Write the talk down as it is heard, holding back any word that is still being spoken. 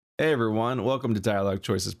Hey everyone, welcome to Dialogue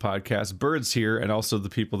Choices Podcast. Bird's here, and also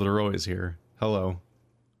the people that are always here. Hello.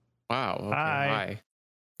 Wow. Okay. Hi.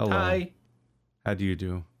 Hello. Hi. How do you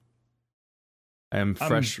do? I am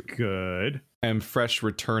fresh. I'm good. I am fresh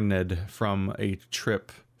returned from a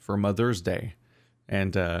trip for Mother's Day,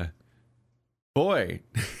 and boy,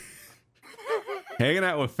 hanging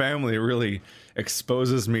out with family really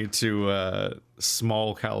exposes me to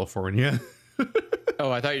small California.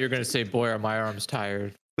 Oh, I thought you were going to say, "Boy, are my arms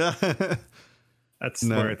tired." That's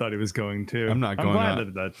No. where I thought he was going to. I'm not going glad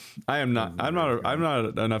out. that I am not. I'm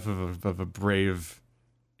not enough of a brave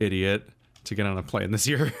idiot to get on a plane this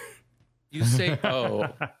year. You say, "Oh,"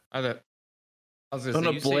 I was going On to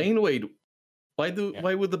a say, plane? Wait,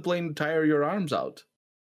 why would the plane tire your arms out?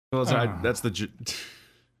 Well, that's the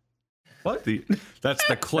What? that's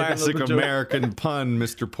the classic another joke. American pun,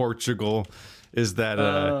 Mr. Portugal. Is that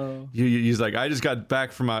he's like, I just got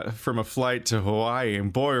back from a flight to Hawaii,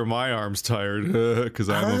 and boy are my arms tired because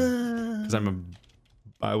I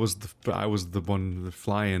was the one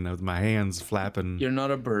flying with my hands flapping. You're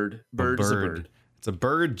not a bird. Bird is a bird. It's a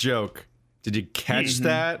bird joke. Did you catch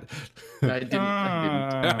that? I didn't.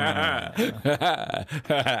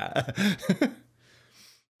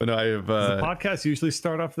 But no, I have. the podcast usually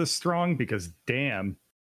start off this strong because damn.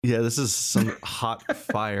 Yeah, this is some hot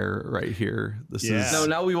fire right here. This Yeah. is No,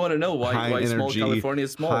 now we want to know high why small energy, California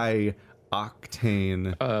is small. high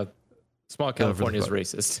octane. Small California is fuck.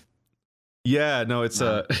 racist. Yeah, no, it's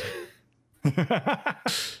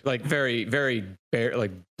Like very, very,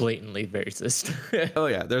 like blatantly racist. oh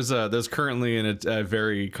yeah. There's currently a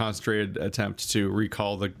very concentrated attempt to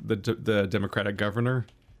recall the Democratic governor,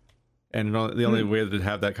 and the only way that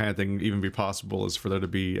have that kind of thing even be possible is for there to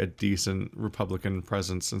be a decent Republican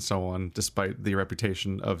presence and so on, despite the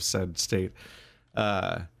reputation of said state.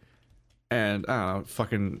 And I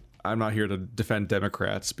don't know, I'm not here to defend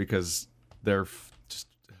Democrats because they're just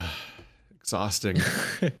exhausting.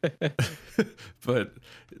 But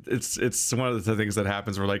it's one of the things that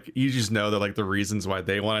happens where like you just know that like the reasons why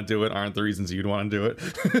they want to do it aren't the reasons you'd want to do it.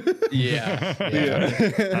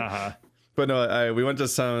 Yeah. But no, we went to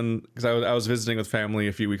some because I was visiting with family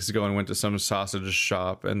a few weeks ago and went to some sausage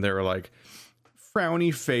shop, and they were like,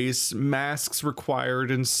 frowny face, masks required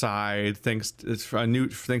inside thanks to a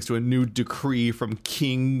new decree from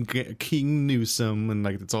King Newsom, and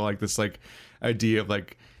like it's all like this like idea of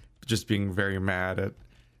like just being very mad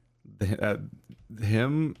at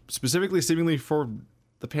him specifically, seemingly for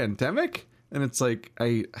the pandemic, and it's like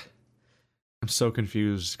I'm so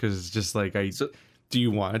confused because it's just like do you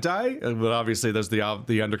want to die? But obviously there's the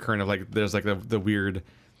undercurrent of like there's like the weird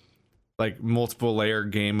like multiple layer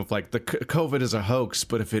game of like the COVID is a hoax,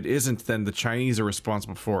 but if it isn't, then the Chinese are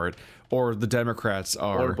responsible for it, or the Democrats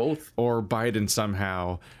are, Or both. or Biden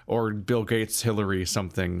somehow, or Bill Gates, Hillary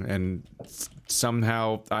something, and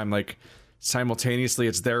somehow I'm like simultaneously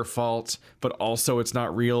it's their fault, but also it's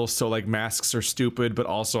not real. So like masks are stupid, but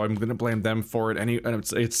also I'm gonna blame them for it. And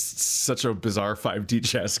it's such a bizarre 5D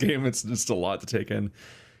chess game. It's just a lot to take in.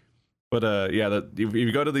 But yeah, if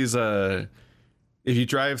you go to these if you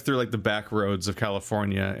drive through like the back roads of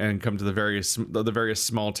California and come to the various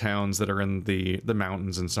small towns that are in the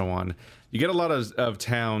mountains and so on, you get a lot of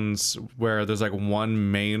towns where there's like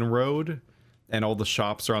one main road and all the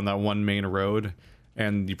shops are on that one main road,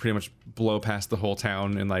 and you pretty much blow past the whole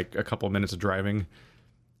town in like a couple of minutes of driving.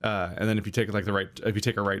 And then if you take a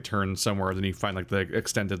right turn somewhere, then you find like the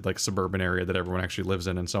extended like suburban area that everyone actually lives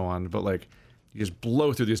in and so on. But like you just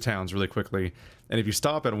blow through these towns really quickly, and if you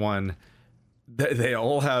stop at one, they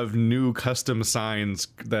all have new custom signs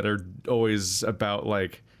that are always about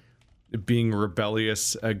like being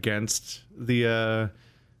rebellious against the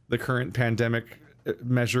current pandemic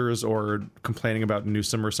measures or complaining about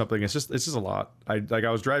Newsom or something. It's just a lot. I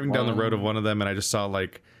was driving down the road of one of them and I just saw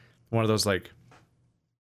like one of those like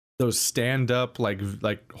those stand up like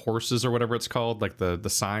horses or whatever it's called, like the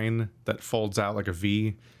sign that folds out like a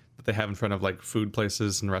V that they have in front of like food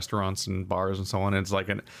places and restaurants and bars and so on. And it's like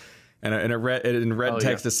in red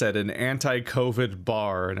text it said an anti-COVID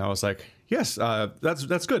bar, and I was like, yes,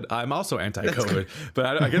 that's good. I'm also anti-COVID, but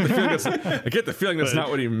I get the feeling that's not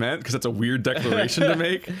what he meant, because that's a weird declaration to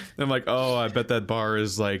make. And I'm like, oh, I bet that bar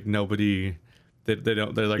is like nobody. They're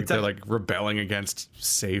like rebelling against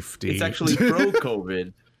safety. It's actually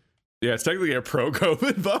pro-COVID. Yeah, it's technically a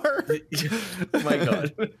pro-COVID bar. Oh my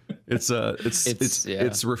god.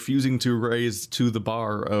 It's refusing to raise to the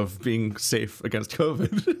bar of being safe against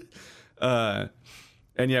COVID.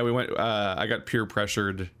 And yeah, we went. I got peer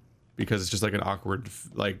pressured because it's just like an awkward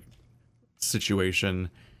like situation,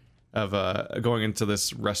 going into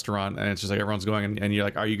this restaurant, and it's just like everyone's going, and you're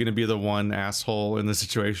like, are you going to be the one asshole in this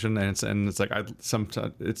situation? And it's like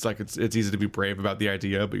sometimes it's like it's easy to be brave about the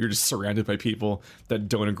idea, but you're just surrounded by people that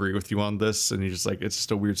don't agree with you on this, and you're just like, it's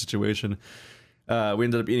just a weird situation. We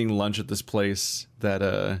ended up eating lunch at this place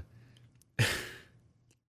that this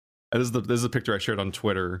is the picture I shared on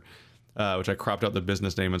Twitter, which I cropped out the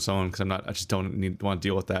business name and so on because I just don't want to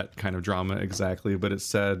deal with that kind of drama exactly. But it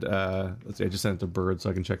said, let's see, I just sent it to Bird so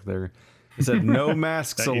I can check there. It said, no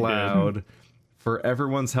masks allowed for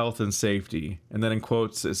everyone's health and safety. And then in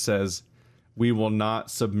quotes, it says, we will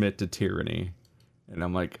not submit to tyranny. And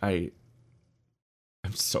I'm like, I'm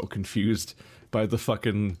so confused by the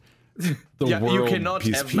fucking world you cannot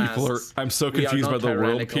these have people masks. I'm so We are confused by not the world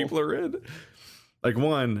tyrannical. people are in. Like,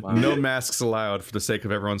 one, no masks allowed for the sake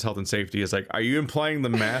of everyone's health and safety. Is like, are you implying the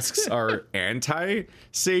masks are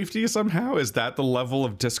anti-safety somehow? Is that the level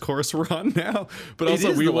of discourse we're on now? But It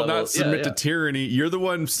also, is we the will level. not submit Yeah, to yeah. tyranny. You're the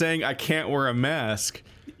one saying I can't wear a mask.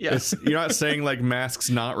 Yeah. You're not saying like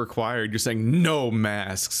masks not required. You're saying no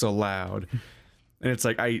masks allowed. And it's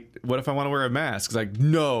like, what if I want to wear a mask? It's like,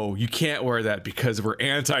 no, you can't wear that because we're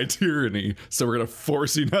anti-tyranny. So we're going to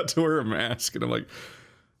force you not to wear a mask. And I'm like,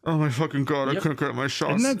 oh my fucking God, I couldn't get my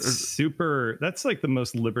shots. And that's like the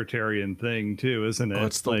most libertarian thing too, isn't it? Oh,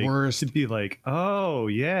 it's the like, worst. to be like, oh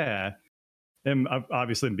yeah. And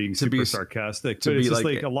obviously I'm being super sarcastic, to but be it's just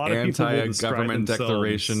like like a lot of people will describe anti-government themselves-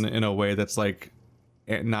 declaration in a way that's like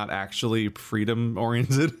not actually freedom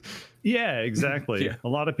oriented. Yeah, exactly. Yeah. A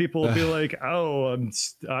lot of people will be like, "Oh,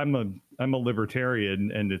 I'm a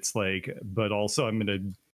libertarian," and it's like, but also I'm going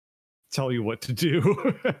to tell you what to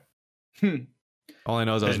do. All I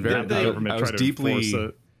know is I was And very, have the I government was try to enforce deeply,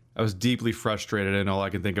 it. I was deeply frustrated, and all I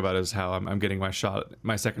can think about is how I'm getting my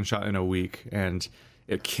second shot in a week, and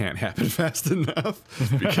it can't happen fast enough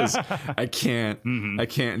because I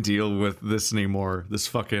can't deal with this anymore. This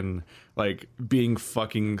fucking like being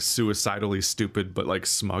fucking suicidally stupid, but like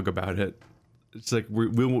smug about it. It's like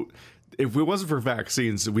we if it wasn't for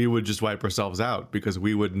vaccines, we would just wipe ourselves out because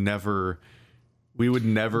we would never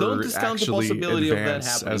Don't discount the actually possibility of that advance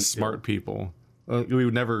happening, as smart people. We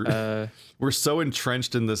would never. We're so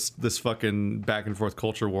entrenched in this fucking back and forth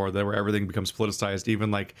culture war that where everything becomes politicized,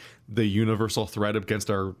 even like the universal threat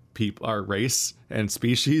against our race and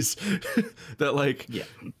species. That like,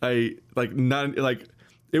 I like not like.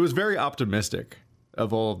 It was very optimistic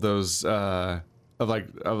of all of those. I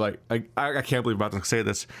can't believe I'm about to say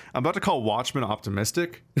this. I'm about to call Watchmen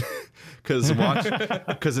optimistic because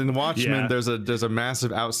in Watchmen there's a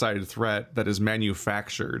massive outside threat that is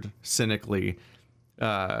manufactured cynically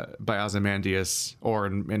by Ozymandias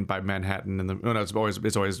and by Manhattan. It's always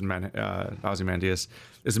Ozymandias.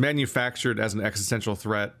 It's manufactured as an existential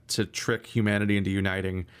threat to trick humanity into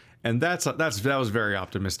uniting, and that was very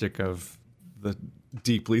optimistic of the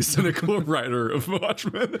deeply cynical writer of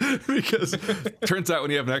Watchmen, because turns out when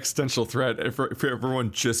you have an existential threat, if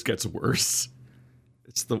everyone just gets worse.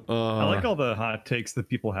 It's the I like all the hot takes that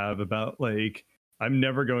people have about like, I'm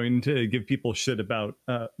never going to give people shit about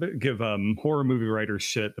give horror movie writers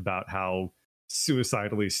shit about how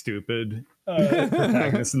suicidally stupid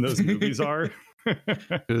protagonists in those movies are.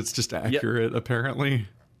 it's just accurate apparently.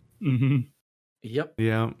 Mm-hmm. Yep.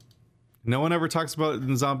 Yeah. No one ever talks about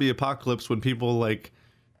in zombie apocalypse when people like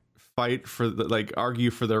fight for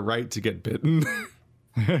argue for their right to get bitten.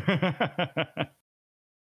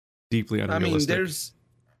 Deeply unrealistic. I mean, there's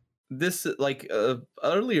this like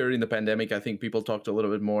earlier in the pandemic, I think people talked a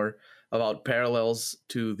little bit more about parallels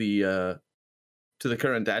to the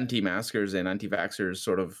current anti-maskers and anti-vaxxers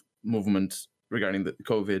sort of movement regarding the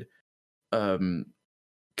COVID.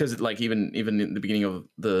 Because like even in the beginning of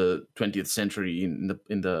the 20th century,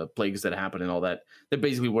 in the plagues that happened and all that, they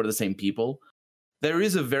basically were the same people. There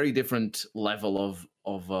is a very different level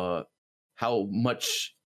of how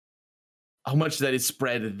much that is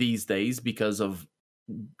spread these days because of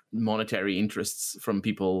monetary interests from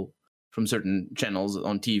people from certain channels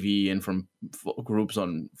on TV and from groups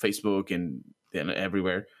on Facebook and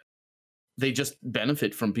everywhere. They just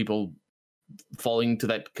benefit from people falling to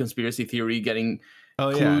that conspiracy theory, getting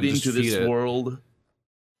clued into this world,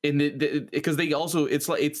 and because they also it's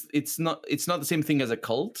not the same thing as a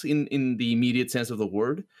cult in the immediate sense of the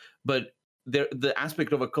word, but the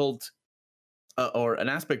aspect of a cult or an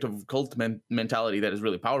aspect of cult mentality that is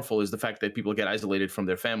really powerful is the fact that people get isolated from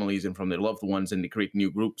their families and from their loved ones, and they create new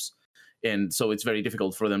groups, and so it's very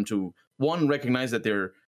difficult for them to, one, recognize that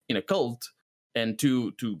they're in a cult, and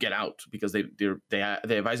two, to get out because they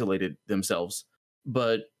have isolated themselves.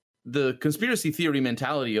 But the conspiracy theory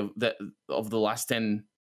mentality of the last 10,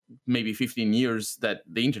 maybe 15 years that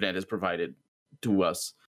the internet has provided to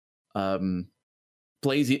us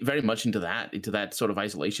plays very much into that sort of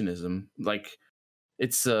isolationism. Like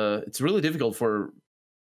it's really difficult for.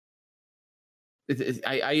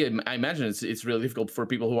 I imagine it's really difficult for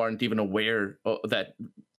people who aren't even aware that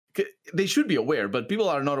they should be aware, but people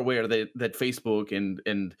are not aware that Facebook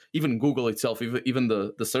and even Google itself, even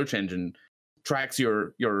the search engine, tracks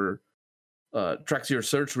your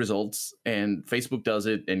search results, and Facebook does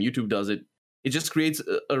it, and YouTube does it. It just creates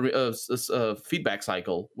a feedback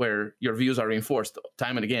cycle where your views are reinforced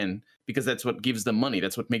time and again, because that's what gives them money.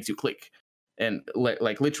 That's what makes you click, and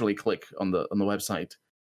like literally click on the website.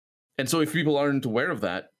 And so if people aren't aware of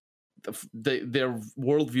that, their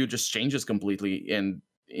worldview just changes completely, and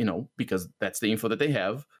because that's the info that they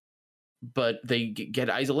have, but they get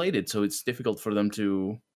isolated, so it's difficult for them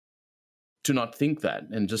to not think that,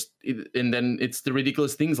 and then it's the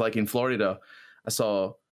ridiculous things like in Florida. I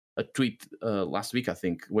saw a tweet last week, I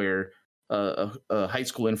think, where a high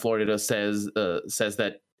school in Florida says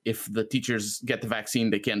that if the teachers get the vaccine,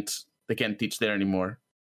 they can't teach there anymore,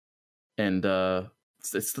 and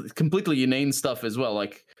it's completely inane stuff as well.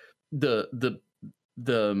 Like the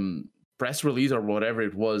press release or whatever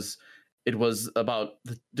it was about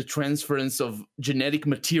the transference of genetic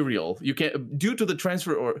material. You can, due to the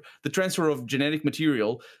transfer of genetic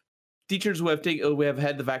material, teachers who have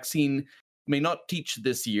had the vaccine may not teach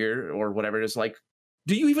this year or whatever. It's like,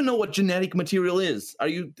 do you even know what genetic material is? Are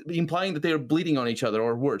you implying that they are bleeding on each other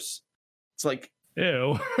or worse? It's like,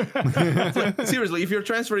 ew. it's like, seriously, if you're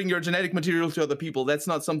transferring your genetic material to other people, that's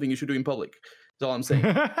not something you should do in public. That's all I'm saying.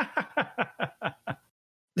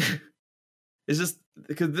 It's just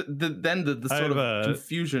because the sort of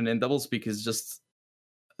confusion and doublespeak is just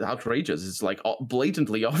outrageous. It's like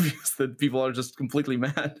blatantly obvious that people are just completely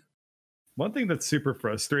mad. One thing that's super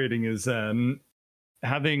frustrating is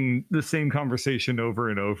having the same conversation over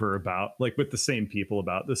and over about, like, with the same people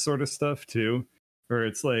about this sort of stuff too, where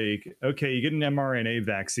it's like, okay, you get an mRNA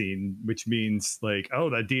vaccine, which means like, oh,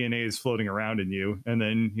 that DNA is floating around in you. And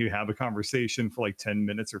then you have a conversation for like 10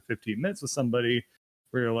 minutes or 15 minutes with somebody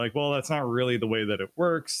where you're like, well, that's not really the way that it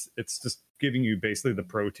works. It's just giving you basically the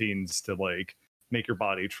proteins to like make your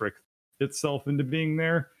body trick itself into being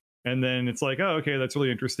there. And then it's like, oh, okay, that's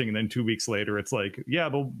really interesting. And then 2 weeks later, it's like, yeah,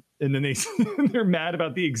 but, and then they're mad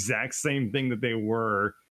about the exact same thing that they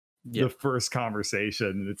were the first conversation.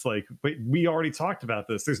 And it's like, wait, we already talked about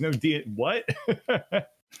this. There's no what?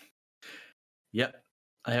 Yep.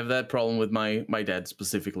 I have that problem with my dad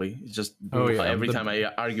specifically. It's just every time I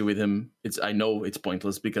argue with him, I know it's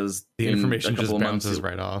pointless because the information just bounces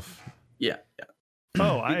right off. Yeah.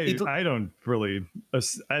 Oh, I don't really.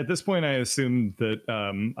 At this point, I assume that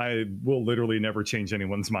I will literally never change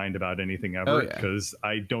anyone's mind about anything ever, because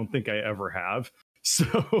I don't think I ever have.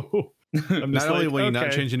 So I'm just not only will you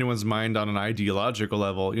not change anyone's mind on an ideological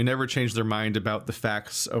level, you never change their mind about the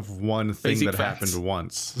facts of one thing that happened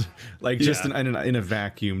once, like just in a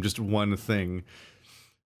vacuum, just one thing.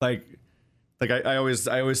 Like I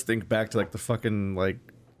always think back to like the fucking like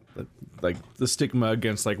the stigma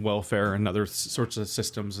against like welfare and other sorts of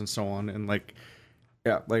systems and so on, and like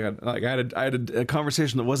I had a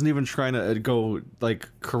conversation that wasn't even trying to go like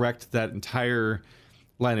correct that entire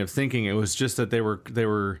line of thinking. It was just that they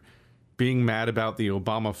were being mad about the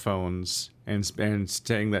Obama phones and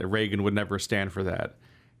saying that Reagan would never stand for that.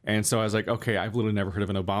 And so I was like, okay, I've literally never heard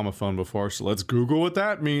of an Obama phone before, so let's Google what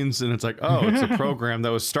that means. And it's like, oh, it's a program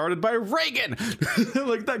that was started by Reagan.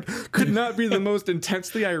 Like, that could not be the most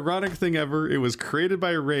intensely ironic thing ever. It was created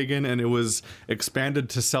by Reagan, and it was expanded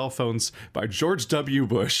to cell phones by George W.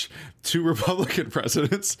 Bush, 2 Republican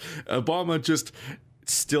presidents. Obama just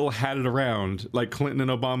still had it around. Like, Clinton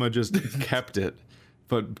and Obama just kept it.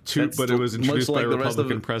 But it was introduced by a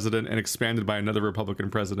Republican president and expanded by another Republican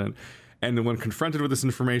president. And then when confronted with this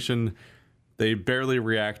information, they barely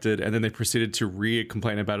reacted, and then they proceeded to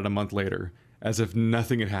complain about it a month later, as if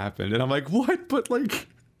nothing had happened. And I'm like, what? But like,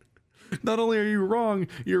 not only are you wrong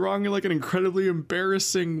in like an incredibly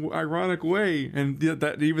embarrassing, ironic way, and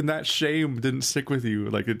that even that shame didn't stick with you.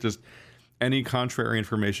 Like, it just, any contrary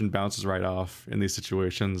information bounces right off in these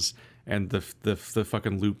situations, and the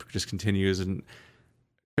fucking loop just continues. And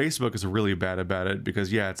Facebook is really bad about it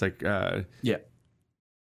because it's like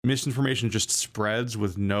misinformation just spreads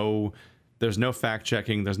with there's no fact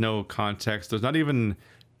checking, there's no context, there's not even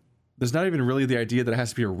really the idea that it has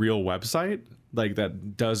to be a real website like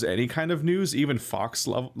that does any kind of news, even Fox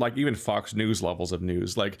News levels of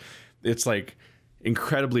news. Like, it's like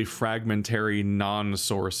incredibly fragmentary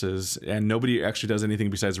non-sources, and nobody actually does anything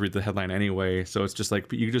besides read the headline anyway. So it's just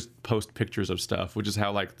like you just post pictures of stuff, which is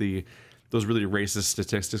how like those really racist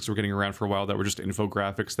statistics were getting around for a while that were just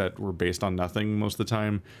infographics that were based on nothing most of the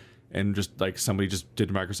time. and just like somebody just did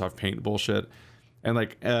Microsoft Paint bullshit. And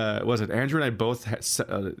like, was it Andrew and I both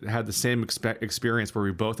had the same experience where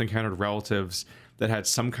we both encountered relatives that had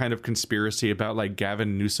some kind of conspiracy about like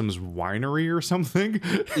Gavin Newsom's winery or something.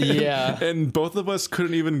 Yeah. And both of us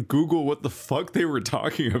couldn't even Google what the fuck they were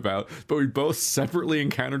talking about, but we both separately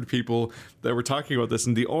encountered people that were talking about this.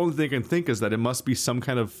 And the only thing I can think is that it must be some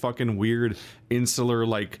kind of fucking weird insular,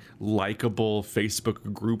 like likable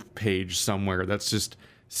Facebook group page somewhere that's just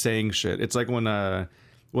saying shit. It's like when,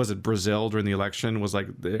 was it Brazil during the election was like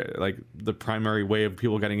the primary way of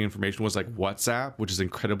people getting information was like WhatsApp, which is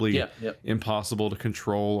incredibly impossible to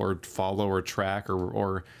control or follow or track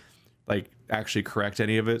or like actually correct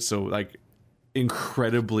any of it. So like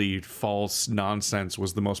incredibly false nonsense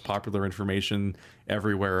was the most popular information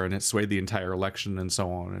everywhere, and it swayed the entire election and so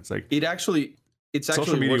on. It's like it's actually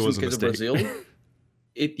worse in case of Brazil.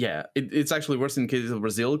 It's actually worse in case of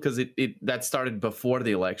Brazil because that started before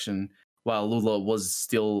the election, while Lula was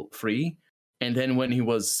still free. And then when he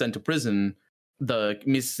was sent to prison, the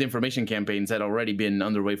misinformation campaigns had already been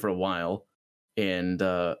underway for a while. And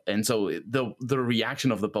so the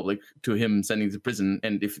reaction of the public to him sending to prison,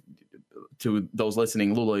 and if to those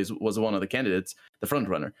listening, Lula was one of the candidates, the front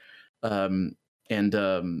runner. And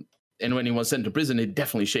when he was sent to prison, it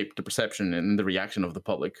definitely shaped the perception and the reaction of the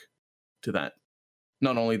public to that.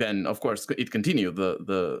 Not only then, of course, it continued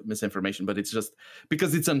the misinformation, but it's just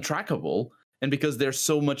because it's untrackable and because there's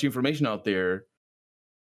so much information out there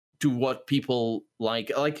to what people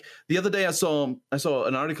like. Like the other day, I saw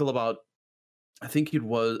an article about, I think it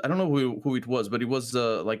was, I don't know who it was, but it was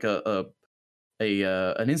like an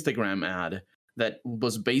Instagram ad that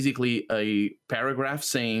was basically a paragraph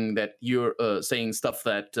saying that you're saying stuff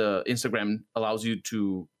that Instagram allows you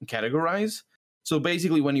to categorize. So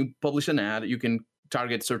basically, when you publish an ad, you can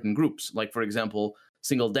target certain groups, like for example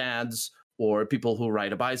single dads or people who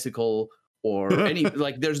ride a bicycle or any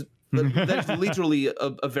like there's literally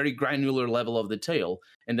a very granular level of detail,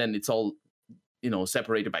 and then it's all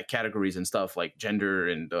separated by categories and stuff like gender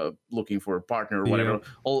and looking for a partner or whatever,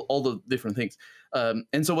 all the different things.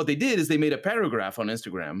 And so what they did is they made a paragraph on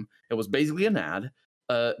Instagram. It was basically an ad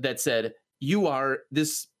that said, you are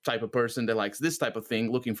this type of person that likes this type of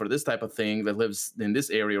thing, looking for this type of thing, that lives in this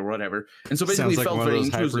area or whatever. And so basically, sounds like felt one very of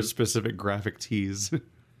those intrusive. hyper-specific graphic tees.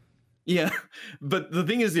 Yeah, but the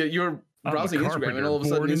thing is that you're browsing Instagram, and all of a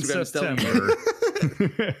sudden Instagram is telling you.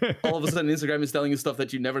 All of a sudden, Instagram is telling you stuff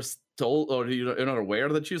that you never told, or you're not aware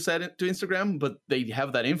that you said it to Instagram, but they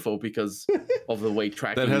have that info because of the way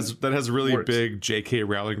tracking that has really works. Big J.K.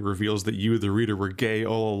 Rowling reveals that you, the reader, were gay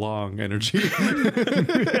all along energy.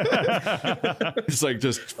 It's like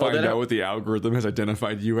just find out what the algorithm has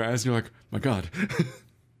identified you as. And you're like, my God.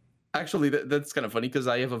 Actually, that's kind of funny because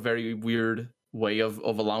I have a very weird way of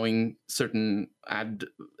allowing certain ad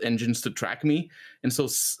engines to track me, and so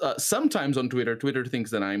sometimes on Twitter thinks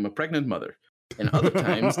that I'm a pregnant mother, and other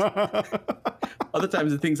times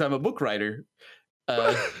it thinks I'm a book writer,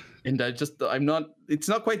 and I'm not. It's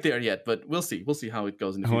not quite there yet, but we'll see how it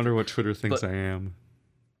goes in the future. I wonder what Twitter thinks I am.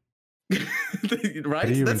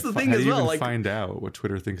 Right, that's the thing as well. Like, find out what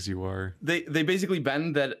Twitter thinks you are. They basically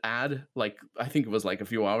banned that ad. Like, I think it was like a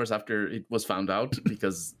few hours after it was found out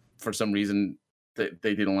because for some reason they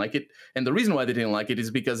didn't like it. And the reason why they didn't like it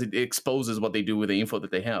is because it exposes what they do with the info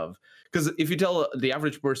that they have. Because if you tell the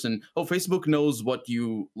average person, oh, Facebook knows what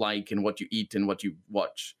you like and what you eat and what you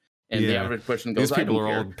watch, and the average person goes, these people I don't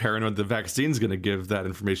are care. all paranoid the vaccine's going to give that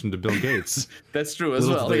information to Bill Gates. That's true as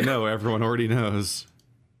Little well. They know, everyone already knows.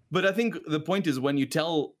 But I think the point is when you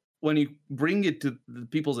bring it to the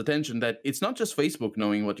people's attention that it's not just Facebook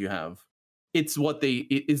knowing what you have, it's what they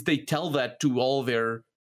tell that to all their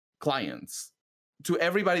clients, to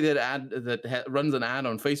everybody that runs an ad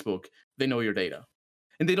on Facebook. They know your data,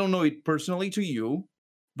 and they don't know it personally to you,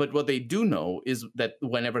 but what they do know is that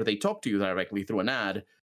whenever they talk to you directly through an ad,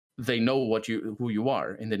 they know who you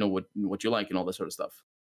are, and they know what you like and all that sort of stuff.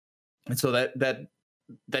 And so that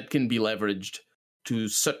can be leveraged to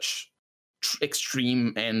such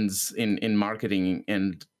extreme ends in marketing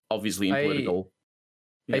and obviously in political.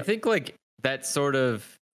 I think like that sort of,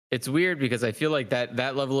 it's weird because I feel like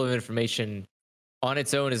that level of information on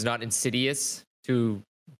its own is not insidious to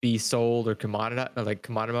be sold or commodified, like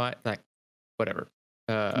whatever,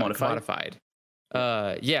 commodified.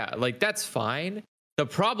 Yeah, like that's fine. The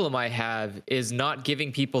problem I have is not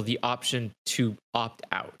giving people the option to opt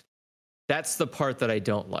out. That's the part that I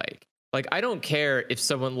don't like. Like, I don't care if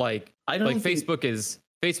someone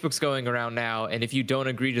Facebook's going around now, and if you don't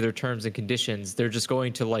agree to their terms and conditions, they're just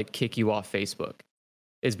going to like kick you off Facebook.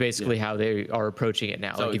 Is basically how they are approaching it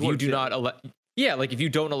now. So like if you do not allow, like if you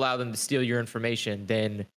don't allow them to steal your information,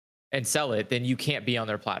 then and sell it, then you can't be on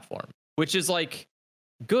their platform, which is like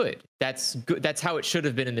good. That's good. That's how it should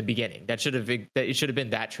have been in the beginning. It should have been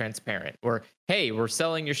that transparent. Or hey, we're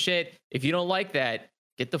selling your shit. If you don't like that,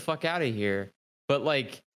 get the fuck out of here. But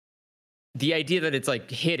like the idea that it's like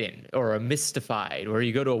hidden or mystified, or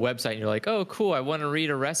you go to a website and you're like, oh cool, I want to read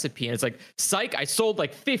a recipe, and it's like, psych, I sold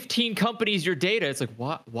like 15 companies your data. It's like,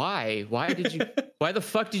 what? Why did you why the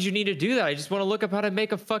fuck did you need to do that? I just want to look up how to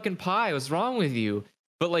make a fucking pie. What's wrong with you?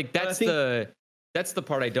 But like that's the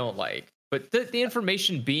part I don't like. But the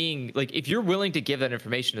information being like, if you're willing to give that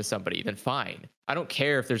information to somebody, then fine. I don't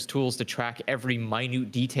care if there's tools to track every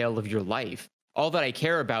minute detail of your life. All that I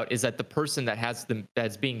care about is that the person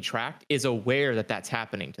that's being tracked is aware that that's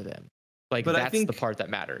happening to them. Like, but that's the part that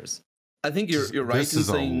matters. I think you're right. This is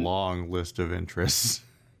a long list of interests.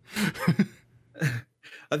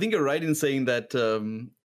 I think you're right in saying that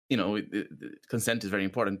consent is very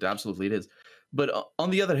important. Absolutely, it is. But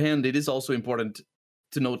on the other hand, it is also important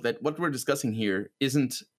to note that what we're discussing here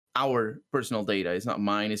isn't our personal data. It's not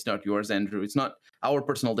mine. It's not yours, Andrew. It's not our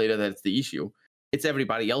personal data that's the issue. It's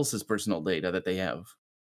everybody else's personal data that they have.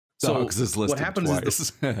 So what happens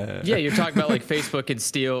is yeah, you're talking about like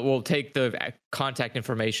Facebook will take the contact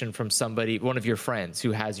information from somebody, one of your friends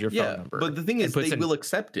who has your phone number. But the thing is, they will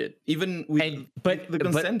accept it, even with the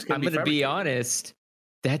consent. I'm going to be honest.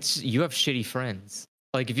 You have shitty friends.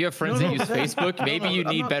 Like if you have friends that use Facebook, maybe you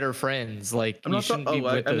need better friends. Like you shouldn't be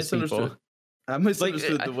with those people. I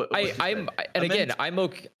misunderstood.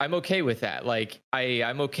 I'm okay with that. Like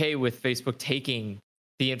I'm okay with Facebook taking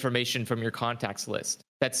the information from your contacts list.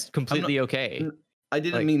 That's completely okay. I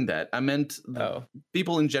didn't mean that. I meant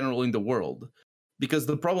people in general in the world. Because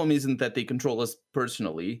the problem isn't that they control us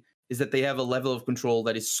personally, is that they have a level of control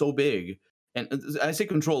that is so big. And I say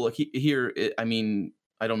control here, I mean,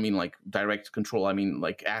 I don't mean like direct control. I mean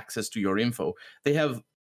like access to your info. They have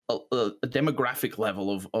a demographic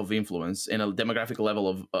level of influence and a demographic level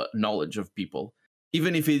of knowledge of people.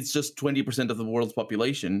 Even if it's just 20% of the world's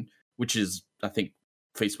population, which is, I think,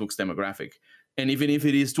 Facebook's demographic. And even if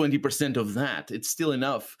it is 20% of that, it's still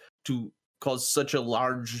enough to cause such a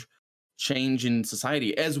large change in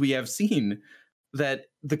society, as we have seen, that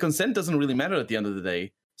the consent doesn't really matter at the end of the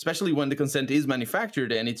day, especially when the consent is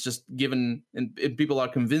manufactured and it's just given and people are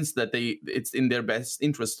convinced that it's in their best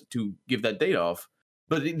interest to give that data off.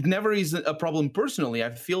 But it never is a problem personally.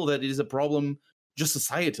 I feel that it is a problem just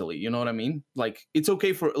societally. You know what I mean? Like it's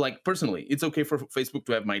okay for personally, it's okay for Facebook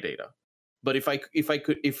to have my data. But if I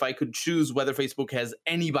could choose whether Facebook has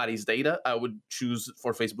anybody's data, I would choose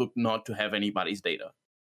for Facebook not to have anybody's data.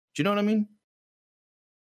 Do you know what I mean?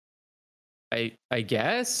 I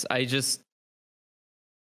guess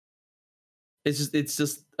it's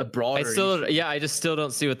just a broader issue. I just still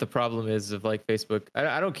don't see what the problem is of like Facebook.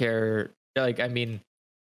 I don't care. Like, I mean,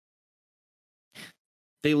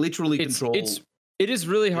 they literally control. It is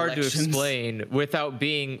really hard elections. to explain without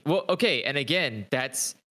being okay. And again,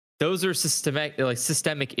 those are systemic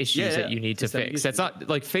issues that you need to fix. Issues. That's not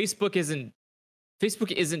like Facebook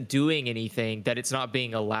isn't doing anything that it's not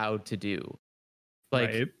being allowed to do.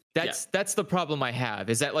 Like that's the problem I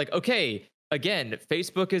have, is that like, okay, again,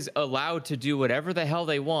 Facebook is allowed to do whatever the hell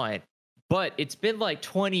they want, but it's been like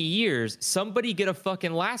 20 years. Somebody get a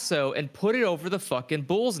fucking lasso and put it over the fucking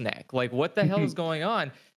bull's neck. Like, what the hell is going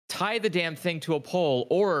on? Tie the damn thing to a pole,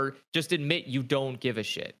 or just admit you don't give a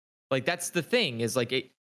shit. Like, that's the thing, is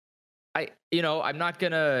like, I'm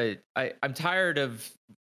tired of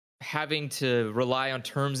having to rely on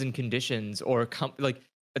terms and conditions or like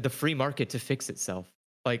the free market to fix itself.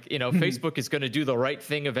 Like, Facebook is going to do the right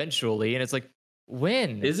thing eventually. And it's like,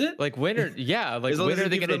 when? Is it? Like, when are they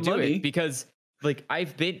going to do it? Because like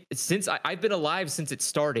I've been alive since it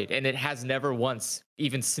started, and it has never once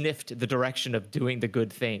even sniffed the direction of doing the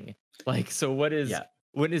good thing. Like, so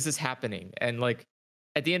when is this happening? And like,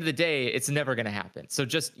 at the end of the day, it's never going to happen. So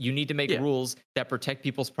just, you need to make rules that protect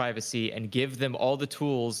people's privacy and give them all the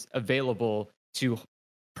tools available to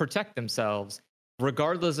protect themselves,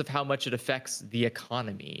 regardless of how much it affects the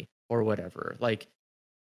economy or whatever. Like,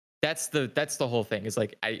 that's the whole thing, is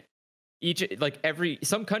like,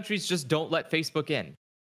 some countries just don't let Facebook in.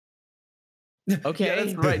 Okay. Yeah,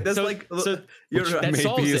 that's right. That's that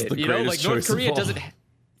solves it. Like North Korea doesn't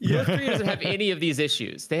North Korea doesn't have any of these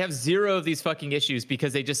issues. They have zero of these fucking issues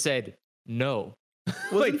because they just said no.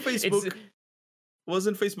 Wasn't Facebook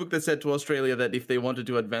that said to Australia that if they wanted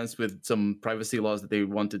to advance with some privacy laws that they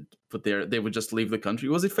wanted put there, they would just leave the country?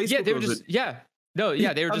 Was it Facebook? Yeah, they were just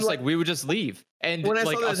they were just like, we would just leave. And when I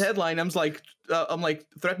saw that headline, I'm like,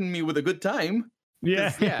 threaten me with a good time.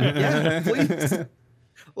 Yeah, please.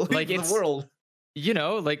 Like, the world.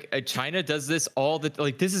 like China does this all the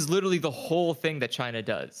like. This is literally the whole thing that China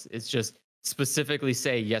does. It's just specifically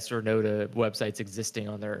say yes or no to websites existing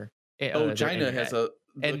on their. Their China internet. has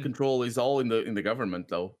the control is all in the government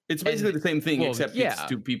though. It's basically the same thing except it's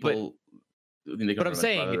to people in the government. But I'm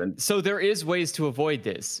saying, so there is ways to avoid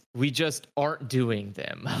this. We just aren't doing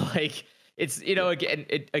them. Like it's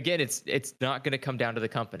again it's not going to come down to the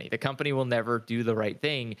company. The company will never do the right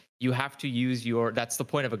thing. You have to use that's the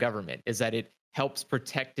point of a government, is that it helps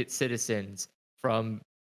protect its citizens from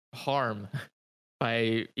harm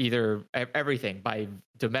by either everything, by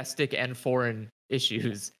domestic and foreign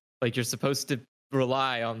issues. Like you're supposed to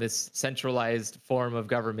rely on this centralized form of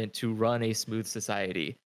government to run a smooth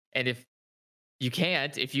society. And if you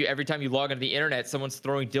can't, every time you log onto the internet, someone's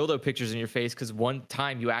throwing dildo pictures in your face because one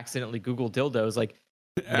time you accidentally Google dildos, like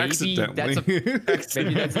maybe that's the thing.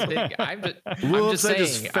 I'm just saying. I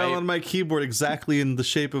just fell on my keyboard exactly in the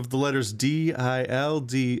shape of the letters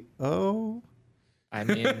DILDO. I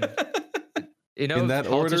mean, in that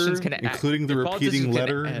order, including the repeating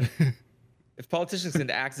letter. If politicians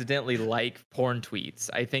can accidentally like porn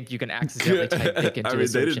tweets, I think you can accidentally type dick into a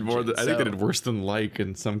search engine. I think they did worse than like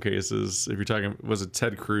in some cases. If you're talking, was it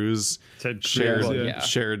Ted Cruz?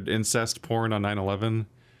 Shared incest porn on 9/11.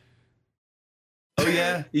 Oh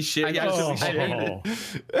yeah, he shared.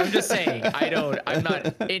 I'm just saying. I'm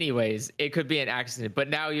not. Anyways, it could be an accident. But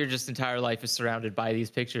now your just entire life is surrounded by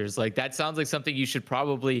these pictures. Like that sounds like something you should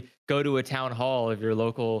probably go to a town hall of your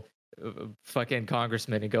local fucking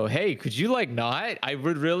congressman and go, hey, could you like not? I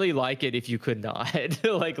would really like it if you could not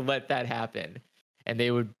like let that happen. And they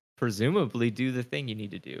would presumably do the thing you need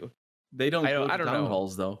to do. They don't go to town town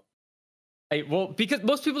halls though. Because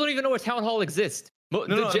most people don't even know a town hall exists.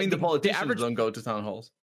 The politicians don't go to town halls.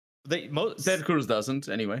 Ted Cruz doesn't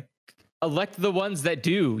anyway. Elect the ones that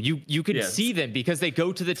do. You can see them because they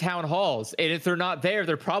go to the town halls. And if they're not there,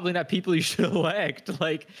 they're probably not people you should elect.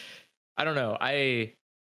 Like, I don't know.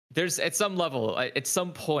 There's at some level, at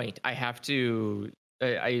some point, I have to,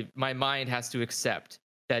 my mind has to accept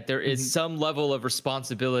that there is some level of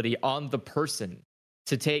responsibility on the person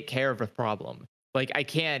to take care of a problem. Like I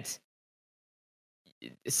can't.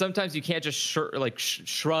 Sometimes you can't just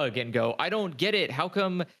shrug and go, I don't get it. How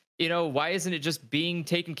come? Why isn't it just being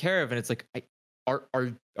taken care of? And it's like,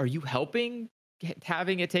 are you helping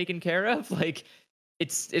having it taken care of? Like,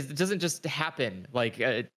 it doesn't just happen.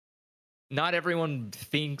 Like. Not everyone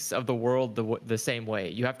thinks of the world the same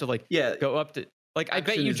way. You have to go up to I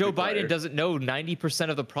bet you Joe Biden doesn't know 90%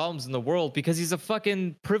 of the problems in the world because he's a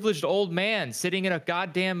fucking privileged old man sitting in a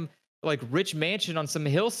goddamn rich mansion on some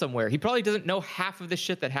hill somewhere. He probably doesn't know half of the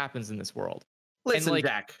shit that happens in this world. Listen,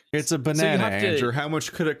 Jack, it's a banana, Andrew. How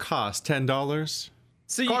much could it cost? $10?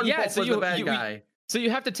 So the bad guy. So you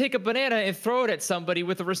have to take a banana and throw it at somebody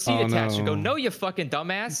with a receipt attached and go, no, you fucking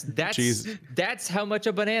dumbass. That's how much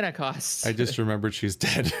a banana costs. I just remembered she's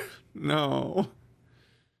dead. No.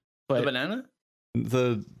 But the banana?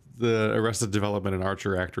 The Arrested Development and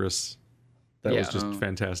Archer actress. That was just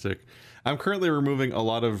fantastic. I'm currently removing a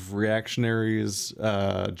lot of reactionaries,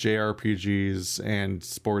 JRPGs, and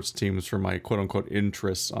sports teams from my quote-unquote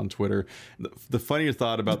interests on Twitter. The funny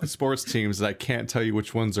thought about the sports teams is I can't tell you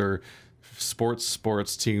which ones are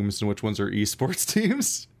sports teams and which ones are esports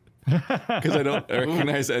teams because I don't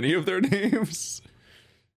recognize any of their names.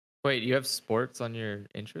 Wait, you have sports on your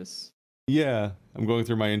interests? Yeah, I'm going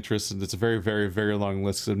through my interests and it's a very, very, very long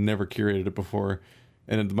list because I've never curated it before.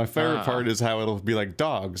 And my favorite part is how it'll be like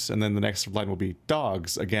dogs, and then the next line will be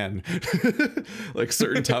dogs again. Like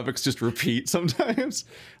certain topics just repeat sometimes.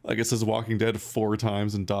 Like it says Walking Dead 4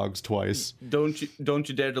 times and dogs twice. Don't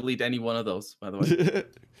you dare delete any one of those, by the way.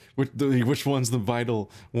 Which one's the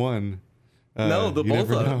vital one? No,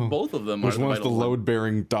 both of them. Which one's the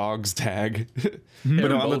load-bearing dogs tag?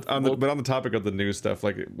 But on the topic of the news stuff,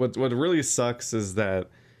 like what really sucks is that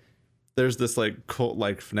there's this like cult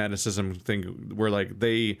like fanaticism thing where like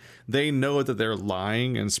they know that they're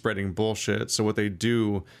lying and spreading bullshit. So what they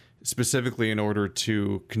do specifically in order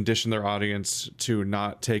to condition their audience to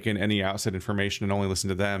not take in any outside information and only listen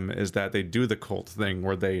to them is that they do the cult thing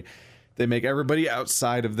where they make everybody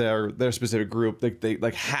outside of their specific group, they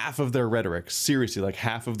like half of their rhetoric, seriously, like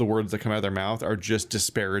half of the words that come out of their mouth are just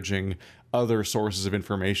disparaging other sources of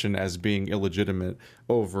information as being illegitimate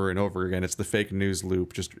over and over again. It's the fake news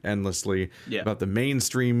loop just endlessly about the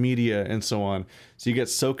mainstream media and so on. So you get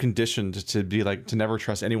so conditioned to be like to never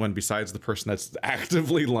trust anyone besides the person that's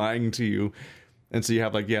actively lying to you. And so you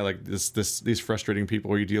have these frustrating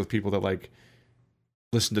people where you deal with people that like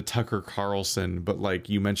listen to Tucker Carlson, but like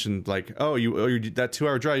you mentioned like, you did that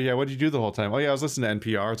 2-hour drive. Yeah, what did you do the whole time? Oh yeah, I was listening to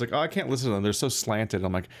NPR. It's like, oh, I can't listen to them. They're so slanted.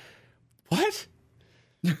 I'm like, what?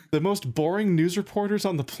 The most boring news reporters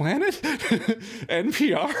on the planet?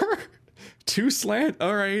 NPR? Too slant?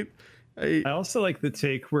 All right. I also like the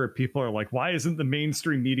take where people are like, why isn't the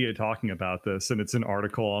mainstream media talking about this? And it's an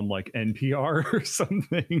article on like NPR or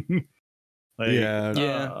something. Like,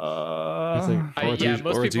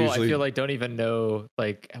 most people I feel like don't even know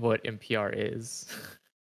like what NPR is.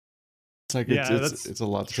 It's like it's a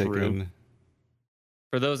lot to take in.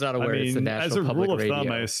 For those not aware, it's the National Public Radio. As a rule of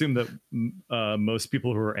thumb, I assume that most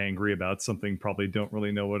people who are angry about something probably don't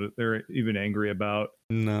really know what they're even angry about.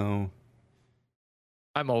 No.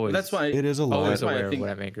 I'm always. That's why it is a lot. Always aware of what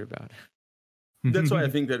I'm angry about. That's why I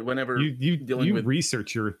think that whenever you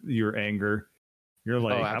research your anger, you're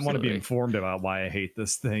like, I want to be informed about why I hate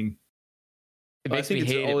this thing. It makes me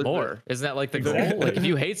hate it more. Isn't that like the goal? Like if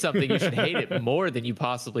you hate something, you should hate it more than you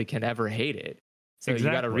possibly can ever hate it. So you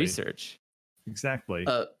got to research. Exactly.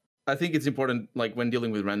 I think it's important, like when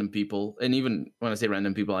dealing with random people, and even when I say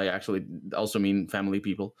random people, I actually also mean family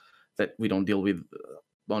people that we don't deal with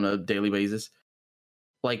on a daily basis.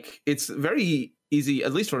 Like it's very easy,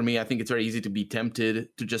 at least for me, I think it's very easy to be tempted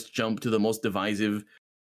to just jump to the most divisive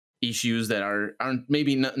issues that aren't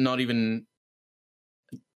maybe not even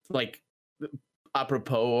like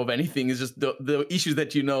apropos of anything. It's just the issues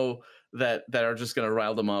that you know that are just going to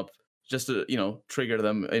rile them up, just to trigger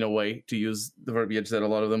them in a way, to use the verbiage that a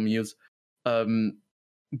lot of them use.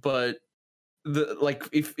 But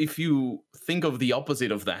if you think of the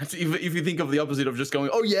opposite of that, if you think of the opposite of just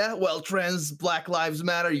going, oh yeah, well, trans Black Lives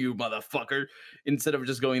Matter, you motherfucker, instead of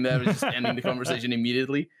just going there and just ending the conversation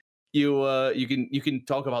immediately, you can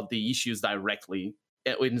talk about the issues directly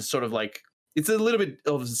in sort of like, it's a little bit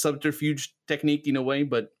of a subterfuge technique in a way,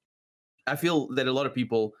 but I feel that a lot of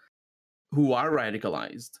people who are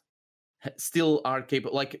radicalized still are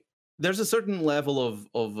capable. Like there's a certain level of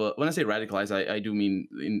when I say radicalized, I do mean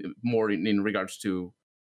in regards to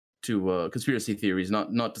conspiracy theories.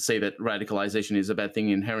 Not to say that radicalization is a bad thing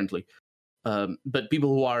inherently, but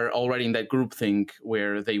people who are already in that groupthink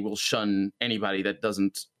where they will shun anybody that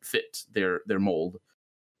doesn't fit their mold.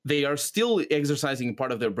 They are still exercising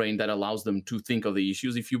part of their brain that allows them to think of the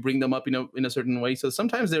issues if you bring them up in a certain way. So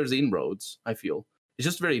sometimes there's inroads. I feel it's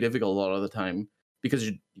just very difficult a lot of the time because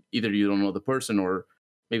either you don't know the person, or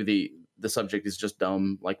maybe the subject is just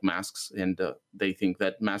dumb, like masks, and they think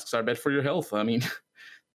that masks are bad for your health. I mean,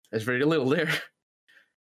 there's very little there.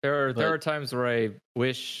 There are times where I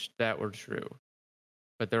wish that were true,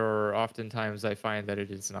 but there are often times I find that it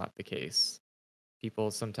is not the case. People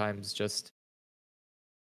sometimes just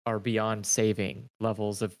are beyond saving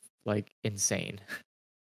levels of like insane.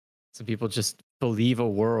 Some people just believe a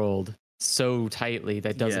world so tightly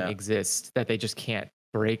that doesn't exist that they just can't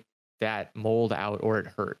break that mold out, or it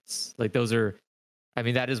hurts. Like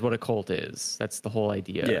that is what a cult is. That's the whole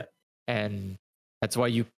idea. Yeah. And that's why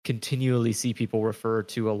you continually see people refer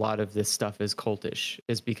to a lot of this stuff as cultish,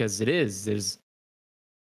 is because there's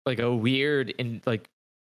like a weird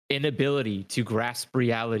inability to grasp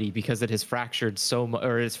reality because it has fractured so much,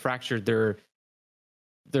 or has fractured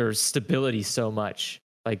their stability so much.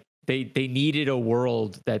 Like they needed a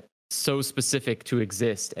world that's so specific to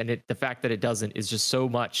exist, and the fact that it doesn't is just so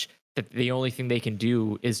much that the only thing they can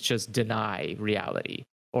do is just deny reality,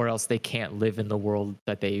 or else they can't live in the world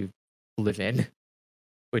that they live in,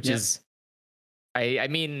 which is, I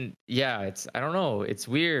mean, it's, I don't know. It's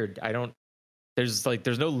weird. There's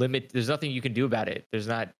no limit. There's nothing you can do about it.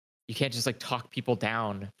 You can't just like talk people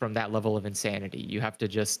down from that level of insanity. You have to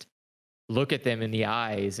just look at them in the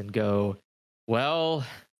eyes and go, well,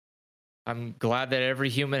 I'm glad that every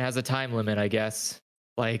human has a time limit, I guess.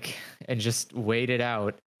 Like, and just wait it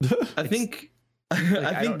out. I think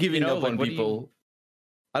giving up on people,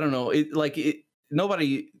 I don't know.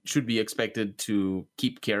 Nobody should be expected to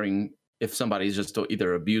keep caring if somebody's just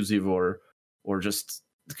either abusive or just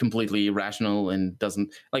completely irrational and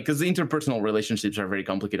doesn't like, because the interpersonal relationships are very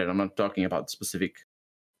complicated. I'm not talking about specific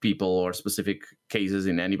people or specific cases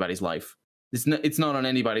in anybody's life. It's not on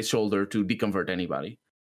anybody's shoulder to deconvert anybody.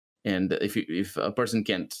 And if a person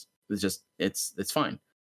can't, it's fine.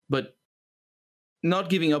 But not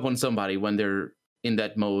giving up on somebody when they're in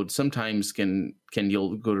that mode sometimes can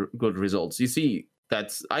yield good results. I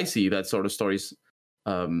see that sort of stories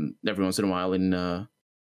every once in a while in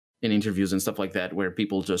interviews and stuff like that, where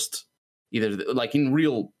people just either like in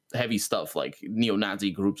real heavy stuff like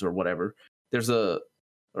neo-Nazi groups or whatever. There's I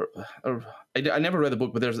never read the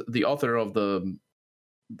book, but there's the author of the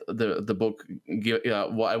book.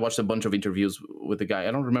 I watched a bunch of interviews with the guy.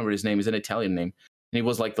 I don't remember his name. He's an Italian name, and he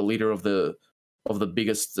was like the leader of the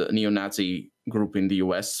biggest neo-Nazi group in the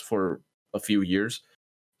US for a few years.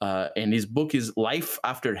 And his book is Life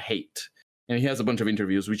After Hate. and he has a bunch of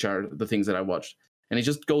interviews, which are the things that I watched, and he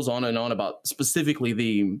just goes on and on about specifically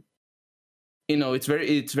the,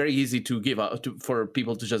 it's very easy to give up, for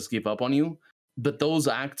people to just give up on you, but those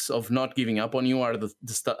acts of not giving up on you are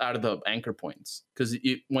the anchor points, because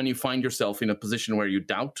when you find yourself in a position where you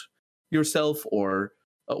doubt yourself, or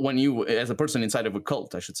when you, as a person inside of a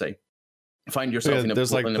cult, I should say, find yourself in a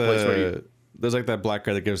place where you... There's like that black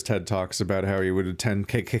guy that gives TED Talks about how he would attend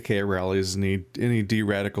KKK rallies, and he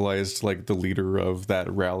de-radicalized like the leader of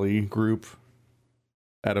that rally group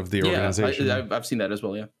out of the organization. Yeah, I've seen that as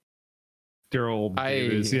well. Yeah, Daryl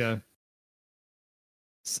Davis. Yeah.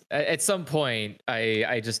 At some point,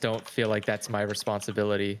 I just don't feel like that's my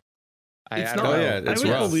responsibility. It's I not. don't know.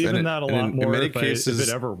 I would believe in that a lot more if it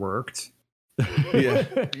ever worked.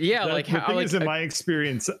 Yeah, like the thing is, in my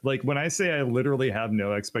experience, like when I say I literally have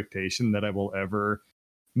no expectation that I will ever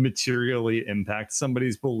materially impact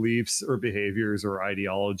somebody's beliefs or behaviors or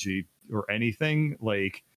ideology or anything,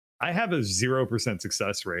 like I have a 0%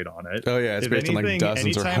 success rate on it. Oh yeah, it's based on like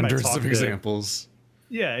dozens or hundreds of examples.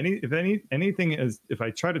 Yeah, anything is, if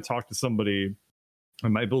I try to talk to somebody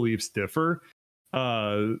and my beliefs differ,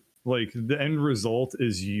 like the end result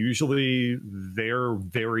is usually they're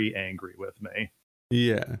very angry with me.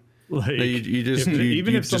 Yeah, like you just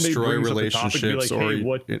even if somebody destroy relationships, like,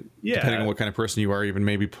 or depending on what kind of person you are, even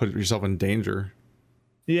maybe put yourself in danger.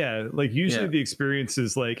 Yeah, like usually the experience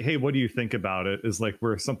is like, hey, what do you think about it? Is like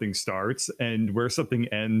where something starts, and where something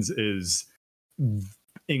ends is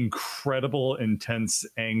incredible, intense,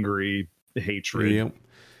 angry hatred. Yep.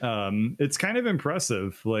 It's kind of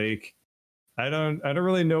impressive. Like I don't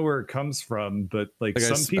really know where it comes from, but like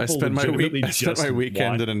some people I spent my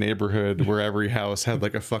weekend in a neighborhood where every house had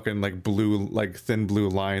like a fucking like blue, like thin blue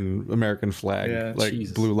line American flag, like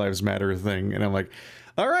Jesus. Blue Lives Matter thing, and I'm like,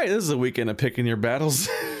 all right, this is a weekend of picking your battles.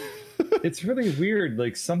 It's really weird.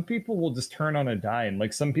 Like some people will just turn on a dime.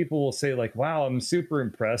 Like some people will say like, wow, I'm super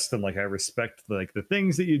impressed, and like I respect like the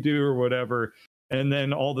things that you do or whatever. And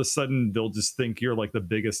then all of a sudden they'll just think you're like the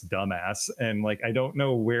biggest dumbass. And like I don't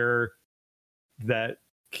know where that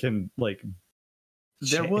can like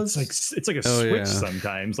it's like a switch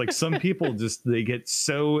sometimes. Like some people just they get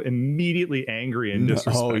so immediately angry and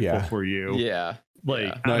disrespectful for you. Yeah.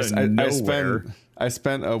 Like out of nowhere. I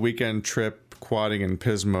spent a weekend trip quadding in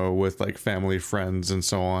Pismo with like family, friends, and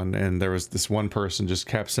so on, and there was this one person just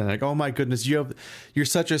kept saying like, oh my goodness, you're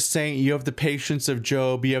such a saint, you have the patience of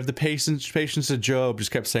Job, you have the patience of Job.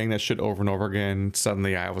 Just kept saying that shit over and over again.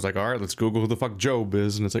 Suddenly I was like, all right, let's Google who the fuck Job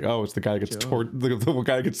is, and it's like, oh, it's the guy that gets the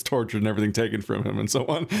guy gets tortured and everything taken from him and so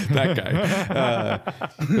on. That guy.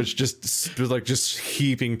 Which just was like just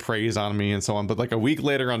heaping praise on me and so on. But like a week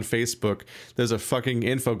later on Facebook, there's a fucking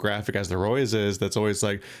infographic, as there always is, that's always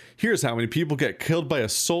like, here's how many people get killed by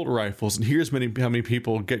assault rifles, and here's how many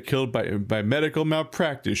people get killed by medical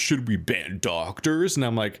malpractice. Should we ban doctors? And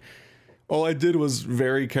I'm like, all I did was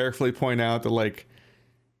very carefully point out that like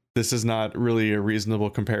this is not really a reasonable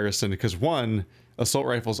comparison, because one, assault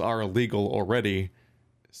rifles are illegal already,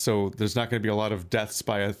 so there's not going to be a lot of deaths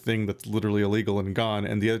by a thing that's literally illegal and gone,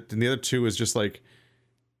 and the other two is just like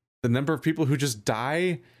the number of people who just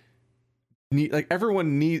die. Like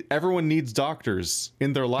everyone needs doctors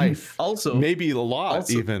in their life. Also, maybe a lot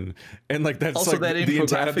even, and like that's also like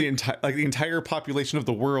the entire population of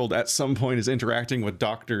the world at some point is interacting with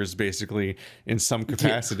doctors basically in some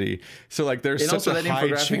capacity. Yeah. So like there's such a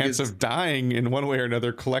high chance of dying in one way or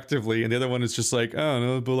another collectively, and the other one is just like, oh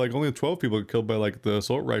no, but like only 12 people get killed by like the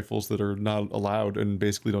assault rifles that are not allowed and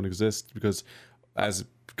basically don't exist, because as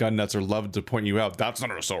gun nuts are loved to point you out, that's not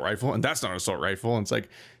an assault rifle and that's not an assault rifle, and it's like,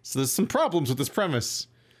 so there's some problems with this premise.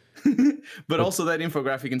 but also that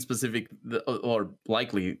infographic in specific, or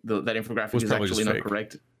likely that infographic is actually not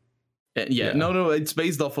correct. No, it's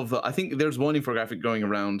based off of I think there's one infographic going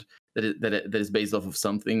around that is based off of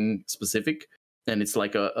something specific, and it's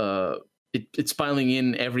like it's piling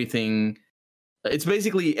in everything. It's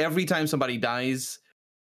basically every time somebody dies,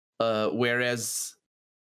 whereas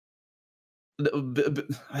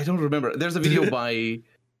I don't remember. There's a video by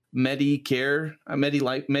Medilife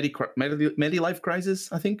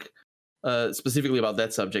Crisis, I think, specifically about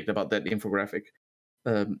that subject, about that infographic,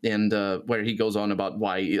 and where he goes on about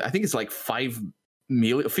why I think it's like 50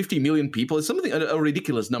 million people. It's something a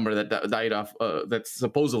ridiculous number that died off, that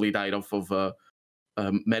supposedly died off of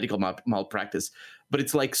medical malpractice, but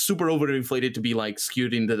it's like super overinflated to be like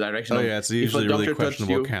skewed in the direction. Oh yeah, it's usually a really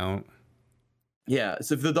questionable count. Yeah,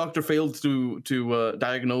 so if the doctor failed to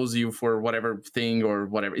diagnose you for whatever thing or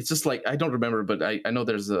whatever, it's just like, I don't remember, but I know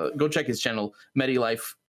there's go check his channel,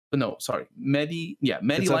 Medilife no, sorry,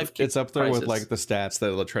 MediLife. It's up there with like the stats that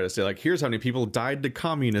they'll try to say, like, here's how many people died to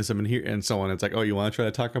communism and here and so on. It's like, oh, you want to try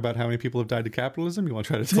to talk about how many people have died to capitalism? You want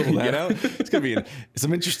to try to total that out? It's gonna be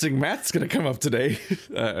some interesting math's gonna come up today.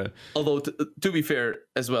 Although to be fair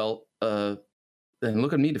as well, and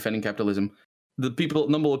look at me defending capitalism. The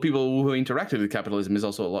number of people who interacted with capitalism is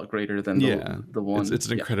also a lot greater than the one. It's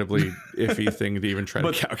an incredibly iffy thing to even try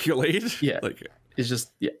to calculate. Yeah, like it's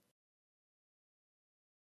just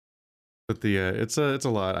But it's a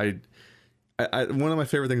lot. I one of my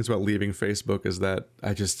favorite things about leaving Facebook is that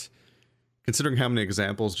I just, considering how many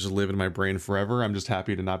examples just live in my brain forever, I'm just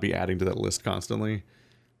happy to not be adding to that list constantly.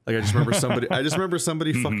 Like I just remember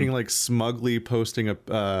somebody fucking like smugly posting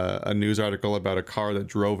a news article about a car that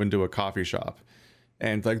drove into a coffee shop,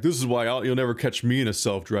 and like, this is why you'll never catch me in a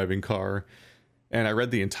self-driving car. And I read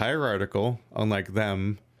the entire article, unlike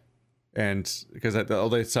them, and because they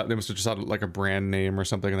must have just thought like a brand name or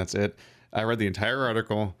something, and that's it. I read the entire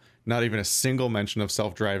article, not even a single mention of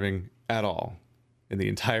self-driving at all in the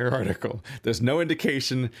entire article. There's no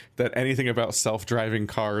indication that anything about self-driving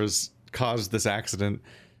cars caused this accident.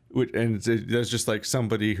 And there's just like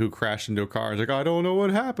somebody who crashed into a car. It's like, I don't know what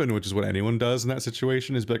happened, which is what anyone does in that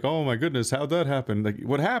situation, is be like, oh my goodness, how'd that happen? Like,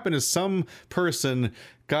 what happened is some person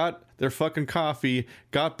got their fucking coffee,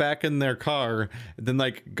 got back in their car, and then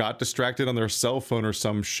like got distracted on their cell phone or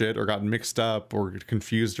some shit, or got mixed up or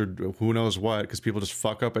confused or who knows what, because people just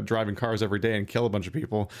fuck up at driving cars every day and kill a bunch of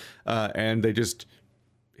people. And they just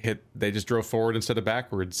drove forward instead of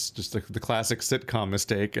backwards, just the classic sitcom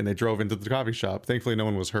mistake, and they drove into the coffee shop. Thankfully no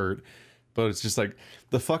one was hurt, but it's just like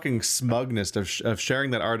the fucking smugness of sharing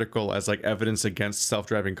that article as like evidence against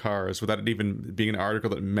self-driving cars without it even being an article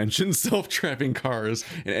that mentions self-driving cars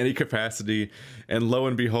in any capacity. And lo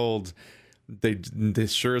and behold, they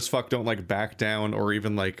sure as fuck don't like back down or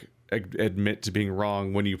even like admit to being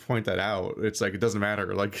wrong when you point that out. It's like, it doesn't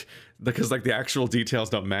matter, like, because like the actual details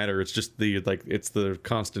don't matter. It's just it's the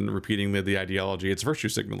constant repeating the ideology. It's virtue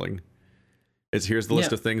signaling. It's here's the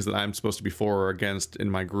list of things that I'm supposed to be for or against in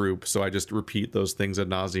my group, so I just repeat those things ad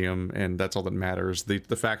nauseum, and that's all that matters. The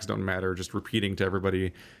facts don't matter. Just repeating to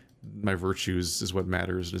everybody my virtues is what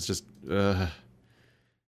matters. It's just I'm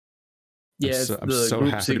so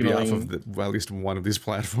happy signaling to be off of at least one of these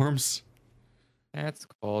platforms. That's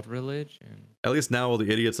called religion. At least now all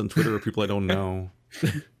the idiots on Twitter are people I don't know.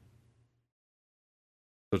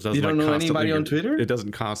 So you don't know anybody on Twitter? It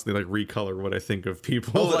doesn't constantly like recolor what I think of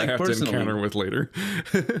people that I have to encounter with later.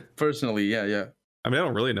 Personally, yeah. I mean, I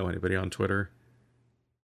don't really know anybody on Twitter.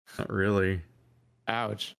 Not really.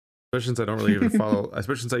 Ouch. Especially since I don't really even follow.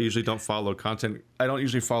 Especially since I usually don't follow content. I don't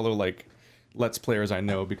usually follow like Let's Players I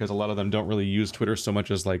know, because a lot of them don't really use Twitter so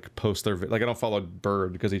much as like post their like. I don't follow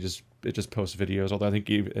Bird because it just posts videos. Although I think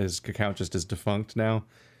his account just is defunct now.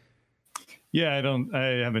 Yeah, I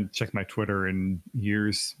haven't checked my Twitter in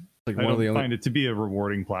years. Like I don't find it to be a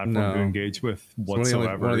rewarding platform to engage with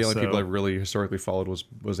whatsoever. One of the only people I really historically followed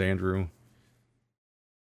was Andrew.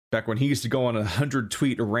 Back when he used to go on 100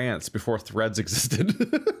 tweet rants before Threads existed.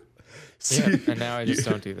 Yeah, and now I just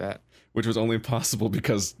don't do that. Which was only possible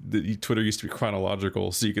because Twitter used to be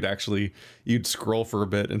chronological, so you'd scroll for a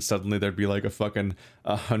bit and suddenly there'd be like a fucking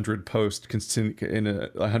 100 posts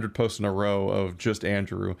in a row of just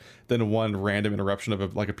Andrew, then one random interruption of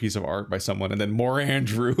a piece of art by someone, and then more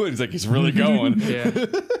Andrew. And he's really going. Yeah.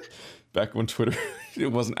 Back when Twitter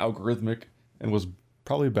it wasn't algorithmic and was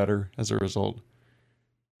probably better as a result.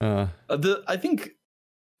 I think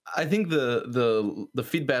the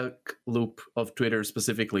feedback loop of Twitter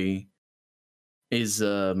specifically is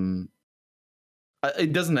it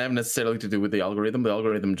doesn't have necessarily to do with the algorithm. The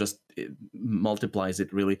algorithm just multiplies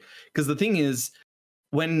it, really. Because the thing is,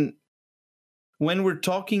 when we're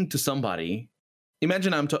talking to somebody,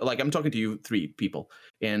 imagine I'm talking to you three people,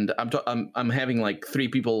 and I'm having like three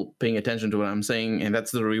people paying attention to what I'm saying, and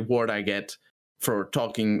that's the reward I get for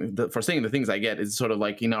talking, for saying the things I get. It's sort of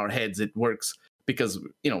like in our heads it works because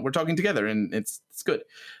we're talking together and it's good.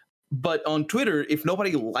 But on Twitter, if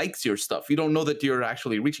nobody likes your stuff, you don't know that you're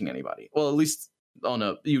actually reaching anybody. Well, at least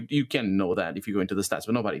you can know that if you go into the stats,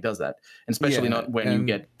 but nobody does that, and especially not when you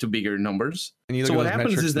get to bigger numbers. And so what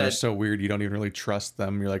happens is that they're so weird, you don't even really trust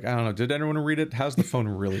them. You're like, I don't know, did anyone read it? How's the phone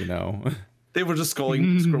really know? They were just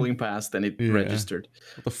scrolling past and it registered.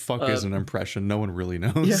 What the fuck is an impression? No one really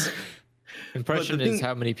knows. Yeah. Impression is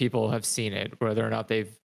how many people have seen it, whether or not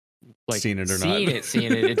they've seen it or not.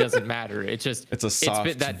 It doesn't matter. It's a soft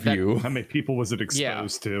view. How many people was it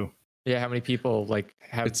exposed to? Yeah, how many people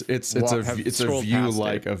have it's a view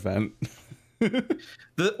like event.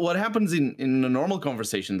 What happens in a normal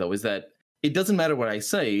conversation though is that it doesn't matter what I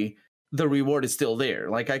say. the reward is still there.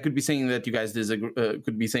 Like I could be saying that you guys disagree,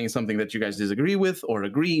 could be saying something that you guys disagree with, or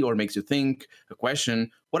agree, or makes you think, a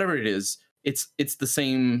question, whatever it is. It's the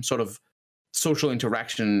same sort of social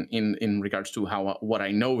interaction in regards to what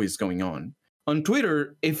I know is going on. On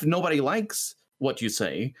Twitter, if nobody likes what you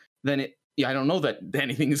say, then I don't know that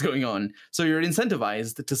anything is going on. So you're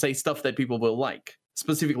incentivized to say stuff that people will like,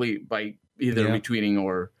 specifically by either retweeting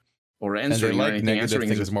or answering. And they like or anything. negative answering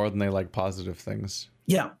things more than they like positive things.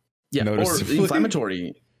 Yeah, or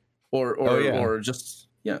inflammatory, or just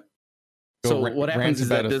So what happens is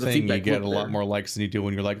that there's a feedback you get a lot more likes than you do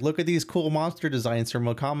when you're like, look at these cool monster designs from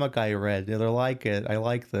a comic I read. They're like it. I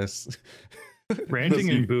like this. Ranting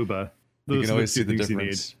and booba. You can always see the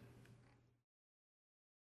difference.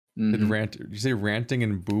 Did you say ranting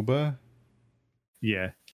and booba?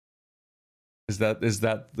 Yeah. Is that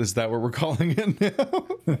what we're calling it now?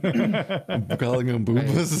 I'm calling them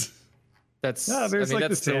boobas. That's there's like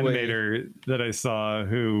this animator that I saw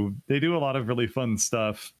who they do a lot of really fun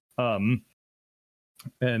stuff. And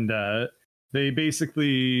they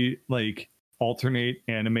basically like alternate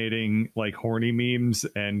animating like horny memes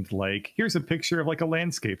and like here's a picture of like a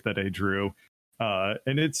landscape that I drew.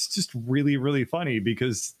 And it's just really, really funny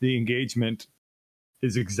because the engagement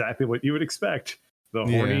is exactly what you would expect. The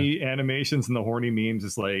horny animations and the horny memes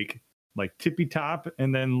is like tippy top,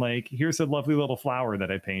 and then like here's a lovely little flower that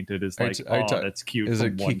I painted is like that's cute. Is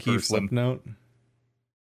it Kiki Flipnote?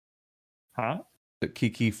 Huh? Is it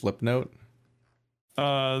Kiki Flipnote?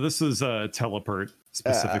 This is Teleport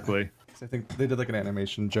specifically. I think they did like an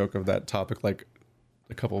animation joke of that topic like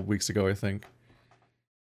a couple of weeks ago, I think.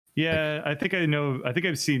 Yeah, I think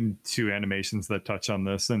I've seen 2 animations that touch on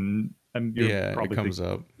this, and it comes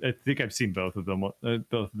up. I think I've seen both of them,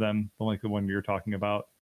 like the one you're talking about.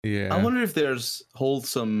 Yeah, I wonder if there's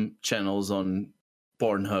wholesome channels on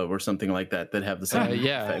Pornhub or something like that have the same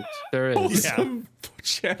effect. There is wholesome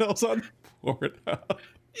channels on Pornhub.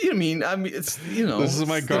 I mean, it's This is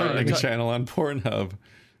my gardening channel on Pornhub.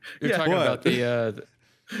 You're talking about the.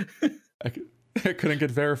 I couldn't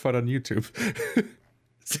get verified on YouTube.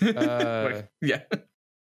 Yeah.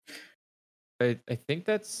 I think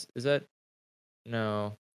is that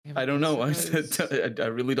no. I don't know. I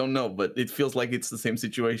really don't know, but it feels like it's the same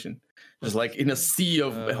situation. Just like in a sea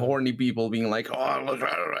of horny people being like, oh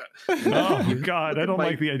God, I don't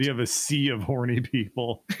like the idea of a sea of horny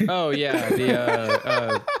people. Oh yeah,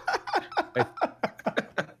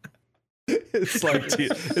 it's like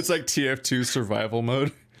TF2 survival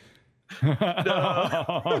mode.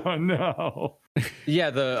 No, no. Yeah,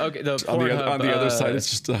 on the other side, it's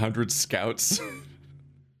just 100 scouts.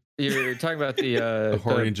 You're talking about the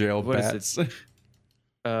horny jail bats.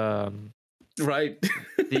 Right.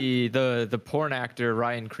 the porn actor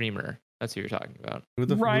Ryan Creamer. That's who you're talking about.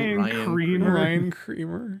 Ryan Creamer. Ryan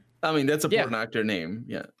Creamer. I mean, that's a porn actor name.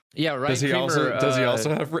 Yeah. Yeah, Ryan does he Creamer,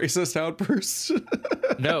 also have racist outbursts?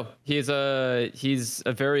 No, he's a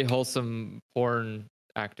very wholesome porn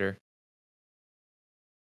actor.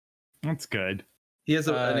 That's good. He has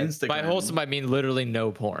an Instagram. By wholesome, I mean literally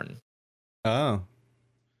no porn. Oh.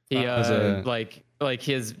 He like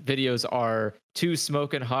his videos are 2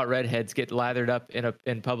 smoking hot redheads get lathered up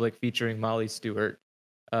in public featuring Molly Stewart.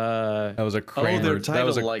 That was a Kramer. That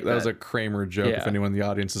was a Kramer joke. Yeah. If anyone in the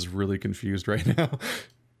audience is really confused right now.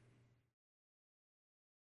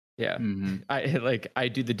 Yeah, I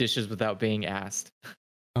do the dishes without being asked.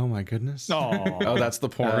 Oh my goodness. Oh, that's the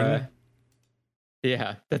porn.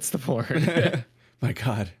 Yeah, that's the porn. My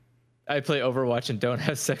God. I play Overwatch and don't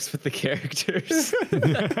have sex with the characters.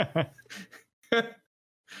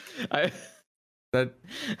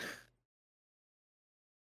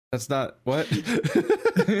 That's not what.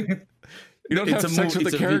 You don't have sex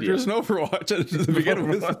with the characters in Overwatch to begin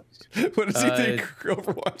with. What does he think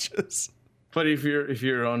Overwatch is? But if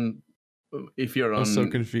you're on so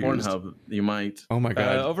confused. Pornhub, you might. Oh my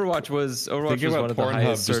God. Overwatch was one of the Pornhub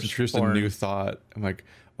highest just searched introduced a new thought. I'm like,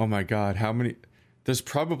 oh my God, how many? There's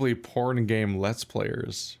probably porn game Let's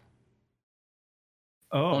Players.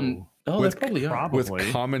 That's probably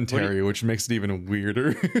with commentary, which makes it even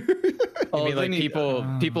weirder. You mean like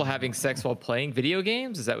people having sex while playing video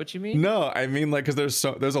games? Is that what you mean? No, I mean like because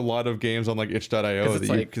there's a lot of games on like itch.io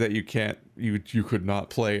that you could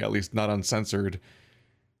not play, at least not uncensored.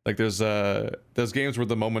 Like there's games where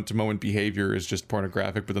the moment to moment behavior is just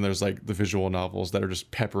pornographic, but then there's like the visual novels that are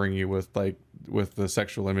just peppering you with the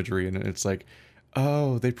sexual imagery, and it's like,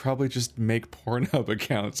 oh, they probably just make Pornhub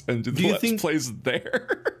accounts and do the Let's Plays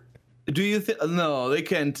there. Do you think? No, they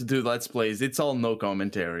can't do Let's Plays. It's all no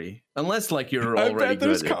commentary, unless like you're already. I bet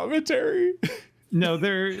there's commentary. No,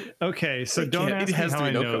 they're okay. So don't ask me how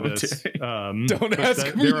I know this. Don't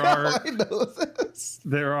ask me how I know this.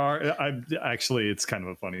 There are. Actually, it's kind of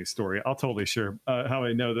a funny story. I'll totally share how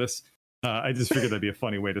I know this. I just figured that'd be a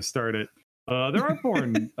funny way to start it. There are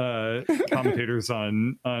porn commentators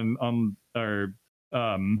on our.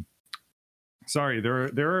 Sorry,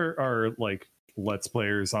 there are like Let's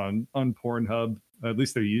Players on Pornhub. At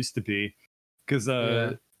least there used to be, because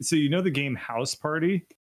so you know the game House Party.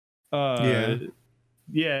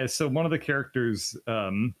 Yeah. So one of the characters,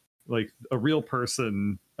 like a real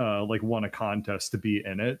person, like won a contest to be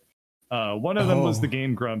in it. One of them was the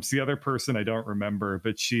Game Grumps. The other person I don't remember,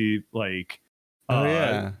 but she like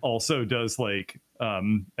also does like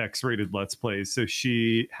X-rated Let's Plays. So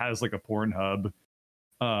she has like a Pornhub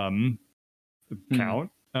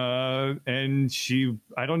account. And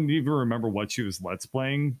I don't even remember what she was Let's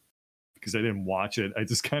Playing because I didn't watch it. I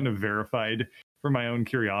just kind of verified for my own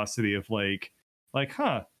curiosity of like,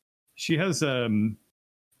 she has an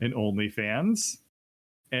OnlyFans,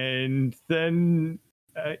 and then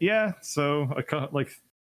so like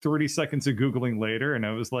 30 seconds of Googling later, and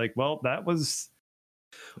I was like, well, that was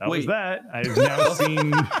that.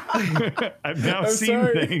 I've now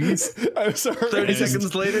seen things. I'm sorry. 30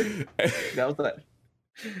 seconds later, that was that.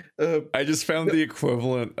 I just found the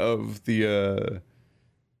equivalent of the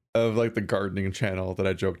of like the gardening channel that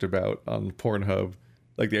I joked about on Pornhub.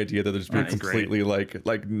 Like the idea that there's been completely like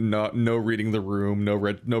no reading the room,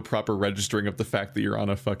 no proper registering of the fact that you're on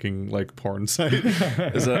a fucking like porn site.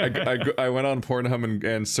 Is that I went on Pornhub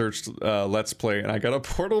and searched Let's Play, and I got a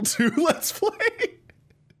Portal 2 Let's Play.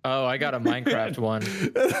 Oh, I got a Minecraft one.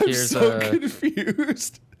 I'm so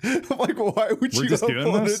confused. I'm like, why would you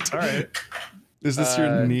upload it? All right. Is this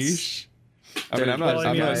your niche? I mean, I'm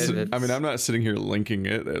not sitting here linking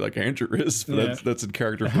it like Andrew is, but that's in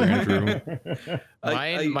character for Andrew.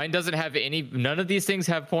 Mine doesn't have any. None of these things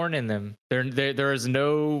have porn in them. There is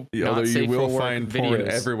no. Although you will find porn videos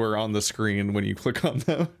everywhere on the screen when you click on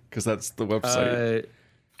them, because that's the website.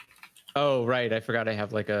 Oh right, I forgot I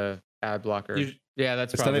have like a ad blocker. Yeah,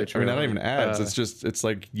 that's probably true. I mean, not even ads. It's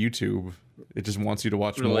like YouTube. It just wants you to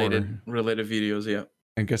watch related videos. Yeah.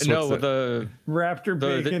 And guess what? The Raptor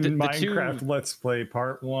Bacon Minecraft Let's Play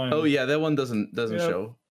Part 1. Oh yeah, that one doesn't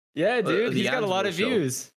show. Yeah, dude, he's got a lot of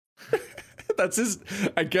views. That's his.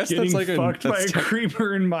 I guess Getting that's like fucked by a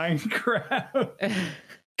creeper in Minecraft.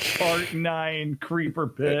 Part 9 Creeper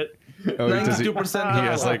Pit. Oh,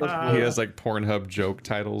 92%. He has like Pornhub joke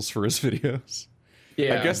titles for his videos.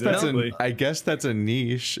 Yeah, I guess that's a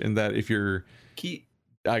niche in that if you're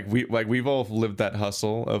we've all lived that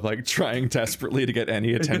hustle of like trying desperately to get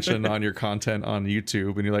any attention on your content on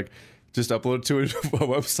YouTube, and you're like, just upload it to a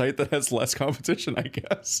website that has less competition, I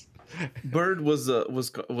guess. Bird was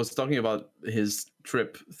talking about his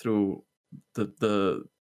trip through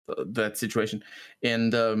that situation,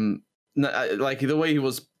 and like the way he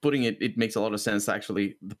was putting it, it makes a lot of sense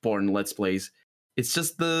actually. The porn Let's Plays, it's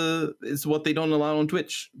just it's what they don't allow on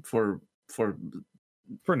Twitch for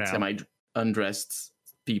now, semi undressed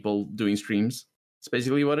people doing streams. It's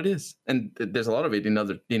basically what it is, and there's a lot of it in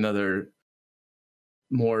other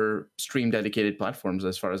more stream dedicated platforms,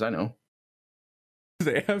 as far as I know.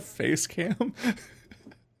 Do they have face cam?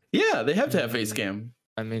 Yeah, they have to have face cam.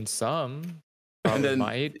 I mean, some probably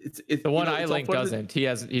might. The one I link doesn't. He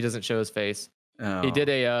doesn't show his face. Oh. He did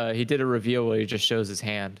a reveal where he just shows his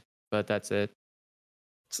hand, but that's it.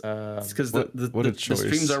 It's because the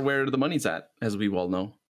streams are where the money's at, as we all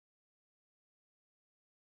know.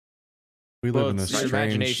 We live in a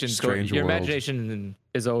strange world. Your imagination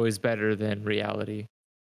is always better than reality.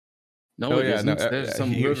 No, there's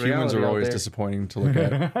some humans are always disappointing to look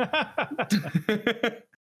at.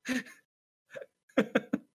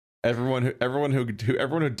 everyone who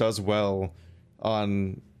does well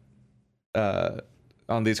on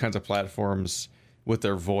these kinds of platforms with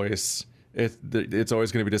their voice, it's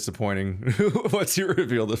always going to be disappointing once you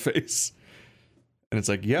reveal the face, and it's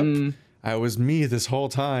like, yep, I was me this whole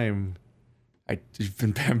time. You've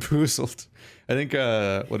been bamboozled. I think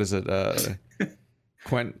what is it?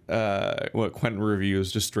 Quentin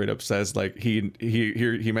Reviews just straight up says like he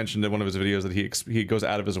mentioned in one of his videos that he goes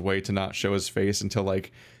out of his way to not show his face until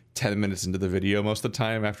like 10 minutes into the video most of the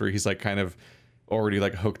time, after he's like kind of already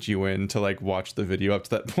like hooked you in to like watch the video up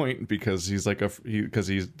to that point, because he's like because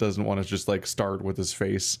he doesn't want to just like start with his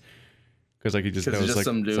face, because like he just knows like,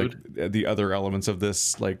 it's like the other elements of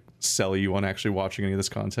this like sell you on actually watching any of this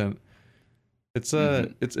content. It's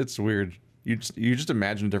it's weird. You just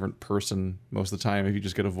imagine a different person most of the time if you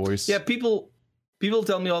just get a voice. Yeah, people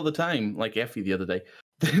tell me all the time, like Effie the other day,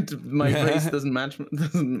 that my face doesn't match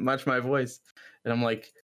my voice, and I'm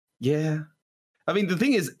like, yeah, I mean, the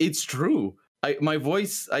thing is, it's true. My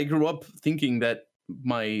voice, I grew up thinking that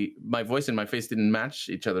my voice and my face didn't match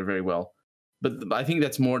each other very well. But I think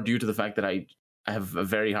that's more due to the fact that I have a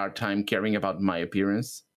very hard time caring about my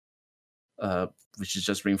appearance, which is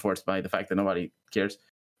just reinforced by the fact that nobody cares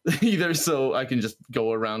either. So I can just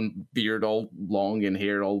go around beard all long and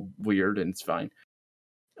hair all weird, and it's fine.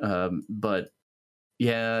 But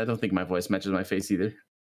yeah, I don't think my voice matches my face either.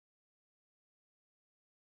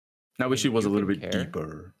 I wish it was a little bit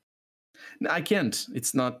deeper. No, I can't.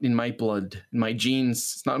 It's not in my blood, in my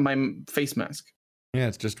genes. It's not in my face mask. Yeah,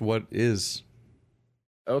 it's just what is.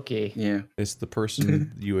 Okay. Yeah. It's the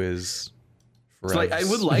person you is. It's like, I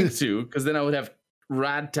would like to, because then I would have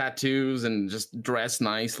rad tattoos and just dress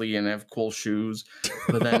nicely and have cool shoes.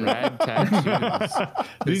 But then rad tattoos.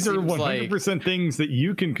 These are 100% things that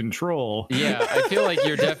you can control. Yeah, I feel like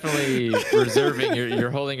you're definitely reserving.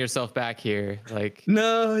 You're holding yourself back here. Like,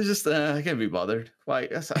 no, it's just I can't be bothered. Why?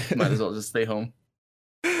 I might as well just stay home.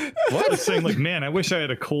 What? It's saying like, man, I wish I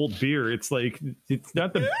had a cold beer. It's like, it's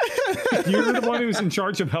not the. You're the one who's in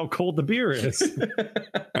charge of how cold the beer is.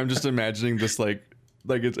 I'm just imagining this like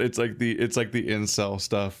it's like the incel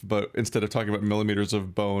stuff, but instead of talking about millimeters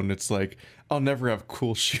of bone, it's like, I'll never have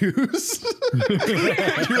cool shoes. You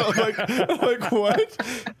know, like what?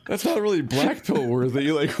 That's not really black pill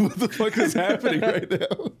worthy. Like, what the fuck is happening right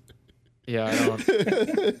now? Yeah, I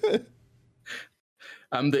don't.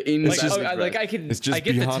 I'm the inside. Like I can. It's just I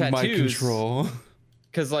get beyond the tattoos, my control.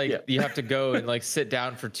 Because you have to go and like sit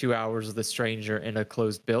down for 2 hours with a stranger in a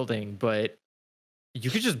closed building, but you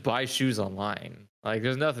could just buy shoes online. Like,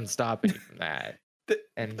 there's nothing stopping you from that.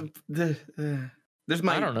 There's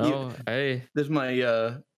my. I don't know. There's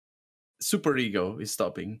my super ego is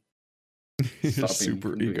stopping.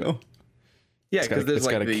 Super ego. Yeah, because there's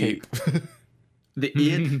like the cape. The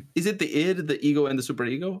id. Is it the id, the ego, and the super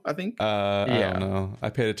ego? I think. I don't know. I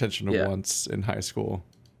paid attention to once in high school.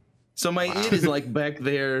 So my id is like back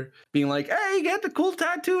there being like, hey, get the cool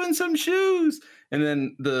tattoo and some shoes. And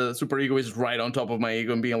then the super ego is right on top of my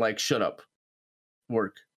ego and being like, shut up.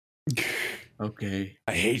 Work. Okay.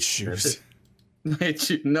 I hate shoes. I hate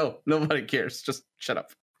you. No, nobody cares. Just shut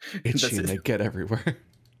up. Itchy and they get everywhere.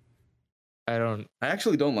 I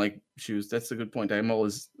actually don't like shoes. That's a good point. I'm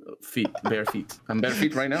always bare feet. I'm bare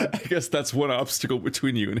feet right now. I guess that's one obstacle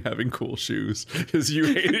between you and having cool shoes is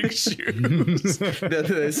you hating shoes.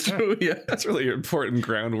 That's true. Yeah, that's really important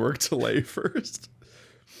groundwork to lay first.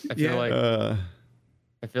 I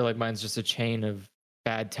feel like mine's just a chain of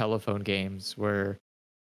bad telephone games where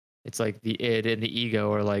it's like the id and the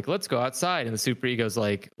ego are like, let's go outside, and the super ego's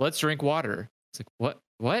like, let's drink water. It's like, what?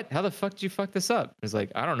 How the fuck did you fuck this up? It's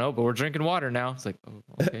like, I don't know, but we're drinking water now. It's like, oh,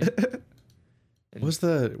 okay. What was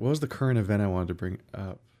the current event I wanted to bring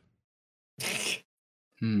up?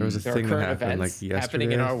 There was a thing that happened like yesterday.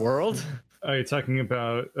 Happening in our world. Are you talking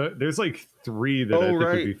about? There's like 3 that I think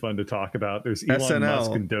would be fun to talk about. There's Elon SNL.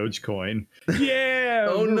 Musk and Dogecoin. Yeah.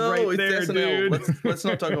 Oh no, right it's there, SNL. dude. Let's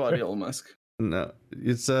not talk about Elon Musk. No,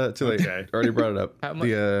 it's too late. Okay. Already brought it up.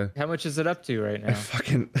 How much is it up to right now?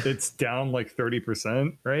 It's down like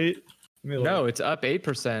 30%, right? No, it's up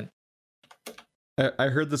 8%. I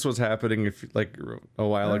heard this was happening like a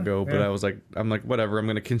while ago, but I'm like, whatever. I'm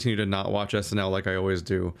going to continue to not watch SNL like I always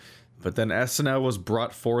do. But then SNL was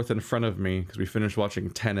brought forth in front of me because we finished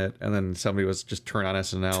watching Tenet, and then somebody was just turned on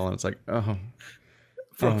SNL, and it's like, oh no!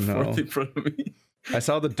 Forth in front of me. I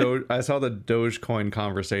saw the Dogecoin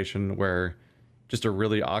conversation where just a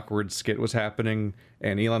really awkward skit was happening,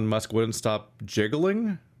 and Elon Musk wouldn't stop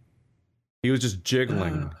jiggling. He was just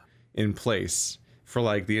jiggling in place for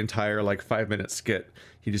like the entire like 5-minute skit.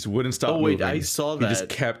 He just wouldn't stop. Oh wait, moving. I saw that. He just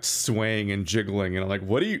kept swaying and jiggling, and I'm like,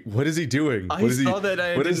 what is he doing? I saw that.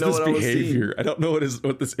 I didn't know what I was seeing. I don't know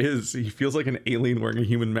what this is. He feels like an alien wearing a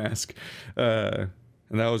human mask, and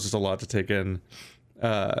that was just a lot to take in.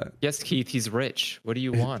 Yes, Keith, he's rich. What do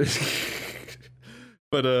you want?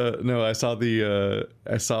 But no, I saw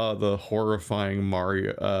the horrifying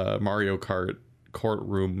Mario Kart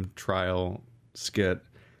courtroom trial skit,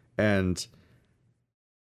 and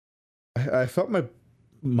I felt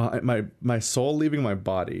my soul leaving my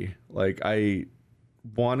body. Like I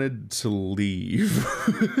wanted to leave.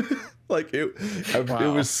 Like it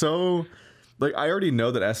was so like, I already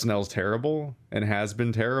know that SNL is terrible and has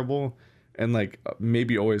been terrible, and like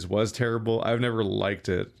maybe always was terrible. I've never liked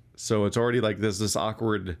it. So it's already like there's this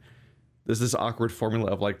awkward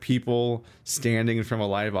formula of like people standing in front of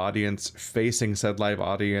a live audience, facing said live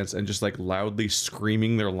audience, and just like loudly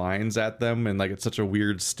screaming their lines at them, and like it's such a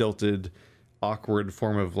weird, stilted, awkward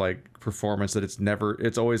form of like performance that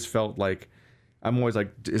it's always felt like I'm always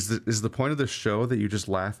like, is the point of the show that you just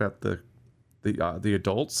laugh at the the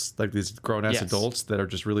adults, like these grown ass Yes. adults that are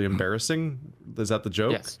just really embarrassing. Is that the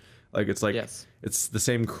joke? Yes. Like it's like Yes. it's the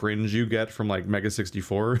same cringe you get from like Mega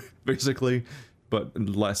 64, basically, but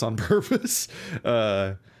less on purpose.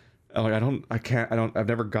 I've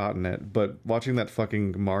never gotten it, but watching that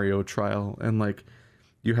fucking Mario trial and like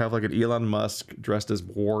you have like an Elon Musk dressed as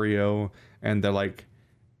Wario and they're like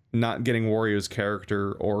not getting Wario's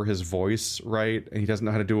character or his voice right, and he doesn't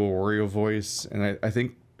know how to do a Wario voice. And I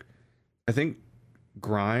think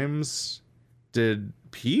Grimes did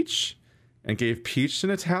Peach and gave Peach an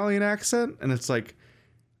Italian accent, and it's like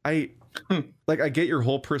I get your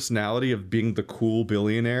whole personality of being the cool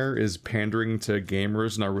billionaire is pandering to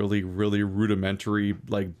gamers on a really, really rudimentary,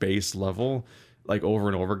 like base level, like over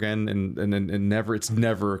and over again, and it's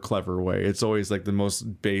never a clever way. It's always like the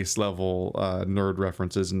most base level nerd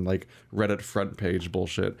references and like Reddit front page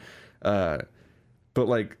bullshit. But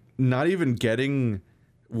like not even getting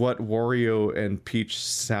what Wario and Peach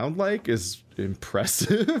sound like is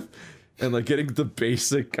impressive. And like getting the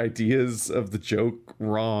basic ideas of the joke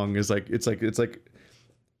wrong is like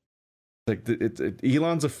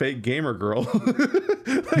Elon's a fake gamer girl.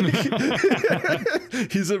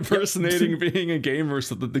 Like, he's impersonating being a gamer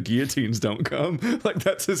so that the guillotines don't come. Like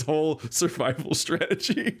that's his whole survival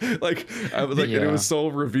strategy. Like I was like, and it was so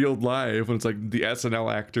revealed live when it's like the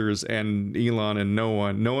SNL actors and Elon and no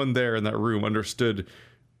one there in that room understood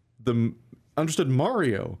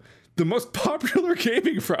Mario. The most popular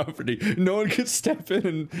gaming property. No one could step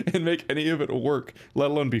in and make any of it work, let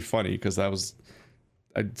alone be funny, because I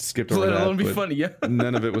skipped over that. Let alone be funny, yeah.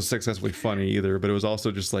 None of it was successfully funny either, but it was also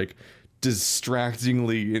just like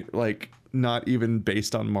distractingly like not even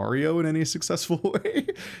based on Mario in any successful way.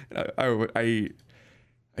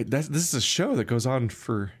 This is a show that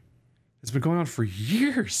it's been going on for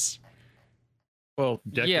years. Well,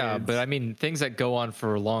 yeah, Decades. but I mean, things that go on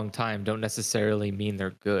for a long time don't necessarily mean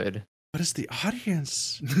they're good. What is the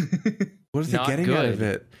audience? What are they Not getting out of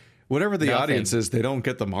good. it? Whatever the Nothing. audience is, they don't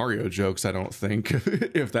get the Mario jokes, I don't think.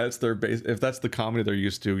 If that's their base, if that's the comedy they're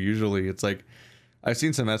used to, usually it's like I've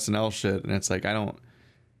seen some SNL shit and it's like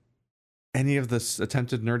any of this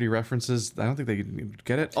attempted nerdy references, I don't think they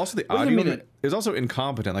get it. Also the Wait a audio minute. is also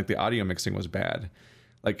incompetent. Like the audio mixing was bad.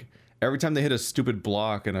 Like every time they hit a stupid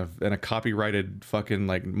block and a copyrighted fucking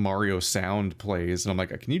like Mario sound plays, and I'm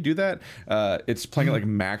like, can you do that? It's playing at like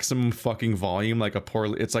maximum fucking volume, like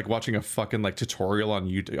it's like watching a fucking like tutorial on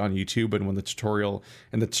YouTube, and when the tutorial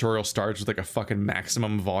starts with like a fucking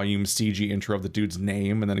maximum volume CG intro of the dude's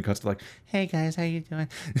name, and then it cuts to like, hey guys, how you doing?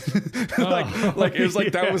 like it was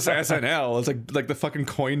like that was SNL. It's like the fucking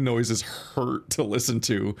coin noises hurt to listen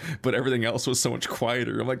to, but everything else was so much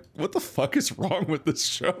quieter. I'm like, what the fuck is wrong with this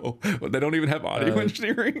show? They don't even have audio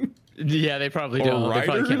engineering. Yeah, they probably Or don't. They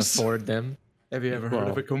probably can't writers? afford them. Have you ever heard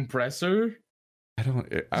of a compressor?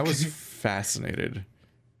 I was fascinated,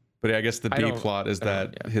 but yeah, I guess the I B don't- plot is I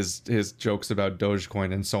don't- that his jokes about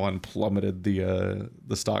Dogecoin and so on plummeted the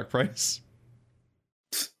stock price.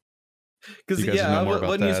 Because You guys know more when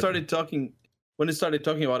about you that. started talking about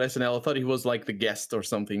SNL, I thought he was like the guest or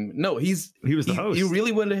something. No, He was the host. He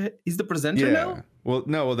really went ahead. He's the presenter now. Well,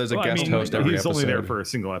 there's a Well, I guest mean, host every he's episode. only there for a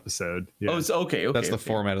single episode. Yeah. Oh, it's okay. That's the okay.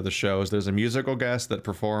 format of the shows. There's a musical guest that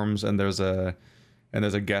performs, and there's a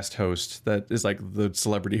guest host that is like the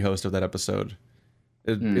celebrity host of that episode.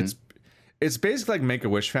 It's basically like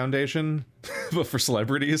Make-A-Wish Foundation, but for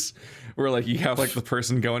celebrities, where like you have like the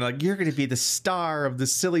person going like, you're gonna be the star of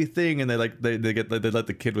this silly thing, and they let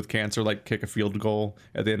the kid with cancer like kick a field goal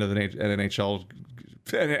at the end of the NFL,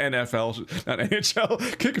 not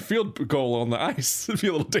NHL, kick a field goal on the ice. It'd be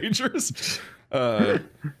a little dangerous. You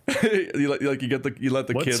let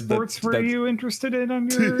the What kid. sports were you interested in on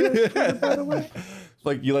your Twitter, by the way?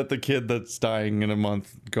 Like you let the kid that's dying in a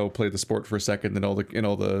month go play the sport for a second, and all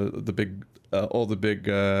the big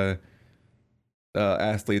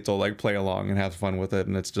athletes will like play along and have fun with it,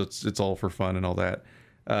 and it's all for fun and all that.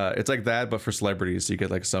 It's like that, but for celebrities. You get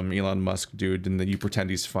like some Elon Musk dude, and then you pretend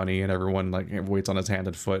he's funny, and everyone like waits on his hand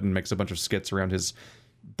and foot and makes a bunch of skits around his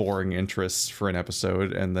boring interests for an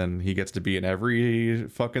episode, and then he gets to be in every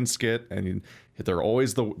fucking skit, and they're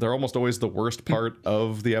almost always the worst part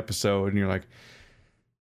of the episode, and you're like,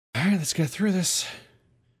 all right, let's get through this.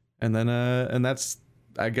 And then and that's,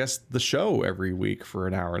 I guess, the show every week for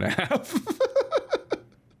an hour and a half.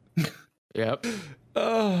 Yep.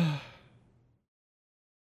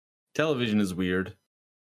 Television is weird.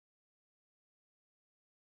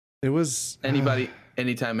 It was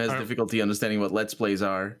Anytime has difficulty understanding what Let's Plays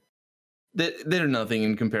are. They're nothing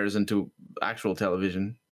in comparison to actual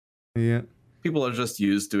television. yeah. People are just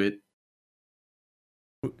used to it.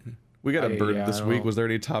 We got a bird yeah, this I week. don't- Was there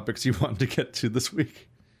any topics you wanted to get to this week?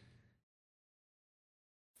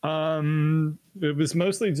 It was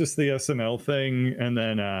mostly just the SNL thing, and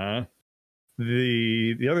then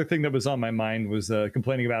the other thing that was on my mind was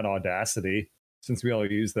complaining about Audacity, since we all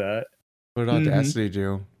use that. What did Audacity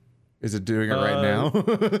do? Is it doing it right now?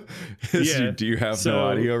 yeah, Do you have so- no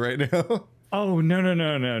audio right now? Oh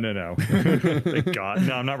no. Thank God.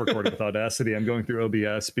 No, I'm not recording with Audacity. I'm going through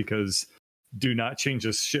OBS because do not change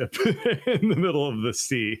a ship in the middle of the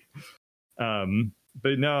sea.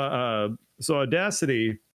 But no, so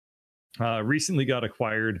Audacity recently got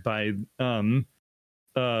acquired by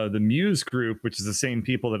the Muse Group, which is the same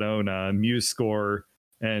people that own MuseScore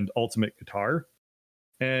and Ultimate Guitar.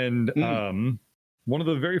 And one of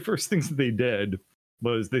the very first things that they did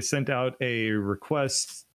was they sent out a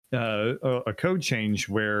request, a code change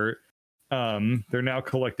where they're now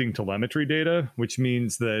collecting telemetry data, which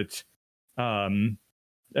means that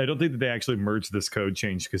I don't think that they actually merged this code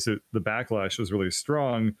change because the backlash was really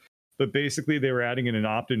strong. But basically, they were adding in an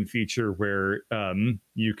opt-in feature where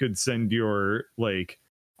you could send your like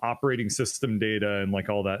operating system data and like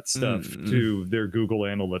all that stuff to their Google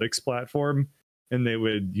Analytics platform, and they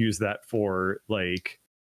would use that for like,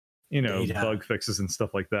 you know, Data. bug fixes and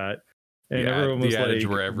stuff like that. And Yeah, everyone was the adage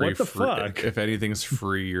like, where every "What the free- fuck?" If anything's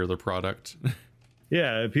free, you're the product.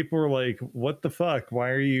 Yeah, people were like, "What the fuck? Why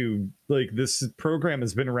are you like this program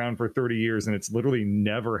has been around for 30 years and it's literally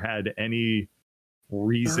never had any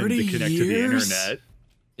reason to 30 connect to the years? internet."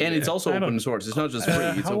 And it's also I don't- open source. It's not just free.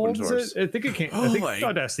 It's How open old source. is it? I think it came. Oh I think my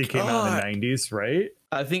Audacity came out in the God. 90s, right?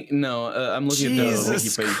 I think no. I'm looking at the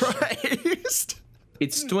Jesus wiki page. Christ!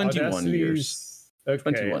 It's 21 years. Okay,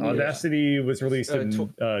 21 years. Audacity was released in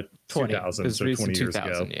 20. 2000, It was so released 20 in years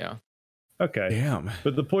 2000, ago. yeah. Okay, Damn.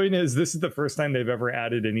 but the point is, this is the first time they've ever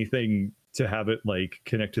added anything to have it like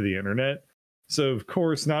connect to the internet. So of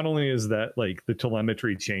course, not only is that like the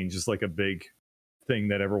telemetry change is like a big thing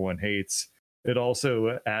that everyone hates, it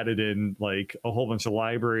also added in like a whole bunch of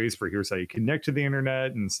libraries for here's how you connect to the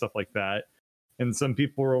internet and stuff like that. And some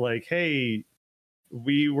people were like, "Hey,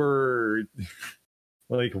 we were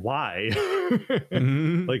like, why?"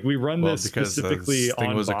 Mhm. Like we run Well, this because specifically this thing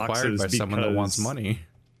on was acquired boxes by someone that wants because- money.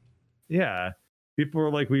 Yeah, people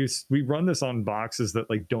were like, we run this on boxes that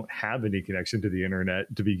like don't have any connection to the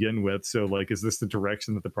internet to begin with. So like, is this the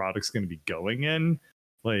direction that the product's going to be going in?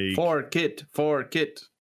 Like, For kit.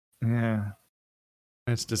 yeah,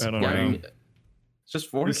 It's I don't disappointing. know. Yeah, I mean, it's just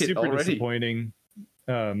for it's kit super already. disappointing.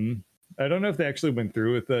 I don't know if they actually went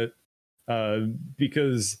through with it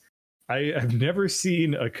because I have never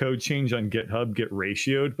seen a code change on GitHub get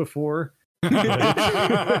ratioed before.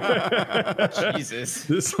 Jesus.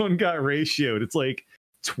 This one got ratioed. It's like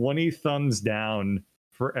 20 thumbs down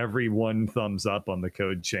for every one thumbs up on the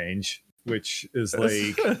code change, which is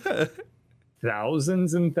like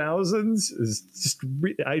thousands and thousands. Is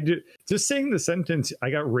just saying the sentence "I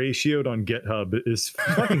got ratioed on GitHub" is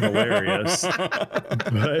fucking hilarious,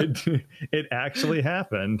 but it actually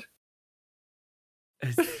happened.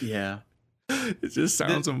 Yeah. It just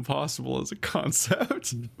sounds impossible as a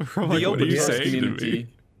concept. I'm The like, what are open you source saying to me? community.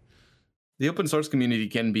 The open source community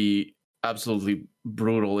can be absolutely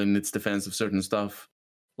brutal in its defense of certain stuff.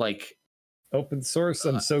 Like, Open source,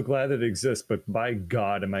 I'm so glad it exists, but by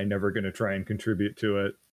God, am I never going to try and contribute to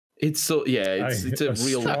it? it's so it's a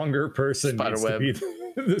real stronger person spider needs web.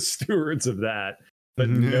 to be the stewards of that, but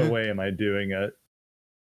no way am I doing it.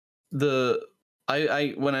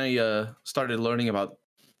 I when I started learning about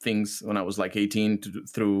things when I was like 18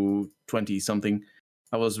 through 20 something,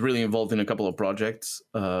 I was really involved in a couple of projects,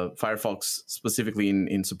 Firefox specifically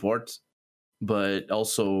in support, but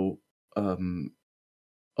also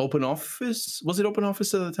OpenOffice. Was it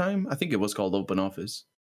OpenOffice at the time? I think it was called OpenOffice.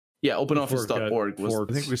 Yeah, OpenOffice.org was.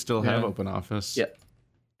 I think we still have Yeah. OpenOffice. Yeah.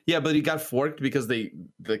 Yeah, but it got forked because the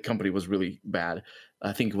company was really bad.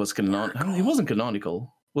 I think it was it wasn't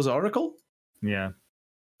Canonical. Was it Oracle? Yeah.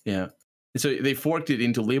 Yeah. So they forked it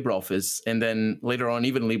into LibreOffice, and then later on,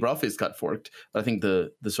 even LibreOffice got forked. But I think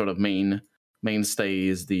the sort of mainstay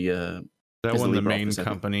is the That is when the LibreOffice, main I think.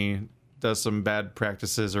 company does some bad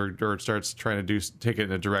practices or starts trying to take it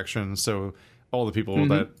in a direction, so all the people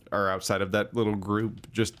that are outside of that little group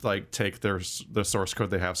just like take the source code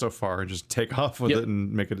they have so far and just take off with it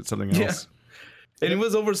and make it something Yeah. else. And it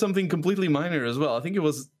was over something completely minor as well. I think it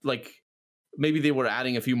was like maybe they were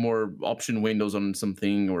adding a few more option windows on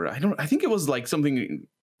something, or I think it was like something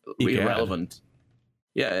Egad. irrelevant.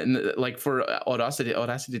 Yeah, and like for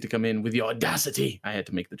Audacity to come in with the audacity, I had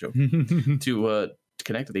to make the joke to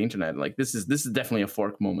connect to the internet. Like this is definitely a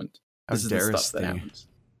fork moment. How This is the darest stuff that thee. happens.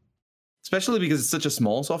 Especially because it's such a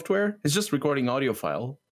small software. It's just recording audio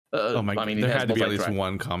file. Oh my! I mean, it there has had to be at least multi-track.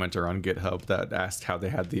 one commenter on GitHub that asked how they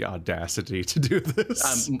had the audacity to do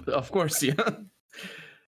this. Of course, yeah.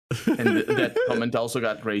 And that comment also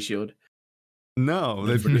got ratioed. No,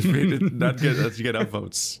 they did not get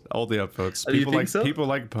upvotes. All the upvotes. Oh, you People think like so? people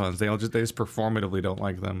like puns. They just performatively don't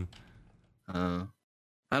like them. I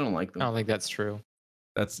don't like I them. don't think that's true.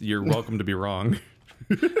 You're welcome to be wrong.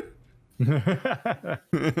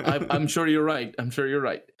 I'm sure you're right. I'm sure you're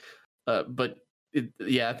right. But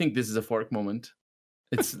yeah, I think this is a fork moment.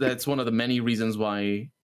 That's one of the many reasons why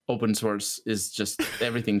open source is just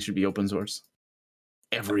everything should be open source.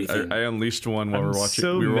 Everything. I unleashed one while I'm we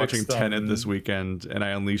so were watching mixed Tenet on- this weekend, and I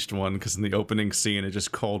unleashed one because in the opening scene it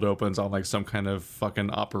just cold opens on like some kind of fucking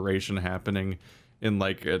operation happening in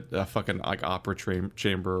like a fucking like opera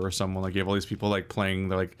chamber or someone. Like you have all these people like playing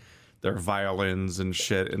their violins and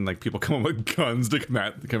shit, and like people come up with guns to come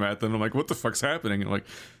at them. I'm like, what the fuck's happening? And I'm like,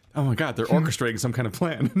 oh my god, they're orchestrating some kind of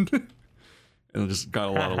plan. And it just got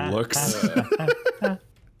a lot of looks.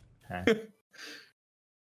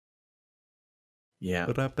 Yeah.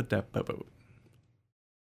 So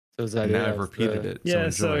is that Now it? I've repeated it. Yeah,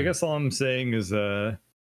 so I enjoy. guess all I'm saying is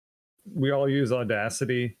we all use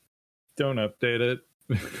Audacity. Don't update it.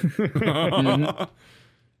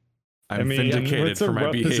 I'm vindicated it's a for my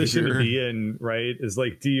rough position to behavior. be in, right? Is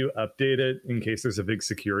like, do you update it in case there's a big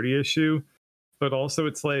security issue? But also,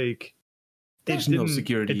 it's like There's no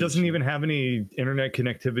security It doesn't issue. even have any internet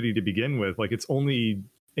connectivity to begin with. Like, it's only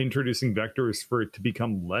introducing vectors for it to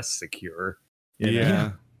become less secure. you know?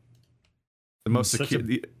 Yeah. The most Such secure.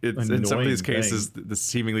 a It's in some of these annoying cases, the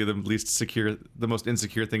seemingly the least secure, the most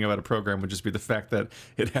insecure thing about a program would just be the fact that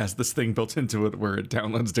it has this thing built into it where it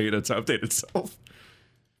downloads data to update itself.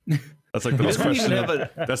 That's like the most doesn't even questionable.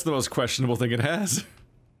 have That's the most questionable thing it has.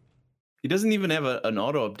 It doesn't even have an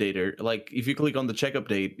auto updater. Like if you click on the check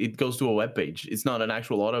update, it goes to a web page. It's not an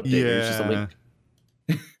actual auto updater. It's just a link.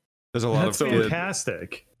 There's a lot That's of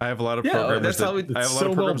fantastic. I have a lot of Yeah, programmers that's that how it- I have It's a lot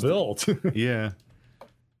so of well programs. built. Yeah.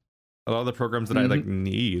 A lot of the programs that I like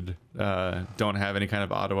need don't have any kind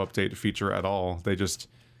of auto update feature at all. They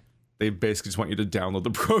basically just want you to download the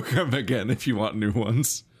program again if you want new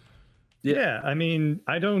ones. Yeah, I mean,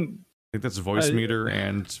 I don't. I think that's voice meter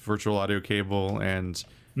and virtual audio cable and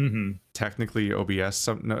technically OBS.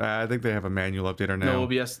 No, I think they have a manual updater now. No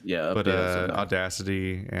OBS. Yeah, but updates sometimes.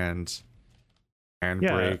 Audacity and Yeah,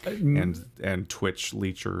 Handbrake and Twitch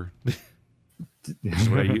Leecher. Is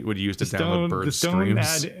what I would use to download bird Just streams.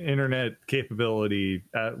 don't add internet capability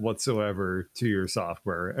whatsoever to your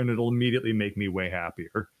software, and it'll immediately make me way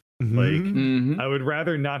happier. Like, Mhm. I would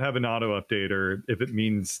rather not have an auto updater if it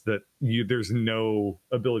means that there's no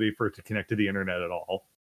ability for it to connect to the internet at all.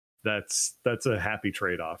 That's a happy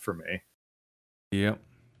trade-off for me. Yep.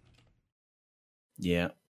 Yeah.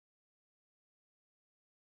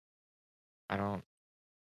 I don't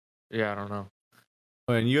know.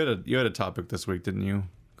 Oh, and you had a topic this week, didn't you,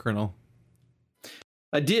 Colonel?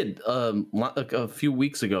 I did. Like a few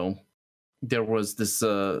weeks ago, there was this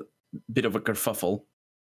bit of a kerfuffle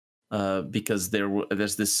because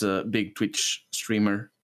there's this big Twitch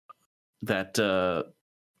streamer that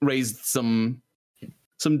raised some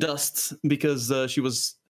dust because she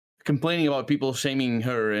was complaining about people shaming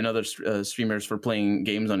her and other streamers for playing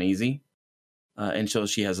games on easy, and so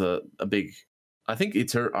she has a big. I think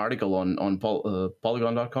it's her article on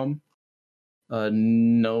Polygon.com.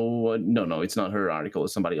 No, it's not her article.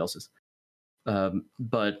 It's somebody else's.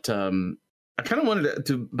 But I kind of wanted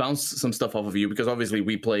to bounce some stuff off of you because obviously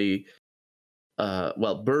we play.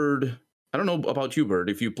 Bird. I don't know about you, Bird.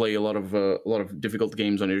 If you play a lot of difficult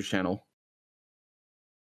games on your channel.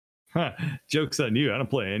 Joke's on you. I don't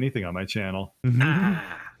play anything on my channel.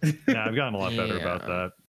 Ah. Yeah, I've gotten a lot better about Yeah.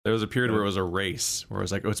 that. There was a period where it was a race, where it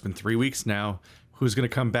was like, oh, it's been 3 weeks now. Who's going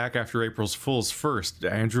to come back after April's Fools first,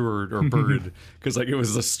 Andrew or Bird? Because like it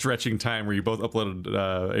was a stretching time where you both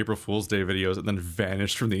uploaded April Fool's Day videos and then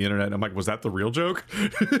vanished from the internet. And I'm like, was that the real joke?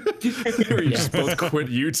 Or you just both quit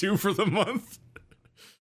YouTube for the month?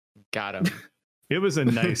 Got him. It was a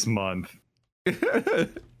nice month, but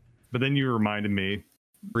then you reminded me.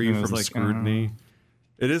 Free And I was from like, scrutiny.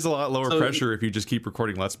 It is a lot lower So- pressure if you just keep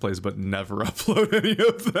recording Let's Plays but never upload any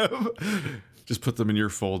of them. Just put them in your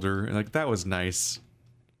folder. And like, that was nice.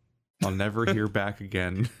 I'll never hear back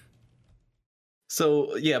again.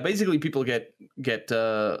 So yeah, basically people get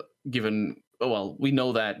given. Well, we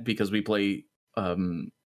know that because we play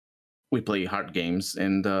hard games,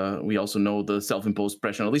 and we also know the self-imposed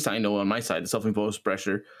pressure. At least I know on my side the self-imposed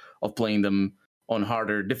pressure of playing them on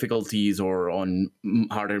harder difficulties or on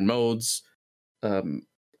harder modes.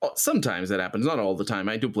 Sometimes that happens, not all the time.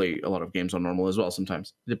 I do play a lot of games on normal as well.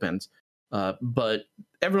 Sometimes it depends. But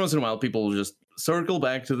every once in a while, people will just circle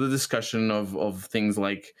back to the discussion of things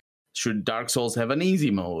like, should Dark Souls have an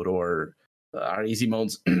easy mode, or are easy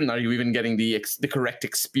modes, are you even getting the correct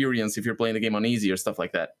experience if you're playing the game on easy, or stuff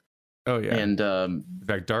like that. Oh yeah. And in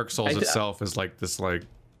fact, Dark Souls itself is like this, like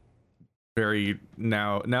very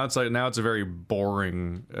now it's a very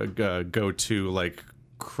boring go-to like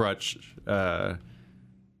crutch.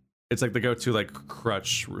 It's like the go-to like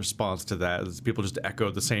crutch response to that is people just echo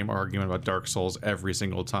the same argument about Dark Souls every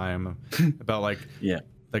single time about like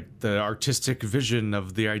the artistic vision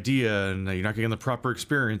of the idea, and you're not getting the proper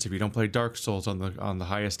experience if you don't play Dark Souls on the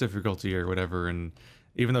highest difficulty or whatever. And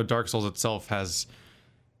even though Dark Souls itself has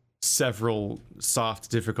several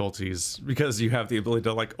soft difficulties because you have the ability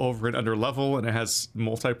to like over and under level, and it has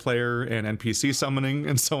multiplayer and NPC summoning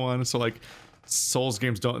and so on, so like Souls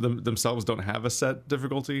games themselves don't have a set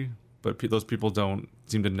difficulty, but those people don't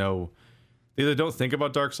seem to know. They either don't think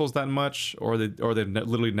about Dark Souls that much, or they've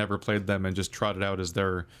literally never played them and just trot it out as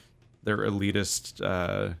their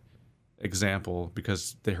elitist example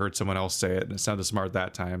because they heard someone else say it and it sounded smart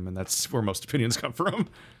that time, and that's where most opinions come from.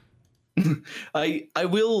 I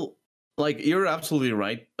will, like, you're absolutely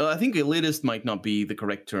right. I think elitist might not be the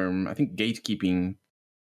correct term. I think gatekeeping,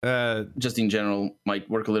 just in general, might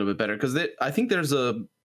work a little bit better because I think there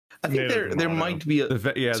might be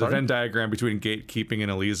the Venn diagram between gatekeeping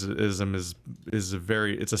and elitism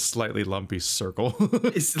is a slightly lumpy circle.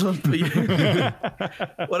 It's lumpy.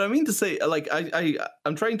 What I mean to say, like,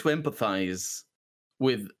 I'm trying to empathize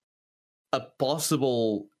with a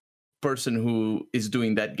possible person who is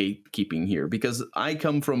doing that gatekeeping here, because I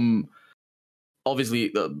come from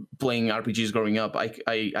obviously playing RPGs growing up.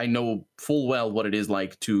 I know full well what it is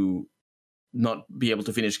like to not be able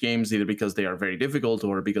to finish games, either because they are very difficult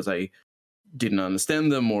or because I didn't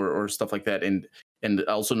understand them or stuff like that, and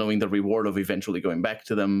also knowing the reward of eventually going back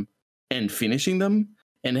to them and finishing them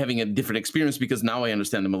and having a different experience because now I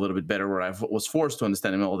understand them a little bit better, where I was forced to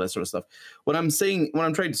understand them, all that sort of stuff. What I'm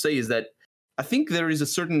trying to say is that I think there is a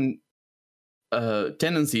certain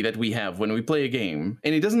tendency that we have when we play a game,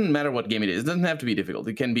 and it doesn't matter what game it is. It doesn't have to be difficult.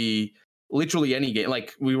 It can be literally any game.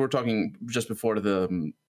 Like we were talking just before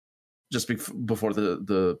the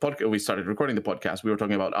podcast, we started recording the podcast. We were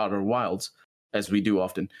talking about Outer Wilds, as we do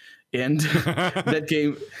often, and that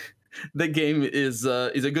game is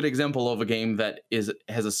a good example of a game that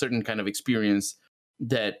has a certain kind of experience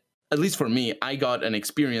that, at least for me, I got an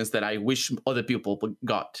experience that I wish other people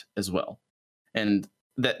got as well, and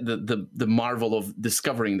that the marvel of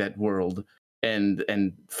discovering that world and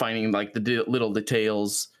finding like the little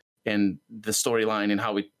details and the storyline and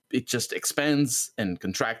how it just expands and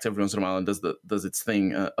contracts every once in a while and does its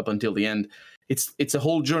thing up until the end. It's a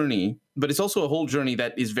whole journey, but it's also a whole journey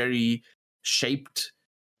that is very shaped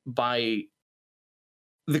by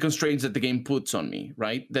the constraints that the game puts on me,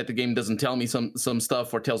 right? That the game doesn't tell me some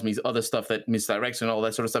stuff or tells me other stuff that misdirects and all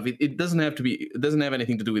that sort of stuff. It doesn't have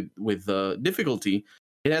anything to do with difficulty.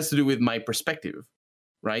 It has to do with my perspective,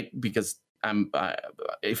 right? Because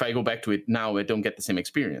if I go back to it now, I don't get the same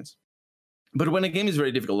experience. But when a game is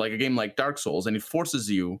very difficult, like a game like Dark Souls, and it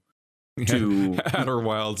forces you to... Outer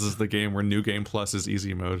Wilds is the game where New Game Plus is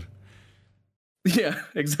easy mode. Yeah,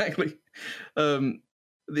 exactly.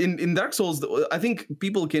 In Dark Souls, I think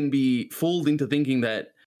people can be fooled into thinking that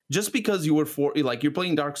just because you were you're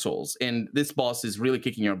playing Dark Souls and this boss is really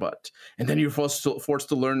kicking your butt, and then you're forced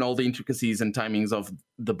to learn all the intricacies and timings of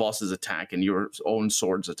the boss's attack and your own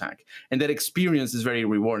sword's attack, and that experience is very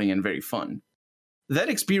rewarding and very fun. That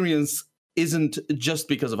experience isn't just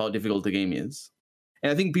because of how difficult the game is,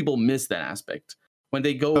 and I think people miss that aspect when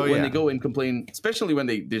they go they go and complain, especially when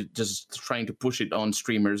they're just trying to push it on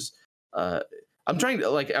streamers. I'm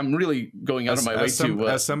really going out of my way to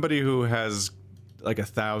as somebody who has like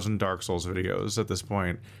 1,000 Dark Souls videos at this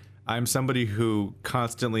point, I'm somebody who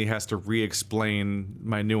constantly has to re-explain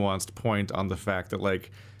my nuanced point on the fact that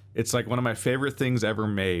like it's like one of my favorite things ever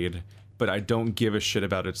made, but I don't give a shit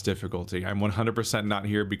about its difficulty. I'm 100% not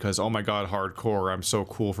here because, oh my god, hardcore, I'm so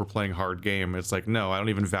cool for playing hard game. It's like, no, I don't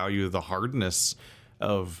even value the hardness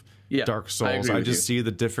of Dark Souls. I just see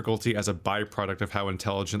the difficulty as a byproduct of how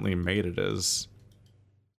intelligently made it is.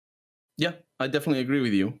 Yeah, I definitely agree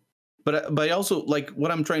with you. But I also, like,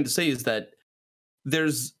 what I'm trying to say is that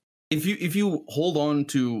there's, if you hold on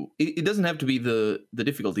to, it doesn't have to be the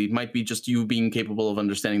difficulty. It might be just you being capable of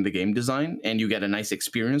understanding the game design and you get a nice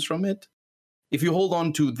experience from it. If you hold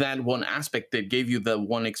on to that one aspect that gave you the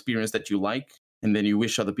one experience that you like and then you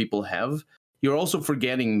wish other people have, you're also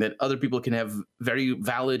forgetting that other people can have very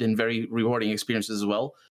valid and very rewarding experiences as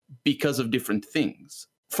well because of different things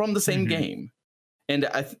from the same game. And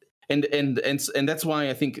and that's why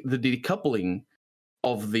I think the decoupling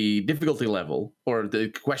of the difficulty level, or the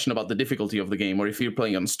question about the difficulty of the game, or if you're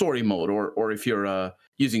playing on story mode, or if you're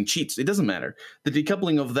using cheats, it doesn't matter. The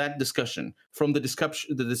decoupling of that discussion from the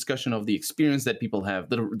discussion of the experience that people have,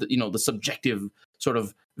 the subjective sort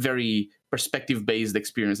of very perspective based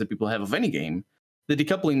experience that people have of any game. The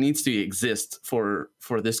decoupling needs to exist for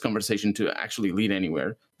this conversation to actually lead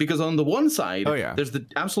anywhere. Because on the one side, there's the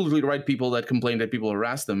absolutely right people that complain that people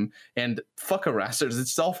harass them, and fuck harassers,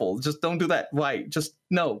 it's awful. Just don't do that. Why? Just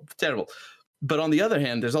no, terrible. But on the other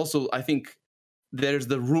hand, there's also, I think, there's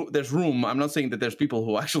room. I'm not saying that there's people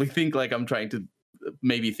who actually think like I'm trying to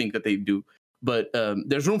maybe think that they do, but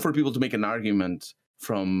there's room for people to make an argument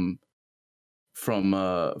from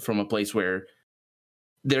a place where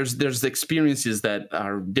there's experiences that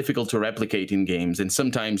are difficult to replicate in games, and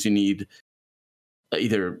sometimes you need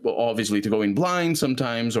either obviously to go in blind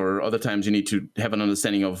sometimes, or other times you need to have an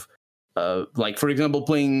understanding of like, for example,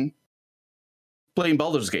 playing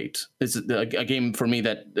Baldur's Gate. It's a game for me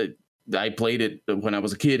that I played it when I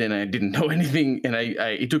was a kid and I didn't know anything, and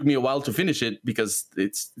it took me a while to finish it because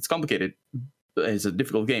it's complicated. It's a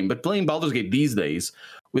difficult game. But playing Baldur's Gate these days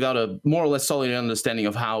without a more or less solid understanding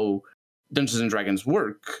of how Dungeons and Dragons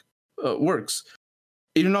works,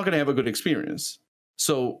 you're not going to have a good experience.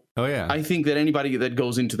 So I think that anybody that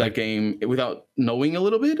goes into that game without knowing a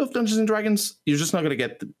little bit of Dungeons and Dragons, you're just not going to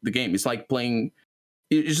get the game. It's like playing,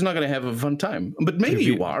 you're just not going to have a fun time. But maybe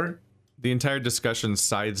you are. The entire discussion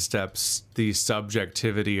sidesteps the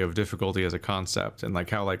subjectivity of difficulty as a concept, and like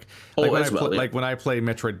how like when I play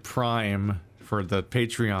Metroid Prime for the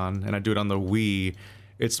Patreon and I do it on the Wii,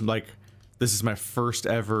 it's like, this is my first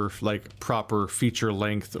ever like proper feature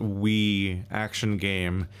length Wii action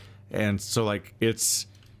game, and so like it's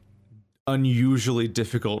unusually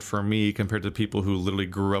difficult for me compared to people who literally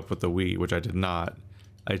grew up with the Wii, which I did not.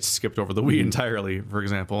 I skipped over the Wii entirely, for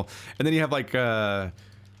example. And then you have like a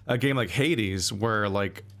game like Hades, where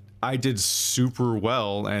like I did super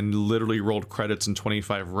well and literally rolled credits in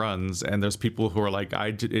 25 runs, and there's people who are like,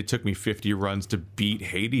 it took me 50 runs to beat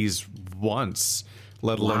Hades once,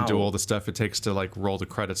 let alone do all the stuff it takes to like roll the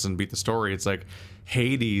credits and beat the story. It's like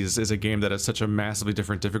Hades is a game that has such a massively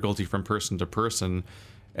different difficulty from person to person,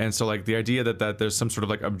 and so like the idea that there's some sort of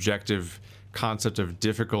like objective concept of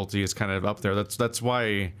difficulty is kind of up there. That's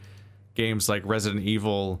why games like Resident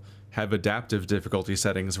Evil have adaptive difficulty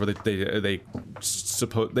settings where they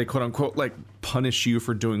quote unquote like punish you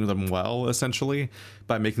for doing them well, essentially,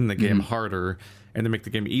 by making the game harder, and they make the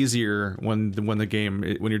game easier when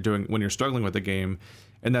you're struggling with the game.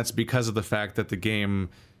 And that's because of the fact that the game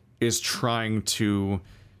is trying to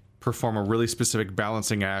perform a really specific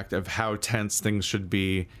balancing act of how tense things should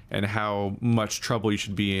be and how much trouble you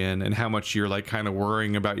should be in and how much you're like kind of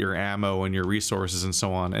worrying about your ammo and your resources and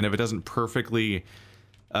so on. And if it doesn't perfectly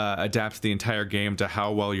adapt the entire game to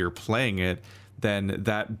how well you're playing it, then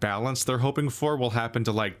that balance they're hoping for will happen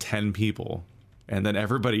to like 10 people, and then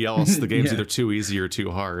everybody else, the game's either too easy or too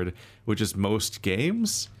hard, which is most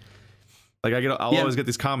games. Like I'll always get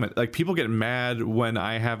these comments, like people get mad when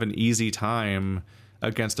I have an easy time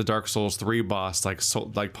against a Dark Souls 3 boss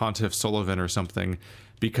like Pontiff Sullivan or something,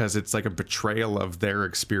 because it's like a betrayal of their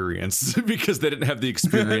experience because they didn't have the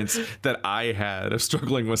experience that I had of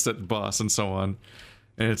struggling with that boss and so on.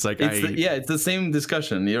 And it's like it's the same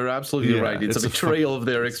discussion. You're absolutely right. It's a betrayal of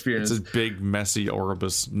their experience. It's a big, messy,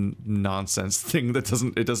 Ouroboros nonsense thing that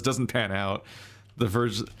doesn't pan out.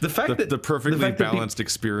 The perfectly balanced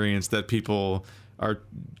experience that people are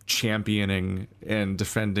championing and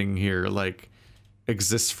defending here like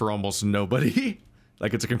exists for almost nobody.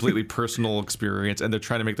 Like it's a completely personal experience, and they're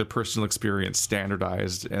trying to make the personal experience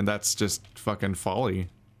standardized, and that's just fucking folly.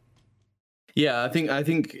 Yeah, I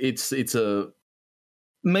think it's a,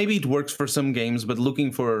 maybe it works for some games, but looking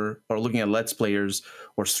at Let's Players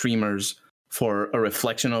or streamers for a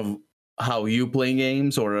reflection of how you play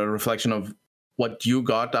games or a reflection of what you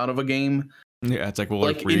got out of a game. Yeah, it's like, well,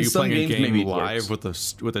 like, were you playing a game live with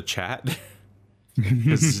a chat?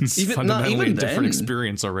 Because it's fundamentally a different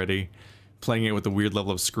experience already, playing it with a weird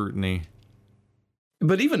level of scrutiny.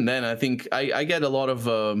 But even then, I think I get a lot of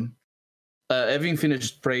having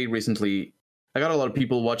finished Prey recently, I got a lot of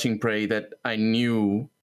people watching Prey that I knew,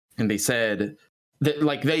 and they said that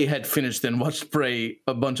like they had finished and watched Prey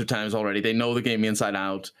a bunch of times already. They know the game inside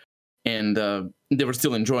out, and they were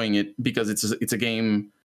still enjoying it because it's a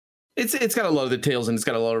game. It's got a lot of details, and it's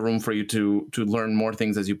got a lot of room for you to learn more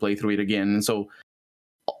things as you play through it again. And so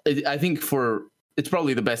I think it's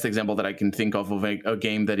probably the best example that I can think of a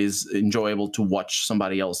game that is enjoyable to watch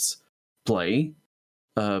somebody else play.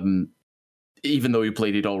 even though you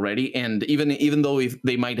played it already, and even though if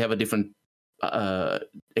they might have a different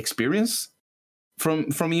experience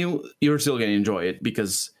from you, you're still going to enjoy it,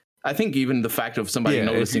 because I think even the fact of somebody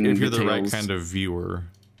noticing if you're details, the right kind of viewer.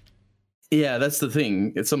 Yeah, that's the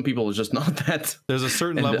thing. Some people are just not that. There's a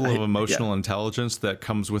certain level of emotional intelligence that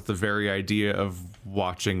comes with the very idea of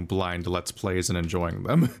watching blind Let's Plays and enjoying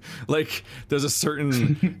them. Like, there's a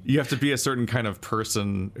certain, you have to be a certain kind of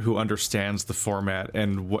person who understands the format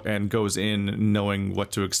and goes in knowing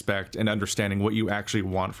what to expect and understanding what you actually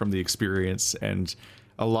want from the experience. And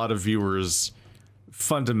a lot of viewers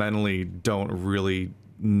fundamentally don't really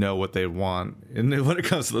know what they want and when it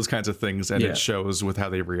comes to those kinds of things, and it shows with how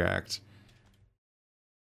they react.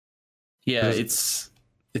 Yeah, it's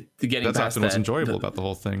getting that's past often what's enjoyable about the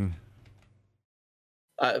whole thing.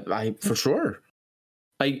 I for sure.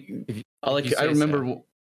 I remember. So.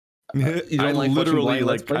 You don't I like literally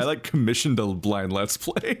I like commissioned a blind Let's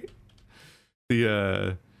Play.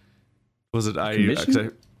 The was it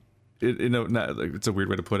it's a weird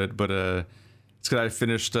way to put it, but it's because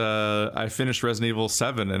I finished Resident Evil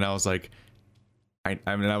 7, and I was like, I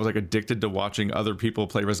mean, I was like addicted to watching other people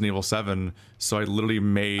play Resident Evil 7, so I literally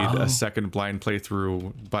made a second blind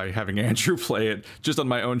playthrough by having Andrew play it just on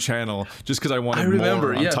my own channel, just because I wanted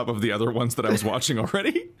more on top of the other ones that I was watching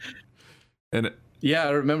already. And I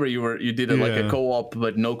remember you did it like a co-op,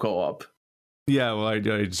 but no co-op. Yeah, well, I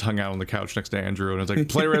just hung out on the couch next to Andrew, and I was like,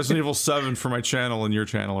 play Resident Evil 7 for my channel and your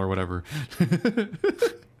channel or whatever.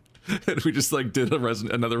 And we just like did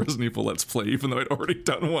another Resident Evil Let's Play, even though I'd already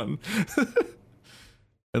done one.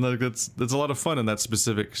 And like that's a lot of fun in that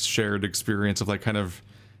specific shared experience of like kind of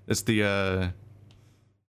it's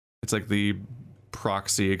like the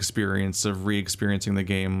proxy experience of re-experiencing the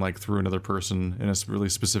game like through another person in a really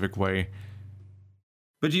specific way.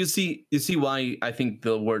 But you see why I think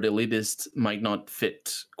the word elitist might not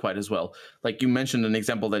fit quite as well. Like you mentioned an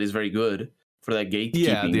example that is very good for that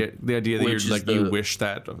gatekeeping. Yeah, the idea that you're like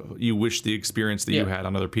you wish the experience that you had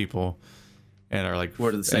on other people, and are like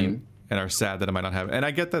were the same. And are sad that it might not have. And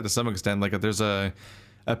I get that to some extent. Like there's a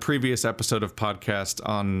previous episode of podcast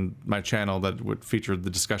on my channel that would feature the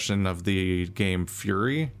discussion of the game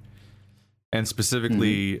Fury. And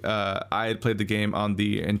specifically, I had played the game on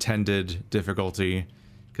the intended difficulty,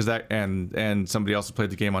 because that and somebody else played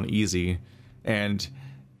the game on easy. And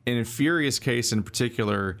in Fury's case in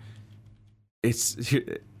particular, it's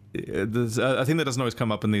a thing that doesn't always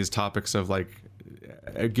come up in these topics of like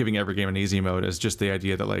giving every game an easy mode is just the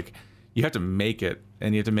idea that like you have to make it,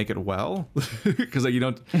 and you have to make it well, because like you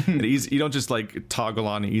don't just like toggle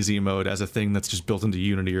on easy mode as a thing that's just built into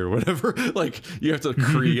Unity or whatever. Like you have to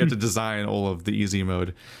you have to design all of the easy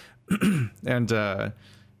mode. And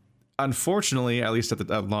unfortunately, at least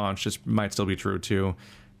at launch, this might still be true too,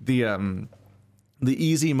 the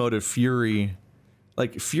easy mode of Fury,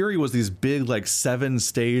 like Fury was these big like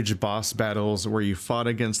 7-stage boss battles where you fought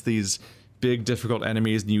against these big difficult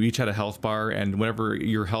enemies, and you each had a health bar, and whenever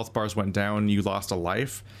your health bars went down, you lost a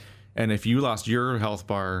life. And if you lost your health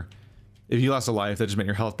bar, if you lost a life, that just meant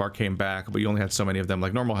your health bar came back, but you only had so many of them,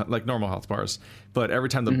 like normal health bars. But every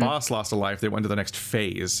time the boss lost a life, they went to the next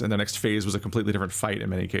phase, and the next phase was a completely different fight in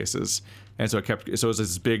many cases. And so it was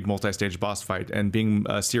this big multi-stage boss fight, and being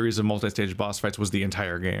a series of multi-stage boss fights was the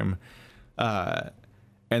entire game. And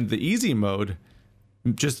the easy mode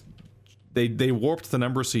just they warped the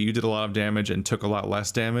numbers so you did a lot of damage and took a lot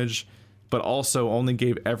less damage, but also only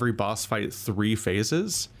gave every boss fight 3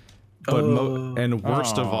 phases. But and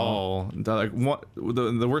worst of all,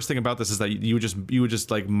 the worst thing about this is that you would just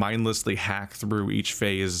like mindlessly hack through each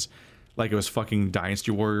phase like it was fucking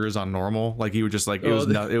Dynasty Warriors on normal. Like you would just like it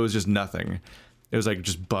was just nothing. It was like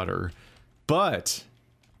just butter. But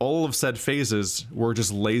all of said phases were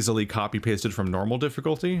just lazily copy pasted from normal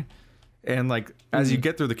difficulty. And like as you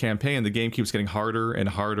get through the campaign, the game keeps getting harder and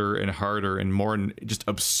harder and harder and more just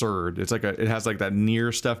absurd. It's like it has like that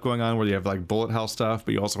near stuff going on where you have like bullet hell stuff,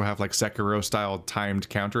 but you also have like Sekiro style timed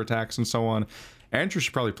counterattacks and so on. Andrew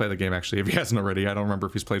should probably play the game actually if he hasn't already. I don't remember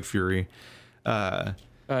if he's played Fury. Yeah,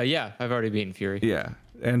 I've already beaten Fury. Yeah,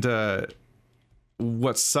 and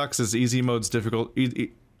what sucks is easy mode's difficult.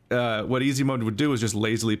 What easy mode would do is just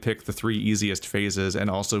lazily pick the 3 easiest phases and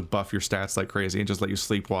also buff your stats like crazy and just let you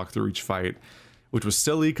sleepwalk through each fight, which was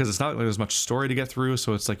silly because it's not like there's much story to get through,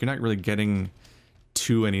 so it's like you're not really getting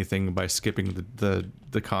to anything by skipping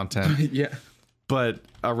the content. Yeah. But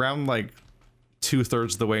around like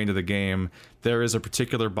 2/3 of the way into the game, there is a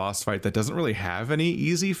particular boss fight that doesn't really have any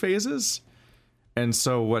easy phases, and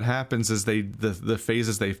so what happens is the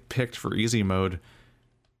phases they've picked for easy mode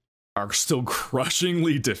are still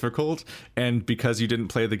crushingly difficult, and because you didn't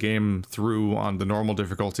play the game through on the normal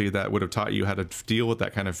difficulty that would have taught you how to deal with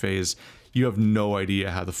that kind of phase, you have no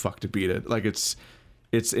idea how the fuck to beat it. Like it's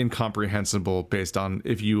incomprehensible based on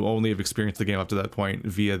if you only have experienced the game up to that point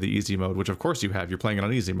via the easy mode, which of course you have. You're playing it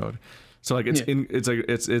on easy mode, so like there's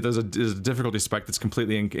a difficulty spike that's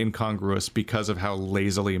completely incongruous because of how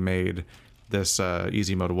lazily made this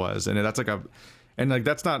easy mode was, and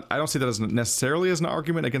that's not, I don't see that as necessarily as an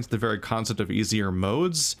argument against the very concept of easier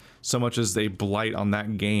modes so much as a blight on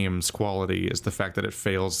that game's quality is the fact that it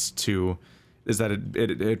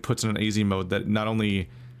puts in an easy mode that not only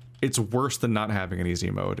it's worse than not having an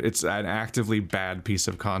easy mode. It's an actively bad piece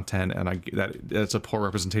of content, and that's a poor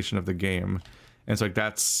representation of the game. And so like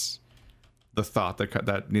that's the thought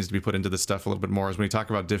that needs to be put into this stuff a little bit more. Is when we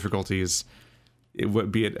talk about difficulties, it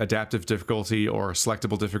would be adaptive difficulty or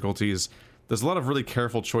selectable difficulties. There's a lot of really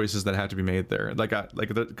careful choices that have to be made there.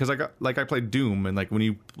 Because I played Doom, and like when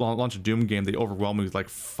you launch a Doom game, they overwhelm me with like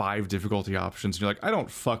 5 difficulty options. And you're like, I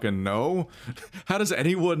don't fucking know. How does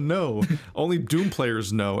anyone know? Only Doom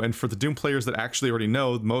players know. And for the Doom players that actually already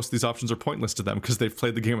know, most of these options are pointless to them because they've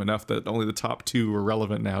played the game enough that only the top 2 are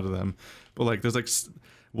relevant now to them. But like, there's like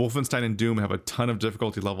Wolfenstein and Doom have a ton of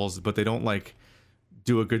difficulty levels, but they don't like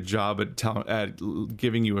do a good job at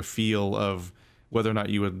giving you a feel of whether or not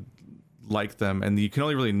you would like them, and you can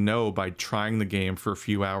only really know by trying the game for a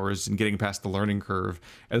few hours and getting past the learning curve,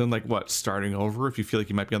 and then like starting over if you feel like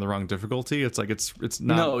you might be on the wrong difficulty. It's like it's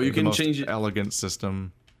not you can most change it. Elegant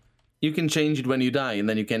system. You can change it when you die, and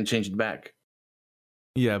then you can change it back.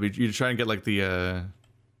 Yeah, but you try and get like the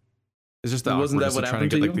it's just the wasn't that awkwardness what of trying to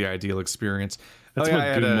happened get to like the ideal experience. That's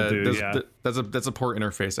what Doom will do. That's a poor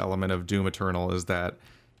interface element of Doom Eternal, is that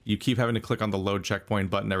you keep having to click on the load checkpoint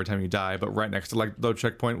button every time you die, but right next to like load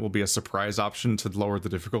checkpoint will be a surprise option to lower the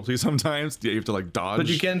difficulty sometimes. You have to like dodge. But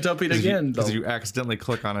you can't up it again. Because you accidentally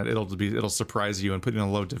click on it, it'll surprise you and put you in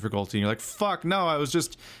a low difficulty, and you're like, fuck, no,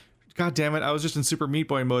 God damn it, I was just in Super Meat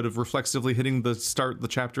Boy mode of reflexively hitting the start the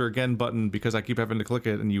chapter again button because I keep having to click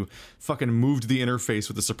it, and you fucking moved the interface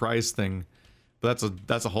with the surprise thing. But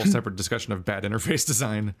that's a whole separate discussion of bad interface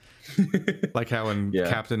design. Like how when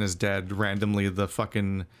Captain is dead, randomly the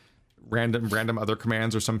fucking random other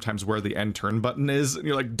commands are sometimes where the end turn button is, and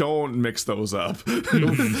you're like, don't mix those up.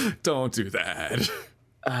 Don't do that.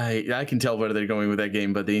 I can tell where they're going with that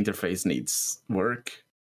game, but the interface needs work.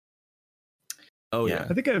 Oh yeah.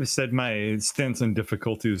 I think I've said my stance on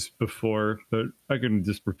difficulties before, but I can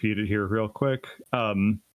just repeat it here real quick.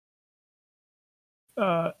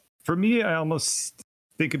 For me, I almost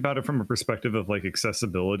think about it from a perspective of like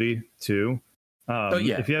accessibility too.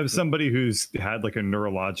 If you have somebody who's had like a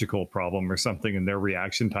neurological problem or something and their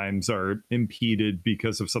reaction times are impeded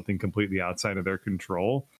because of something completely outside of their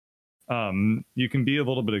control, you can be a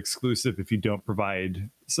little bit exclusive if you don't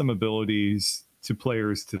provide some abilities to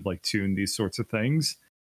players to like tune these sorts of things.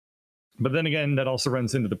 But then again, that also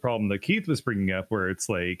runs into the problem that Keith was bringing up, where it's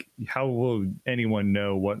like, how will anyone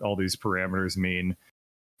know what all these parameters mean?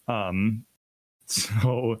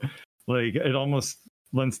 So like it almost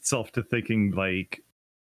lends itself to thinking like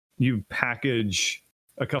you package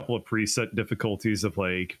a couple of preset difficulties of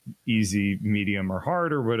like easy, medium, or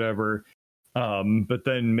hard or whatever, but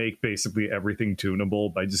then make basically everything tunable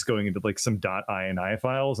by just going into like some .ini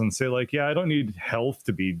files and say like, yeah, I don't need health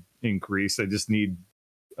to be increased, I just need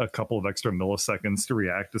a couple of extra milliseconds to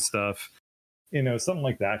react to stuff. Something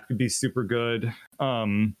like that could be super good.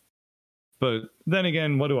 But then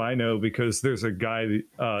again, what do I know? Because there's a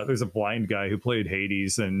blind guy who played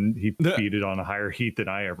Hades, and he beat it on a higher heat than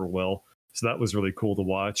I ever will. So that was really cool to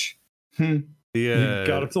watch. Yeah, He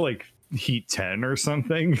got up to like heat 10 or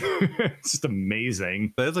something. It's just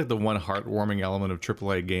amazing. That's like the one heartwarming element of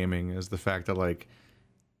AAA gaming, is the fact that like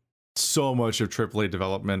so much of AAA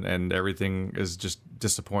development and everything is just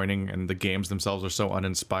disappointing, and the games themselves are so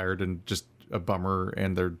uninspired and just a bummer,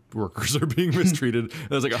 and their workers are being mistreated.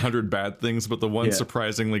 There's like 100 bad things, but the one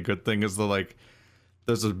surprisingly good thing is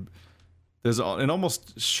there's an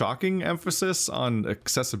almost shocking emphasis on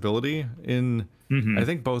accessibility in I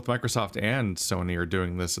think both Microsoft and Sony are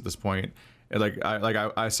doing this at this point. And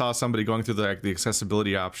I saw somebody going through the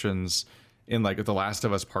accessibility options in like The Last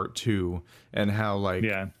of Us Part 2, and how like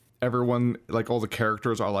everyone, like all the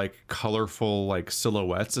characters are like colorful like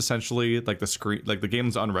silhouettes, essentially. Like the screen, like the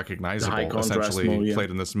game's unrecognizable essentially played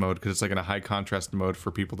in this mode, because it's like in a high contrast mode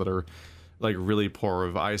for people that are like really poor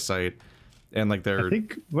of eyesight. And like I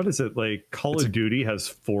think, what is it, like Call of Duty has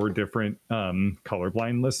 4 different color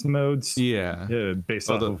blindness modes,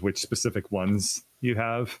 based off of which specific ones you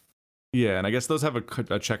have. And I guess those have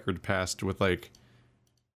a checkered past with like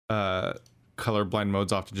colorblind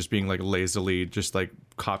modes often just being like lazily just like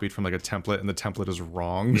copied from like a template, and the template is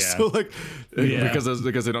wrong. Yeah. So like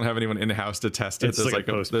because they don't have anyone in house to test it. It's There's like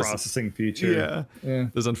a post-processing feature. Yeah.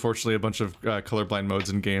 There's unfortunately a bunch of colorblind modes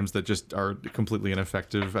in games that just are completely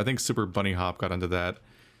ineffective. I think Super Bunny Hop got into that.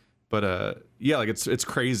 But yeah, like it's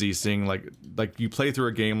crazy seeing like you play through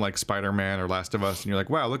a game like Spider-Man or Last of Us, and you're like,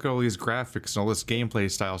 wow, look at all these graphics and all this gameplay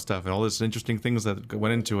style stuff and all this interesting things that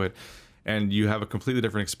went into it, and you have a completely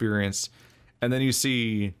different experience. And then you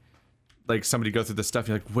see like somebody go through this stuff,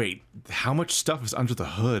 you're like, wait, how much stuff is under the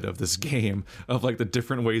hood of this game, of like the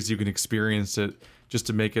different ways you can experience it just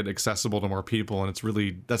to make it accessible to more people. And it's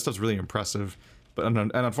really, that stuff's really impressive, but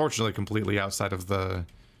and unfortunately completely outside of the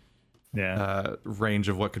range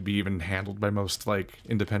of what could be even handled by most like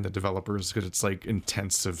independent developers, because it's like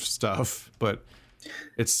intensive stuff, but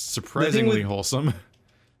it's surprisingly wholesome.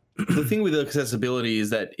 The thing with accessibility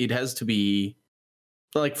is that it has to be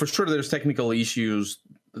like, for sure there's technical issues,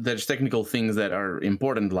 there's technical things that are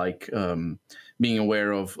important, like being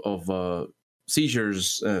aware of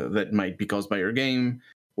seizures that might be caused by your game,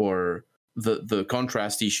 or the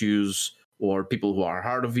contrast issues, or people who are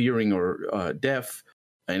hard of hearing or deaf.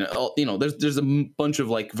 And there's a bunch of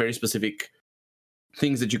like very specific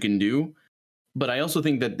things that you can do, but I also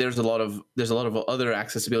think that there's a lot of other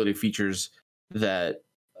accessibility features that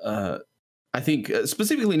I think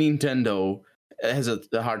specifically Nintendo has a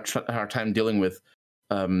hard time dealing with,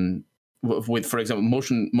 for example,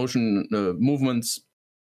 motion movements,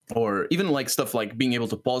 or even like stuff like being able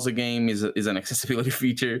to pause a game is an accessibility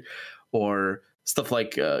feature, or stuff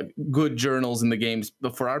like good journals in the games.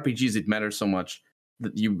 But for RPGs, it matters so much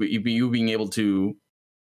that you being able to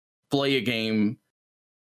play a game,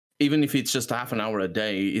 even if it's just half an hour a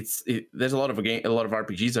day. There's a lot of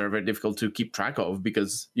RPGs that are very difficult to keep track of,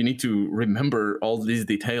 because you need to remember all these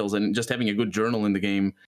details, and just having a good journal in the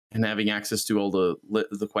game and having access to all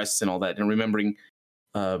the quests and all that, and remembering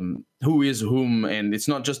who is whom. And it's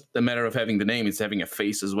not just a matter of having the name, it's having a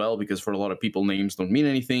face as well, because for a lot of people names don't mean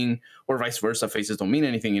anything, or vice versa, faces don't mean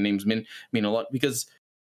anything and names mean a lot, because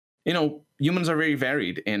humans are very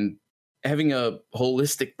varied, and having a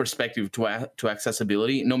holistic perspective to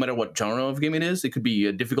accessibility, no matter what genre of game it is, it could be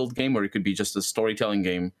a difficult game or it could be just a storytelling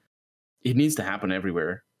game. It needs to happen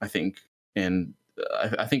everywhere, I think. And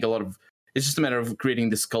I think it's just a matter of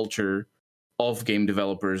creating this culture of game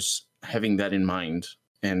developers having that in mind,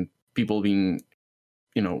 and people being,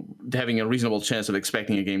 having a reasonable chance of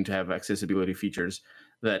expecting a game to have accessibility features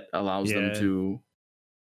that allows them to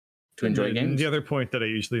enjoy games. The other point that I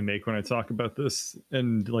usually make when I talk about this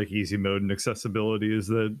and like easy mode and accessibility is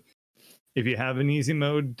that if you have an easy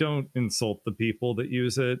mode, don't insult the people that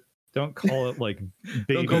use it. Don't call it like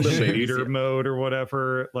baby shader mode or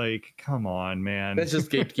whatever. Like, come on, man. That's just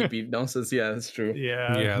gatekeeping nonsense. Yeah, that's true.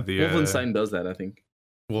 Yeah. Wolfenstein does that, I think.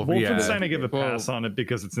 Wolfenstein, I give a pass on it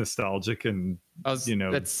because it's nostalgic, and I was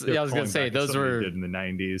gonna say those were did in the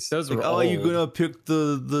 90s. Those were like, you gonna pick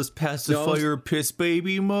this pacifier piss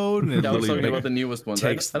baby mode? And I was talking about the newest one.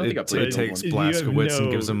 I don't think I played it. Takes Blazkowicz and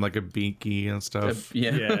gives him like a binky and stuff.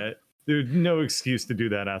 Yeah. There's no excuse to do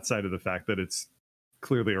that outside of the fact that it's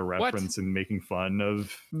clearly a reference and making fun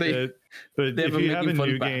of it. But if you have a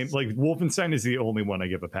new game, like Wolfenstein is the only one I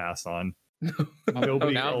give a pass on.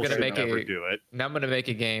 Nobody else should ever do it. Now I'm gonna make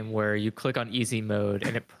a game where you click on easy mode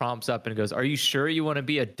and it prompts up and it goes, "Are you sure you want to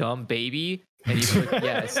be a dumb baby?" And you click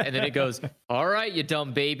yes, and then it goes, "All right, you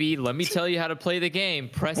dumb baby, let me tell you how to play the game.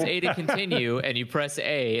 Press A to continue," and you press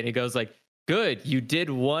A, and it goes like, "Good, you did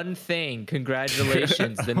one thing.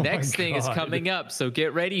 Congratulations. The next thing is coming up, so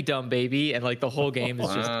get ready, dumb baby." And like the whole game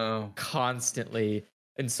is just constantly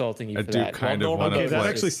insulting you for that. Kind of want to play. That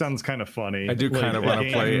actually sounds kind of funny. I do kind of want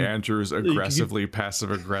to play Andrew's aggressively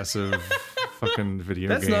passive-aggressive fucking video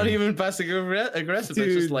game. That's not even passive-aggressive.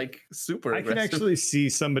 That's just like super aggressive. I can actually see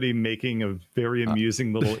somebody making a very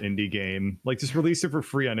amusing little indie game. Like, just release it for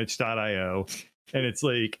free on itch.io. And it's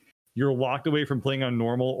like, you're locked away from playing on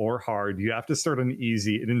normal or hard. You have to start on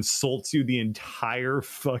easy. It insults you the entire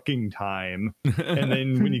fucking time. And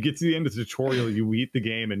then when you get to the end of the tutorial, you eat the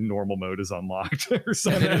game and normal mode is unlocked or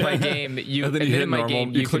something. And then in my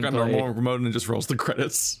game, you click on normal mode and it just rolls the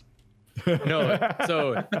credits. No,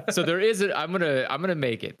 so there is I'm gonna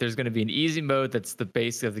make it. There's gonna be an easy mode that's the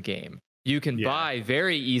base of the game. You can buy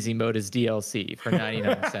very easy mode as DLC for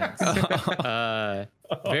 99 cents.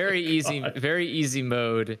 Very easy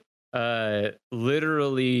mode.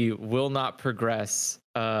 Literally will not progress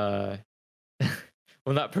a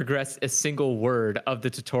single word of the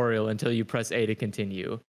tutorial until you press A to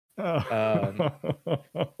continue. No,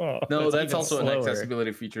 that's also an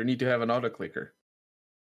accessibility feature. You need to have an auto clicker.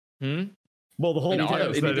 Well, the whole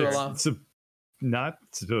point is that not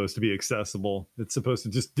supposed to be accessible. It's supposed to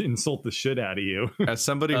just insult the shit out of you. As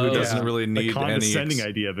somebody who doesn't really A need condescending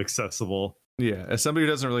idea of accessible. Yeah, as somebody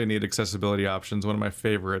who doesn't really need accessibility options, one of my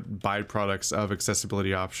favorite byproducts of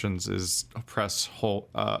accessibility options is press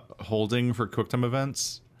holding for QuickTime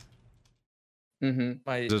events.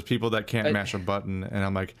 There's people that can't mash a button, and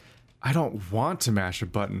I'm like, I don't want to mash a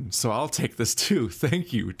button, so I'll take this too.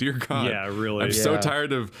 Thank you, dear God. Yeah, really. I'm so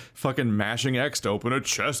tired of fucking mashing X to open a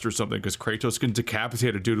chest or something, because Kratos can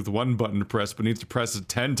decapitate a dude with one button to press, but needs to press it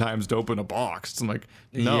 10 times to open a box. I'm like,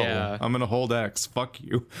 no, I'm gonna hold X. Fuck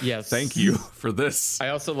you. Yes. Thank you for this. I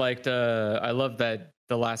also liked. I love that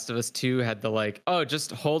The Last of Us 2 had the like, oh,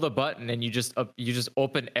 just hold a button and you just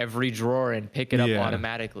open every drawer and pick it up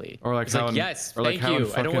automatically. Or like, it's how like, in, yes, or like thank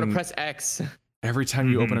you. I don't want to fucking- press X. Every time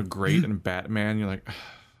you open a grate in Batman, you're like,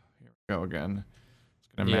 here we go again.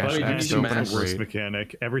 It's gonna mash Yeah, X you to open a It's the worst grate.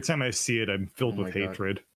 mechanic. Every time I see it, I'm filled with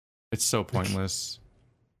hatred. It's so pointless.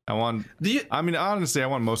 I want. Do you, I mean, honestly, I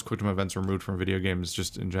want most QuickTime events removed from video games,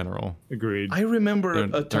 just in general. Agreed. I remember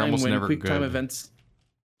They're a time almost when never QuickTime good. events.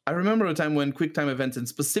 I remember a time when QuickTime events, and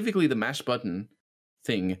specifically the mash button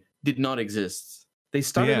thing, did not exist. They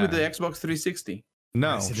started with the Xbox 360.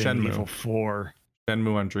 No, Resident Evil Shenmue. 4.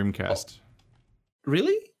 Shenmue on Dreamcast.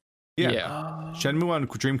 Really? Yeah. Shenmue on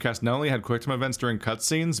Dreamcast not only had QuickTime events during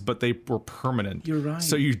cutscenes, but they were permanent. You're right.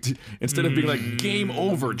 So you, instead of being like, game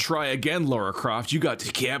over, try again, Lara Croft, you got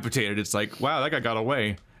decapitated. It's like, wow, that guy got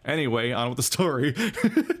away. Anyway, on with the story.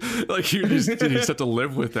 Like you just have to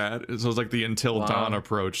live with that. So it's like the Until Dawn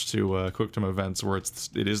approach to QuickTime events, where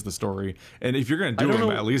it is the story. And if you're gonna do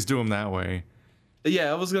them, at least do them that way.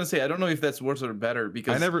 Yeah, I was gonna say I don't know if that's worse or better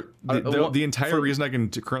because I never the entire reason I can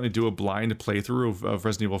currently do a blind playthrough of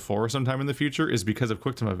Resident Evil 4 sometime in the future is because of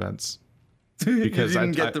QuickTime events. Because you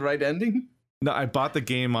didn't get the right ending. No, I bought the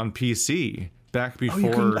game on PC back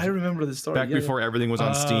before. I remember the story. Back before everything was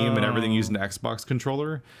on Steam and everything used an Xbox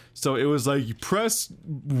controller. So it was like you press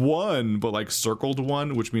 1, but like circled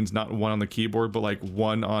 1, which means not 1 on the keyboard, but like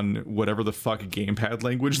 1 on whatever the fuck gamepad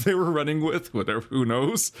language they were running with, whatever, who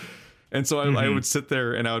knows. And so I would sit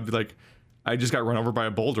there and I would be like, I just got run over by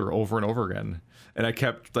a boulder over and over again. And I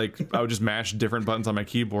kept like, I would just mash different buttons on my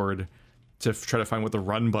keyboard to try to find what the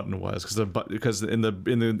run button was, because in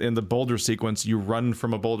the boulder sequence you run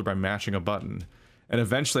from a boulder by mashing a button, and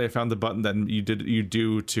eventually I found the button that you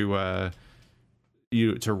do to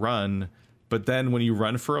run. But then when you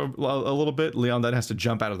run for a little bit, Leon then has to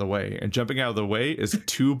jump out of the way, and jumping out of the way is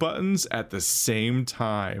 2 buttons at the same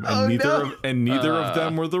time, and neither of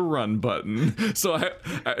them were the run button. So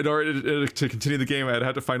in order to continue the game, I'd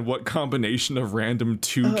have to find what combination of random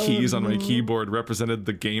 2 keys on my keyboard represented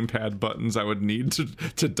the gamepad buttons I would need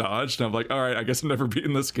to dodge. And I'm like, all right, I guess I'm never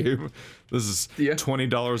beating this game. This is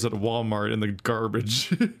 $20 at Walmart in the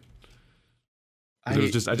garbage. I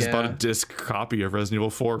just bought a disc copy of Resident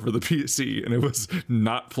Evil 4 for the PC, and it was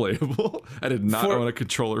not playable. I did not own a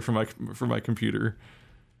controller for my computer.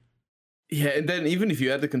 Yeah, and then even if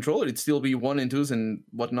you had the controller, it'd still be 1 and 2s and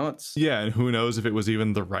whatnots. Yeah, and who knows if it was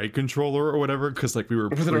even the right controller or whatever, because like we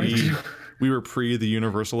were pre the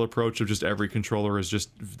universal approach of just every controller is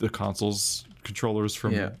just the controllers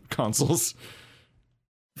from consoles.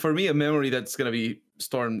 For me, a memory that's gonna be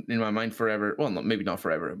stored in my mind forever. Well, maybe not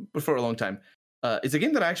forever, but for a long time. It's a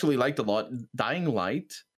game that I actually liked a lot. Dying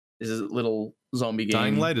Light is a little zombie game.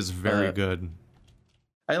 Dying Light is very good.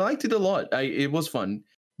 I liked it a lot. It was fun,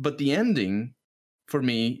 but the ending for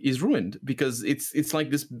me is ruined because it's like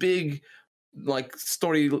this big like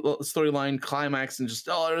storyline climax and just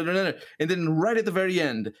and then right at the very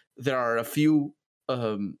end there are a few.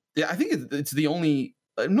 I think it's the only.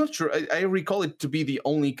 I'm not sure. I recall it to be the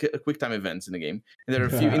only QuickTime events in the game, and there are a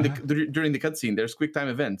few during the cutscene. There's QuickTime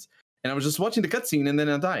events. And I was just watching the cutscene, and then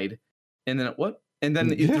I died. And then what? And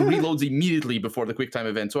then it reloads immediately before the QuickTime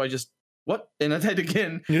event. So I just, and I died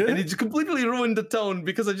again. Yeah. And it just completely ruined the tone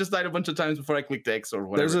because I just died a bunch of times before I clicked X or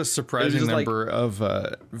whatever. There's a surprising number of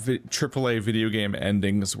AAA video game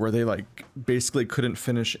endings where they like basically couldn't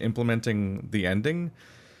finish implementing the ending.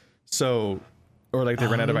 So, or like they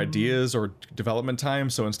ran out of ideas or development time.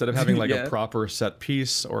 So instead of having like a proper set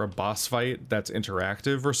piece or a boss fight that's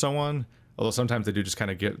interactive or so on, although sometimes they do just kind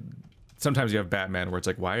of sometimes you have Batman where it's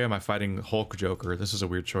like, why am I fighting Hulk Joker? This is a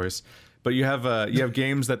weird choice. But you have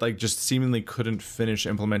games that like just seemingly couldn't finish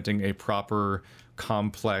implementing a proper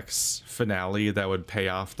complex finale that would pay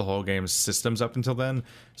off the whole game's systems up until then.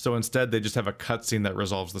 So instead they just have a cutscene that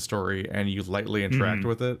resolves the story and you lightly interact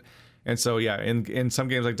with it. And so in some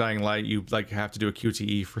games like Dying Light, you like have to do a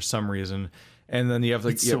QTE for some reason. And then you have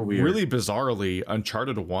like really bizarrely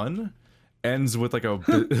Uncharted 1. ends with like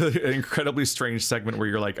an incredibly strange segment where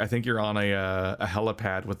you're like, I think you're on a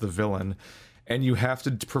helipad with the villain, and you have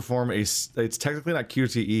to perform it's technically not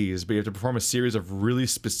QTEs, but you have to perform a series of really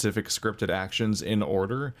specific scripted actions in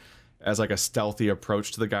order as like a stealthy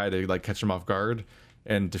approach to the guy to like catch him off guard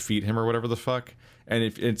and defeat him or whatever the fuck.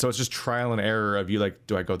 And so it's just trial and error of you like,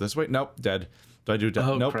 do I go this way? Nope, dead. Do I do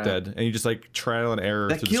dead? Nope, crap. Dead. And you just like trial and error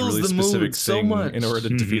That to this kills really the mood specific so thing much. in order to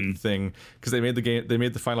defeat the thing. Because they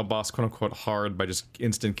made the final boss quote unquote hard by just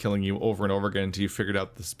instant killing you over and over again until you figured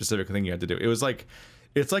out the specific thing you had to do. It was like,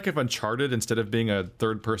 it's like if Uncharted, instead of being a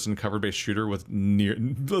third-person cover-based shooter with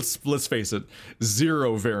let's face it,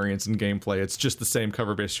 zero variance in gameplay, it's just the same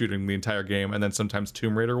cover-based shooting the entire game, and then sometimes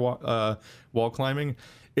Tomb Raider wall climbing.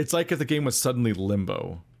 It's like if the game was suddenly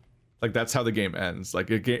Limbo. Like, that's how the game ends. Like,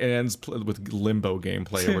 it ends with Limbo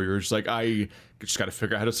gameplay, where you're just like, I just got to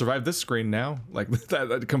figure out how to survive this screen now. Like,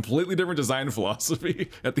 that completely different design philosophy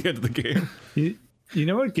at the end of the game. You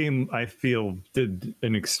know what game I feel did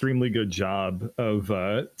an extremely good job of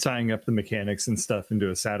tying up the mechanics and stuff into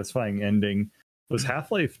a satisfying ending was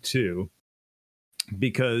Half-Life 2,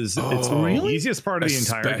 because it's the easiest part of the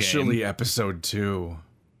entire game. Especially episode 2.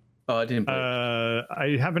 Oh, I didn't play it.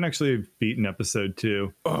 I haven't actually beaten episode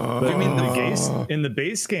 2. But you mean in the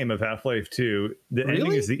base game of Half-Life 2, the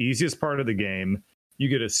ending is the easiest part of the game. You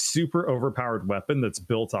get a super overpowered weapon that's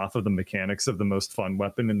built off of the mechanics of the most fun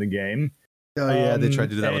weapon in the game. Oh yeah, they tried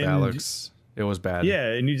to do that with Alex. It was bad. Yeah,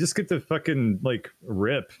 and you just get to fucking like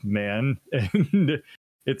rip, man. And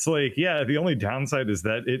it's like, yeah, the only downside is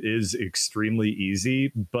that it is extremely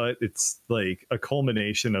easy, but it's like a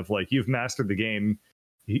culmination of like, you've mastered the game.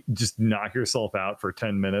 You just knock yourself out for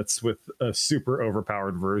 10 minutes with a super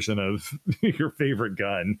overpowered version of your favorite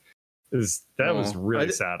gun. Was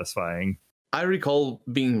really satisfying. I recall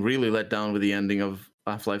being really let down with the ending of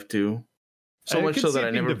Half-Life 2. So much so that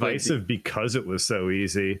I never divisive because it was so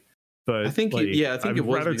easy. But I think, like, I think it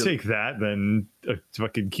was. I'd rather take that than a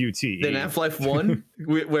fucking QTE. Than Half-Life 1,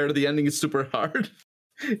 where the ending is super hard.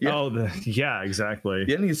 Yeah. Oh, yeah, exactly.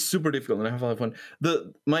 The ending is super difficult in Half-Life 1.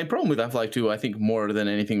 My problem with Half-Life 2, I think more than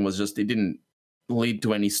anything, was just it didn't lead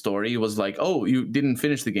to any story. It was like, oh, you didn't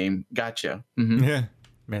finish the game. Gotcha. Mm-hmm. Yeah.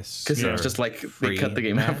 Miss. Because it's just like they cut the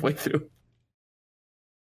game halfway through.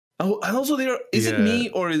 Oh, and also is it me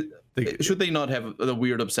or should they not have the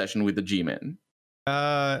weird obsession with the G-Man?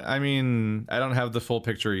 I mean, I don't have the full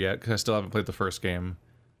picture yet because I still haven't played the first game.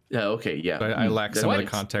 Yeah, okay, yeah. So I lack some of the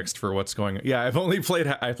context for what's going on. Yeah, I've only played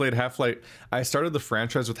Half-Life. I started the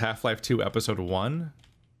franchise with Half-Life 2 Episode 1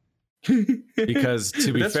 because,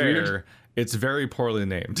 to be fair, weird. It's very poorly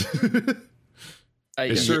named.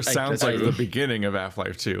 It sure sounds like the beginning of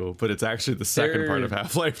Half-Life 2, but it's actually the second part of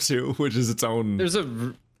Half-Life 2, which is its own. That's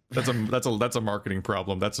a marketing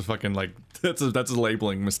problem. That's a fucking that's a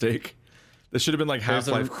labeling mistake. This should have been like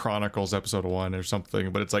Half-Life Chronicles Episode 1 or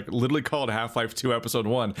something, but it's like literally called Half-Life 2 Episode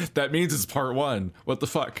 1. That means it's part 1. What the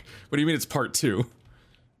fuck? What do you mean it's part 2?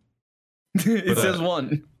 It says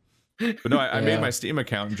 1. But no, I made my Steam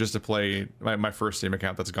account just to play my first Steam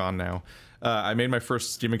account that's gone now. I made my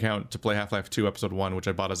first Steam account to play Half-Life 2 Episode 1, which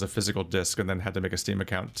I bought as a physical disc and then had to make a Steam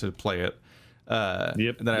account to play it.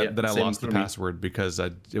 Then I lost the password because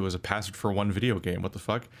it was a password for one video game. What the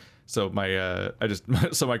fuck? So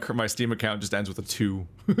my Steam account just ends with a 2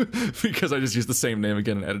 because I just used the same name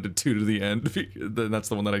again and added a 2 to the end. Then that's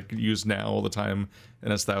the one that I use now all the time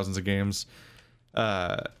and has thousands of games.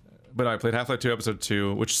 But I played Half-Life 2 Episode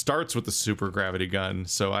 2, which starts with the super gravity gun.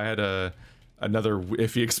 So I had another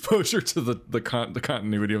iffy exposure to the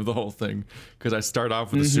continuity of the whole thing because I start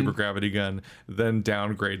off with a super gravity gun, then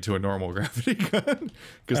downgrade to a normal gravity gun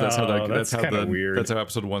because that's how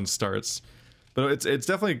Episode 1 starts. But it's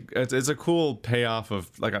definitely it's a cool payoff of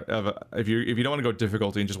if you don't want to go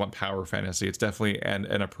difficulty and just want power fantasy, it's definitely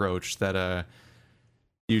an approach that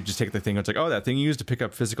you just take the thing. It's like, oh, that thing you used to pick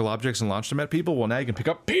up physical objects and launch them at people. Well, now you can pick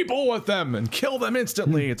up people with them and kill them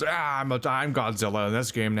instantly. It's I'm Godzilla in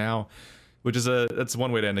this game now, which is that's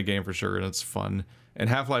one way to end a game for sure, and it's fun. And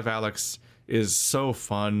Half-Life Alyx is so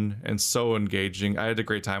fun and so engaging. I had a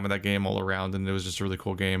great time with that game all around, and it was just a really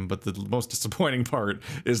cool game. But the most disappointing part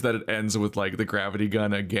is that it ends with like the gravity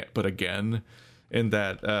gun again, in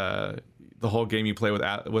that the whole game you play with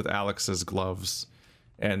Alyx's gloves,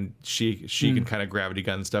 and she can kind of gravity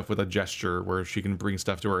gun stuff with a gesture where she can bring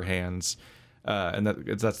stuff to her hands, and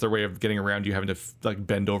that's their way of getting around you having to like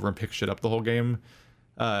bend over and pick shit up the whole game.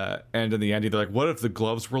 And in the end, they're like, what if the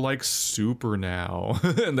gloves were like super now?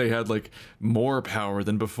 And they had like more power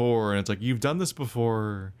than before. And it's like, you've done this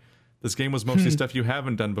before. This game was mostly stuff you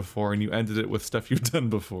haven't done before, and you ended it with stuff you've done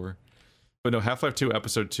before. But no, Half-Life 2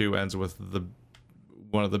 Episode 2 ends with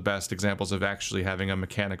one of the best examples of actually having a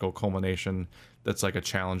mechanical culmination that's like a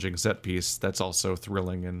challenging set piece that's also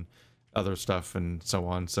thrilling and other stuff and so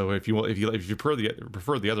on. So if you prefer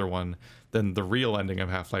the other one, then the real ending of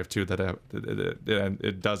Half-Life 2 that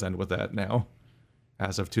it does end with that now,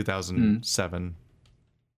 as of 2007.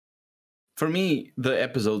 For me, the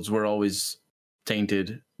episodes were always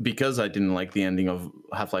tainted because I didn't like the ending of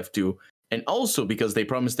Half-Life 2, and also because they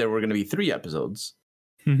promised there were going to be 3 episodes.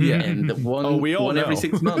 Yeah, and one every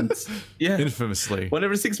 6 months. Yeah, infamously, one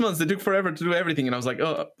every 6 months. They took forever to do everything, and I was like,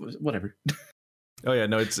 oh, whatever. Oh yeah,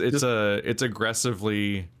 no, it's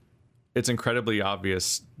incredibly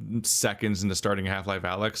obvious seconds into starting Half-Life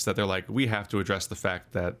Alyx that they're like, we have to address the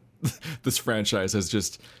fact that this franchise has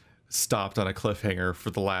just stopped on a cliffhanger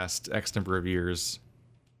for the last X number of years.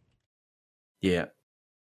 Yeah.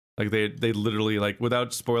 Like they literally, like,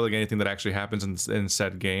 without spoiling anything that actually happens in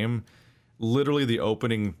said game, literally the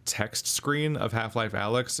opening text screen of Half-Life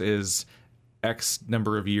Alyx is X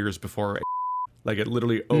number of years before. Like it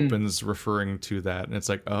literally opens referring to that, and it's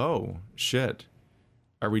like, oh shit,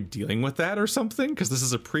 are we dealing with that or something? Because this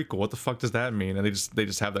is a prequel. What the fuck does that mean? And they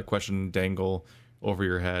just have that question dangle over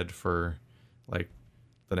your head for like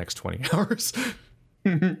the next 20 hours.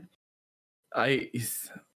 The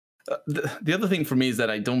other thing for me is that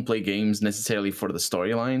I don't play games necessarily for the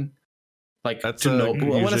storyline. Like, that's to know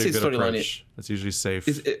when I say storyline, it's usually safe.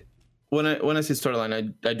 When I say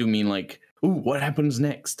storyline, I do mean like, ooh, what happens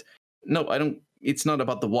next? No, I don't. It's not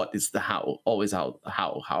about the what; it's the how. Always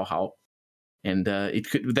how. And it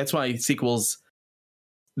could. That's why sequels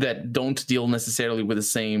that don't deal necessarily with the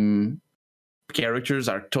same characters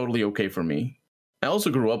are totally okay for me. I also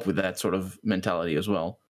grew up with that sort of mentality as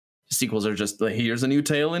well. Sequels are just like, here's a new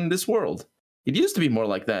tale in this world. It used to be more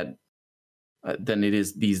like that than it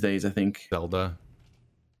is these days, I think. Zelda.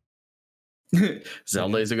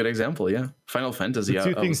 Zelda is a good example, yeah. Final Fantasy. The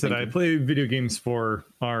two things that I play video games for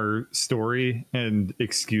are story and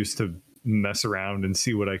excuse to mess around and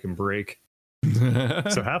see what I can break.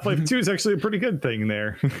 So Half-Life 2 is actually a pretty good thing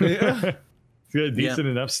there. Yeah. It's got a decent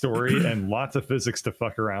enough story and lots of physics to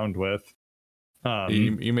fuck around with.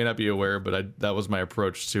 You may not be aware, but that was my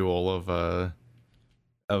approach to all of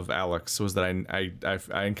Alyx, was that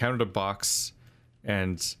I encountered a box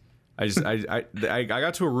and I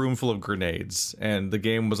got to a room full of grenades, and the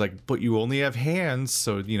game was like, but you only have hands,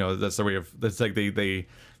 so you know that's the way of. That's like they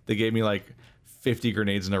gave me like 50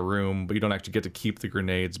 grenades in a room, but you don't actually get to keep the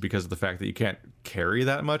grenades because of the fact that you can't carry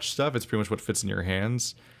that much stuff. It's pretty much what fits in your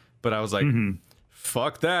hands. But I was like,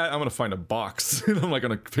 fuck that! I'm gonna find a box. I'm like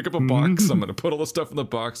gonna pick up a box. I'm gonna put all the stuff in the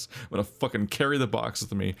box. I'm gonna fucking carry the box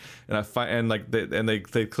with me. And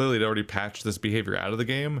they clearly had already patched this behavior out of the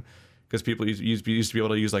game. Because people used to be able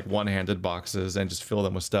to use like one-handed boxes and just fill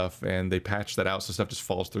them with stuff, and they patched that out so stuff just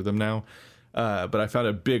falls through them now. But I found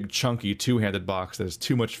a big chunky two-handed box that has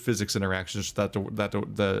too much physics interactions for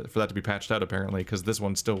that to be patched out apparently, because this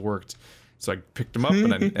one still worked. So I picked them up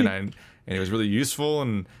and it was really useful,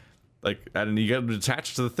 and you get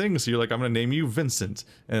attached to the thing, so you're like, I'm gonna name you Vincent,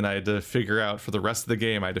 and I had to figure out for the rest of the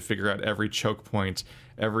game. I had to figure out every choke point,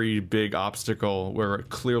 every big obstacle where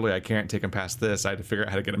clearly I can't take him past this. I had to figure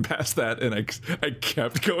out how to get him past that, and I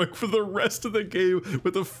kept going for the rest of the game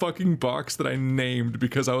with a fucking box that I named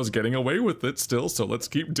because I was getting away with it still. So let's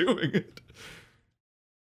keep doing it.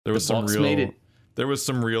 There was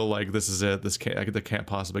some real like, this is it. I can't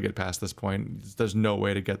possibly get past this point. There's no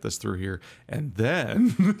way to get this through here. And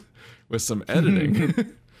then with some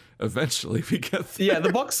editing, eventually we get there. Yeah,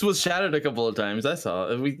 the box was shattered a couple of times. I saw.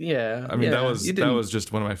 I mean, that was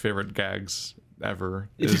just one of my favorite gags ever.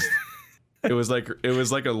 It was like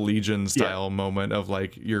a Legion style moment of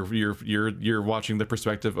like you're watching the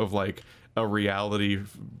perspective of like a reality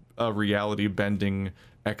bending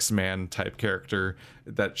X-Man type character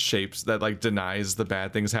that like denies the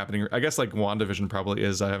bad things happening. I guess like WandaVision probably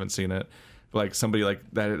is. I haven't seen it. Like somebody like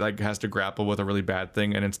that like has to grapple with a really bad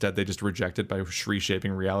thing, and instead they just reject it by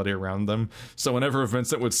reshaping reality around them. So whenever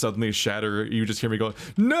Vincent would suddenly shatter, you just hear me go,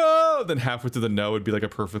 no! Then halfway through the no would be like a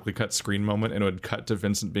perfectly cut screen moment, and it would cut to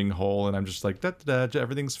Vincent being whole, and I'm just like,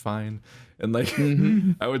 everything's fine. And like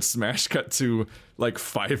I would smash cut to like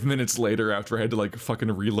 5 minutes later after I had to like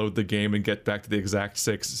fucking reload the game and get back to the exact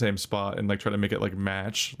same spot and like try to make it like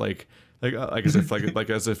match like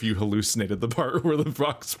as if you hallucinated the part where the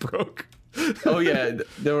box broke. Oh yeah,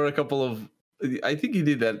 there were a couple of. I think you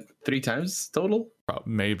did that 3 times total,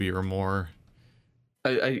 maybe or more.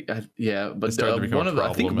 Yeah, but one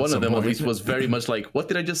of them at least was very much like, what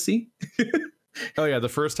did I just see? Oh yeah, the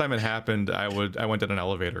first time it happened, I went in an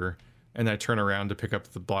elevator and I turn around to pick up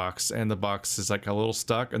the box, and the box is like a little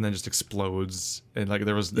stuck, and then just explodes. And like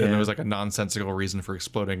there was like a nonsensical reason for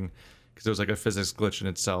exploding, because there was like a physics glitch in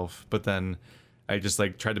itself. But then I just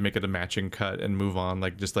like tried to make it a matching cut and move on,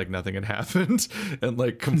 like just like nothing had happened, and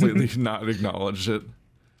like completely not acknowledge it,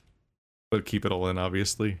 but keep it all in,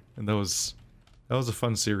 obviously. And that was a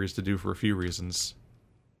fun series to do for a few reasons.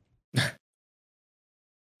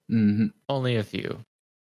 Only a few.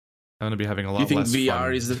 I'm gonna be having a lot Do you think less VR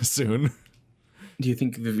fun is the- soon. Do you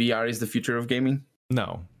think the VR is the future of gaming?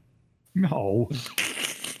 No, No.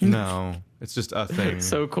 no, it's just a thing.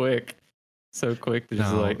 So quick to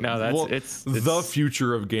just like, no, that's Well, it's the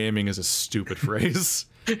future of gaming is a stupid phrase.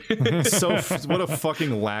 So what a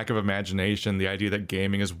fucking lack of imagination, the idea that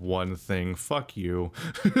gaming is one thing. Fuck you.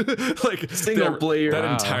 Like Single player. that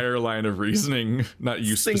Wow. entire line of reasoning, not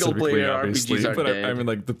you Single specifically, player obviously, RPGs are but I dead. mean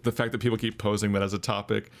like the fact that people keep posing that as a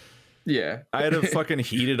topic. Yeah. I had a fucking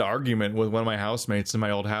heated argument with one of my housemates in my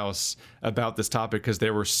old house about this topic, because they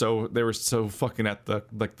were so fucking at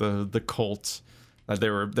the cult.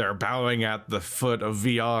 They're bowing at the foot of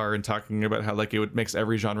VR and talking about how like it makes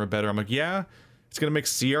every genre better. I'm like, yeah, it's gonna make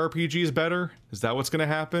CRPGs better. Is that what's gonna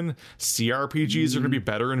happen? CRPGs are gonna be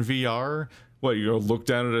better in VR. What, you look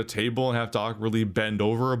down at a table and have to awkwardly bend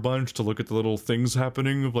over a bunch to look at the little things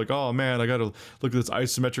happening of like, oh man, I gotta look at this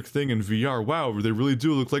isometric thing in VR. Wow, they really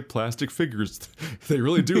do look like plastic figures. They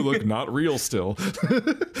really do look not real still.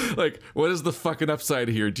 Like, what is the fucking upside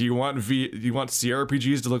here? Do you want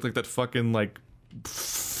CRPGs to look like that fucking like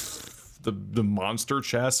the monster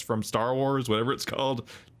chest from Star Wars, whatever it's called,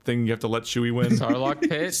 thing you have to let Chewie win? Sarlacc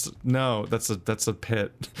pit. No, that's a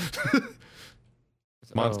pit.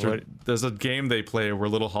 Monster. There's a game they play where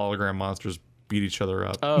little hologram monsters beat each other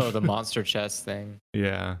up. Oh, the monster chest thing.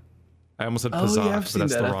 Yeah, I almost said Oh, yeah, Pazak, I've but seen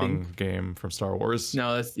that's that, the I wrong think. game from Star Wars.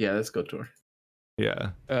 No, that's KOTOR. Yeah,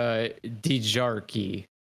 Dijarki.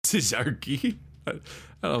 Tizarki. I don't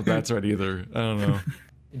know if that's right either. I don't know.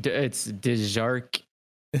 It's Dijark,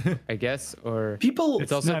 I guess, or People.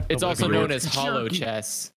 it's also not it's the also way known it's as Hollow Dijarki.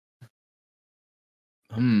 Chess,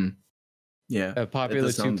 Yeah. a popular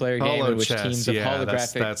does sound- two-player game Hollow in which chess. teams of Yeah,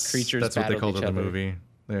 holographic creatures that's what they battle called each it in the other. movie.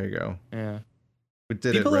 There you go. Yeah. We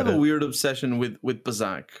did People it. have a Reddit. weird obsession with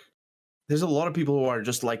Pazak. There's a lot of people who are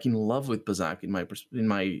just like in love with Pazak in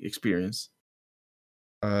my experience.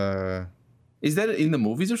 Is that in the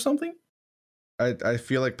movies or something? I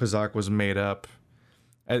feel like Pazak was made up.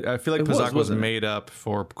 I feel like It was, Pazak was wasn't it? made up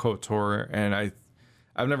for KOTOR, and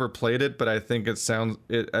I've never played it, but I think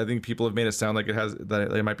I think people have made it sound like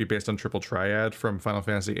it might be based on Triple Triad from Final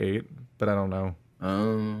Fantasy VIII, but I don't know.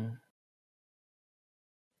 Oh.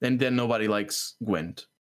 And then nobody likes Gwent.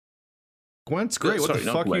 Gwent's great. What sorry, the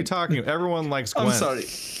not fuck are you Gwent. talking about? Everyone likes Gwent. I'm sorry.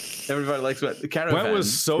 Everybody likes Gwent. The Caravan. Gwent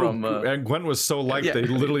was so from, Gwent was so liked yeah. they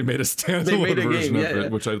literally made a standalone They made a version game, of yeah,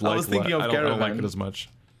 it, which I like. was thinking of I don't like Caravan. it as much.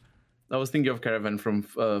 I was thinking of Caravan from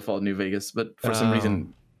Fallout New Vegas, but for some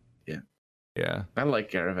reason, Yeah, I like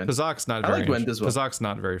Caravan. Pazak's not I very. like Gwent as well. Pazak's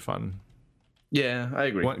not very fun. Yeah, I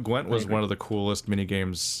agree. Gwent was agree. one of the coolest mini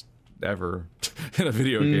games ever in a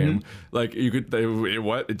video Mm-hmm. game. Like you could,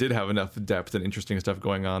 it did have enough depth and interesting stuff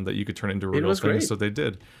going on that you could turn into real was things. great. So they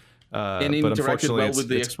did. And it but interacted unfortunately, well it's- with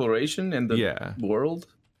the it's- exploration and the Yeah. world.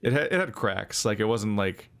 It had cracks. Like it wasn't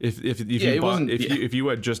like if Yeah, you it bought wasn't- if you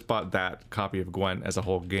had just bought that copy of Gwent as a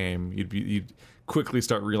whole game, you'd quickly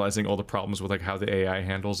start realizing all the problems with like how the AI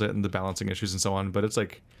handles it and the balancing issues and so on. But it's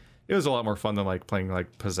like it was a lot more fun than like playing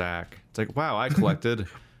like Pazak. It's like, wow, I collected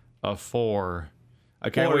a 4. I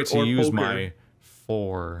can't wait to or use poker. my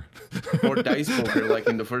 4. Or dice poker, like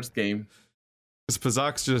in the first game. Because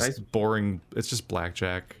Pazak's just Dice- boring. It's just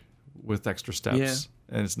blackjack with extra steps, Yeah.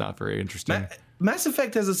 and it's not very interesting. Mass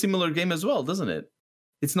Effect has a similar game as well, doesn't it?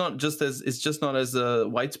 It's just not as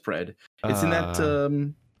widespread. It's in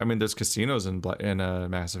that. I mean, there's casinos in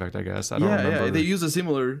Mass Effect, I guess. I don't remember. They use a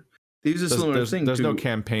similar. They use a similar thing. There's to, no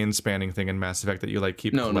campaign spanning thing in Mass Effect that you like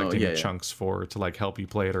keep collecting yeah. chunks for to like help you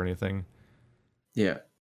play it or anything. Yeah.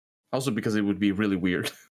 Also, because it would be really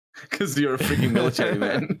weird, because you're a freaking military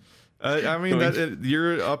man. I mean,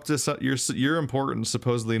 you're up to you're important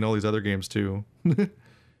supposedly in all these other games too.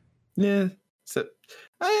 Yeah. So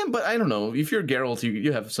I am, but I don't know. If you're Geralt,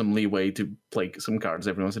 you have some leeway to play some cards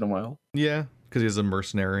every once in a while. Yeah, because he's a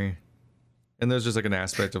mercenary, and there's just like an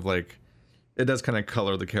aspect of like it does kind of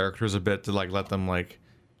color the characters a bit to like let them like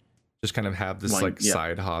just kind of have this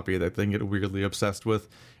side hobby that they can get weirdly obsessed with.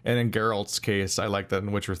 And in Geralt's case, I like that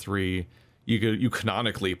in Witcher 3, you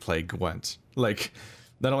canonically play Gwent. Like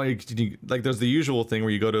not only did you like there's the usual thing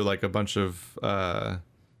where you go to like a bunch of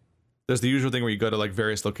there's the usual thing where you go to like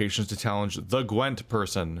various locations to challenge the Gwent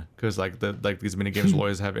person, because like these mini games will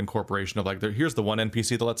always have incorporation of like here's the one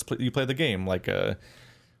NPC that lets you play the game, like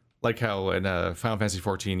how in Final Fantasy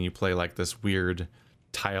 14 you play like this weird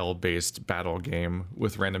tile based battle game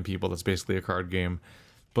with random people that's basically a card game.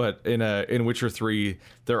 But in Witcher 3,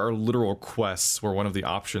 there are literal quests where one of the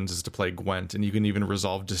options is to play Gwent, and you can even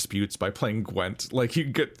resolve disputes by playing Gwent. Like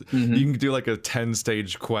you can do like a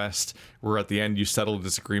 10-stage quest where at the end you settle a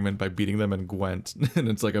disagreement by beating them in Gwent, and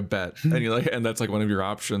it's like a bet, and you and that's like one of your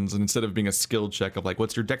options. And instead of being a skill check of like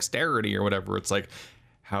what's your dexterity or whatever, it's like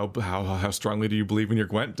how strongly do you believe in your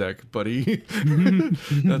Gwent deck, buddy?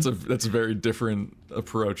 That's a very different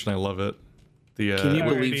approach, and I love it. Can you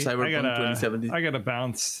believe Cyberpunk 2070? I gotta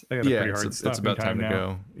bounce. I got a pretty hard it's about time to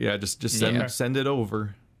go. Yeah, just send it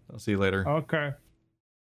over. I'll see you later. Okay.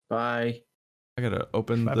 Bye. I gotta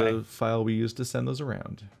open the file we used to send those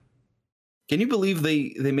around. Can you believe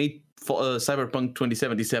they made Cyberpunk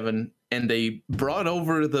 2077 and they brought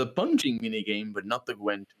over the punching minigame, but not the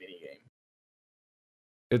Gwent minigame?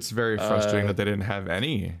 It's very frustrating that they didn't have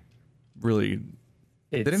any. Really,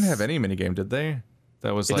 they didn't have any minigame, did they?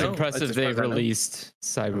 That was it's like impressive they released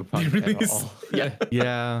Cyberpunk at all.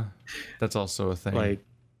 Yeah, that's also a thing. Like,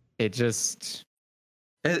 it just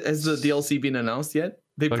has the DLC been announced yet?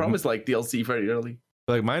 They promised like DLC very early.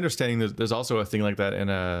 Like my understanding, there's also a thing like that in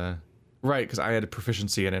right, because I had a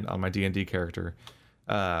proficiency in it on my D&D character.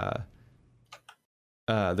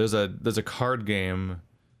 There's a card game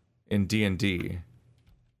in D&D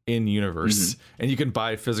in universe, and you can buy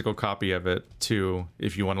a physical copy of it too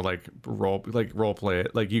if you want to like role play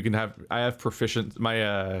it. Like you can have, I have proficient,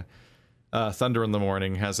 my Thunder in the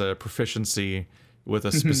Morning has a proficiency with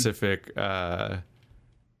a specific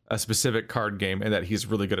card game, and that he's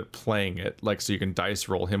really good at playing it. Like, so you can dice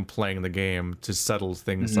roll him playing the game to settle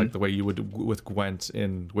things like the way you would with Gwent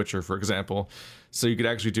in Witcher, for example. So you could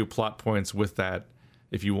actually do plot points with that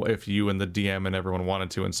if you and the DM and everyone wanted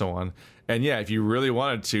to, and so on. And yeah, if you really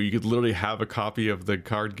wanted to, you could literally have a copy of the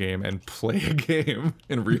card game and play a game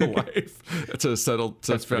in real life to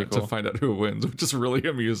find out who wins, which is really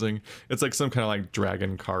amusing. It's like some kind of like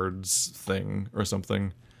dragon cards thing or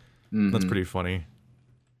something. That's pretty funny.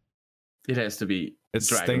 It has to be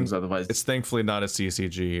dragons, otherwise it's thankfully not a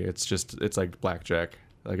CCG. It's like blackjack.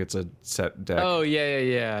 Like it's a set deck. Oh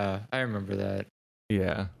yeah. I remember that.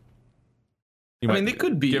 Yeah. They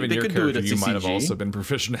could be. Given they your could character, do it at you CCG. might have also been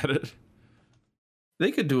proficient at it.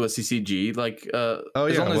 They could do a CCG, like oh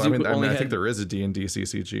yeah. I think there is a D&D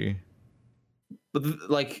CCG. But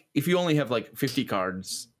like, if you only have like 50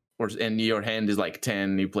 cards, and your hand is like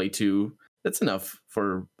 10, you play 2. That's enough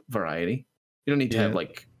for variety. You don't need to have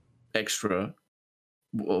like extra.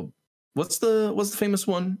 Well, what's the famous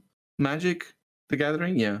one? Magic the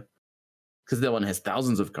Gathering, yeah, because that one has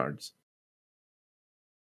thousands of cards.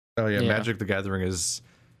 Oh yeah, Magic the Gathering is.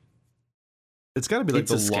 It's got to be like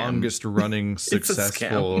the longest running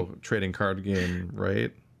successful trading card game, right?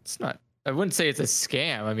 It's not. I wouldn't say it's a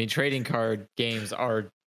scam. I mean, trading card games are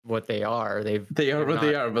what they are. They are what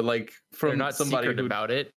they are. But like, from not somebody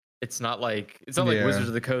about it. It's not like Wizards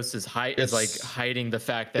of the Coast is hiding the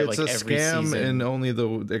fact that it's like a every scam season in only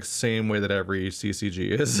the same way that every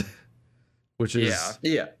CCG is, which is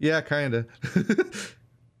kind of.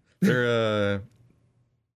 They're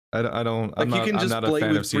I'm not a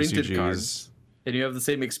fan of CCGs. Cards, and you have the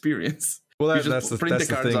same experience. Well, that's the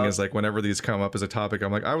thing is like whenever these come up as a topic,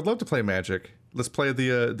 I'm like, I would love to play Magic. Let's play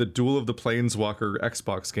the Duel of the Planeswalker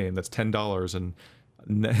Xbox game. That's $10 and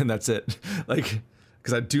that's it. Like,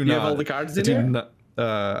 because I do not have all the cards in there.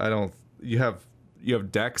 I don't. You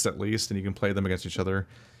have decks at least, and you can play them against each other.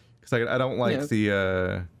 Because I don't like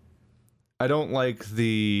the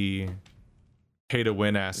pay to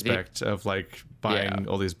win aspect of like buying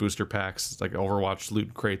all these booster packs, like Overwatch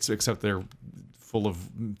loot crates, except they're full of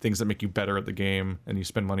things that make you better at the game and you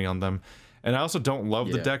spend money on them. And I also don't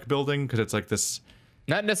love the deck building because it's like this.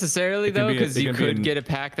 Not necessarily though, because you could get a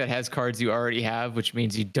pack that has cards you already have, which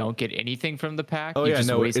means you don't get anything from the pack. Oh, you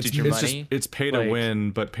just wasted your money. It's pay to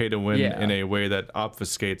win, but pay to win in a way that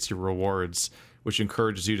obfuscates your rewards, which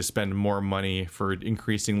encourages you to spend more money for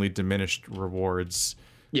increasingly diminished rewards.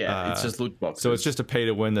 Yeah, it's just loot boxes. So it's just a pay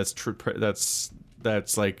to win that's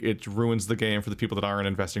like it ruins the game for the people that aren't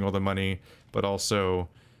investing all the money, but also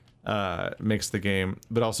makes the game,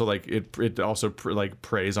 but also like it also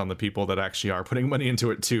preys on the people that actually are putting money into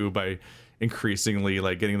it too, by increasingly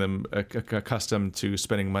like getting them accustomed to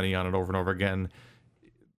spending money on it over and over again,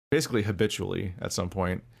 basically habitually at some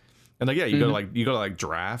point. And like you go to like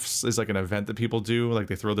drafts is like an event that people do, like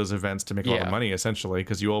they throw those events to make a lot of money essentially,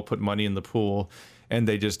 because you all put money in the pool and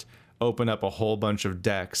they just open up a whole bunch of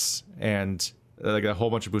decks and like a whole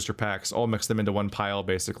bunch of booster packs, all mix them into one pile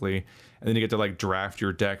basically, and then you get to like draft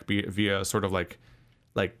your deck via sort of like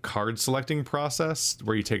card selecting process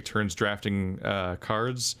where you take turns drafting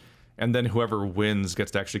cards, and then whoever wins gets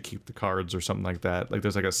to actually keep the cards or something like that. Like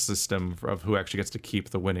there's like a system of who actually gets to keep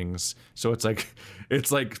the winnings. So it's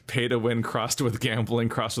like pay to win crossed with gambling,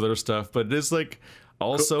 crossed with other stuff, but it is like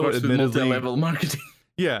also admittedly multi-level marketing.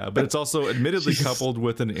 Yeah, but it's also admittedly coupled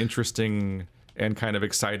with an interesting and kind of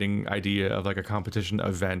exciting idea of like a competition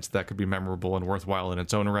event that could be memorable and worthwhile in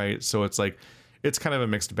its own right. So it's like it's kind of a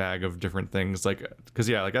mixed bag of different things, like because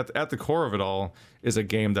like at the core of it all is a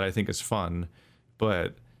game that I think is fun,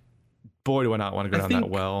 but boy do I not want to go down that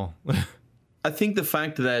well. I think the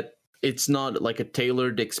fact that it's not like a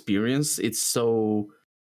tailored experience, it's so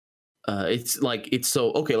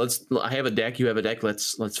okay, I have a deck, you have a deck,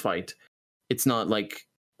 let's fight. It's not like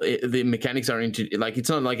the mechanics are it's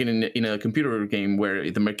not like in a computer game where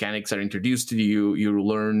the mechanics are introduced to you. You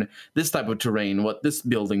learn this type of terrain, what this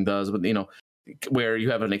building does, but where you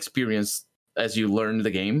have an experience as you learn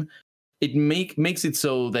the game. It makes it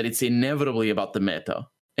so that it's inevitably about the meta,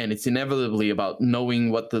 and it's inevitably about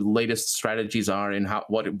knowing what the latest strategies are and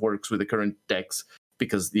what it works with the current decks.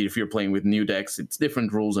 Because if you're playing with new decks, it's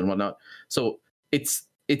different rules and whatnot. So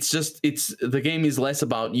the game is less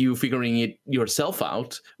about you figuring it yourself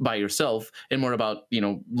out by yourself and more about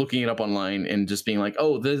looking it up online and just being like,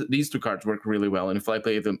 oh, these two cards work really well, and if I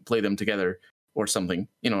play them together or something,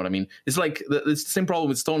 you know what I mean? It's like it's the same problem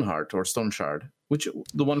with Stoneheart or Stone Shard, which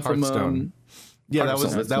the one from Hearthstone. Yeah, that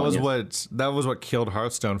was yes. what killed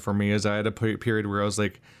Hearthstone for me. Is I had a period where I was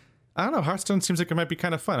like, I don't know, Hearthstone seems like it might be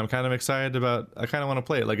kind of fun. I'm kind of excited I kind of want to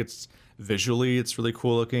play it. Like it's visually, it's really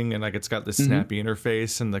cool looking, and like it's got this snappy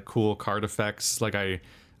interface and the cool card effects. Like I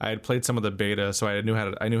had played some of the beta, so I knew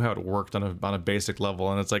how it worked on a basic level,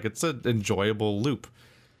 and it's like it's an enjoyable loop.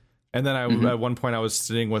 And then at one point I was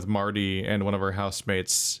sitting with Marty and one of our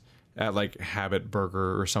housemates at like Habit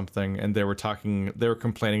Burger or something, and they were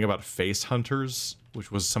complaining about face hunters,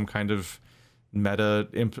 which was some kind of meta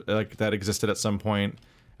like that existed at some point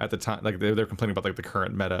at the time. Like they're complaining about like the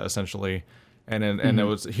current meta essentially, and I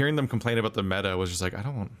was hearing them complain about the meta was just like, I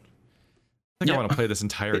want to play this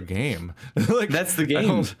entire game. Like that's the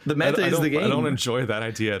game. The meta is the game. I don't enjoy that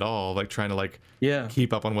idea at all. Like trying to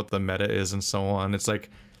keep up on what the meta is and so on. It's like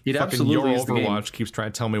it fucking absolutely your is the game. Overwatch keeps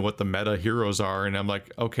trying to tell me what the meta heroes are, and I'm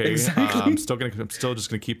like, okay, exactly. I'm still just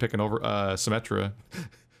gonna keep picking over Symmetra.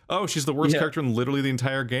 Oh, she's the worst character in literally the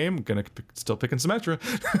entire game. Still picking Symmetra.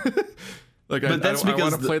 Like I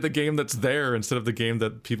want to play the game that's there instead of the game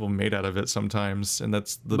that people made out of it sometimes, and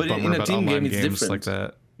that's the bummer about online games like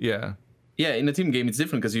that. Yeah, in a team game it's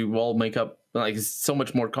different because you all make up, like it's so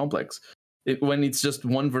much more complex. When it's just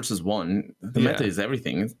 1 versus 1, the meta is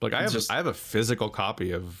everything. Like I have a physical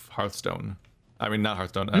copy of Hearthstone. I mean, not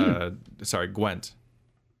Hearthstone. Sorry, Gwent.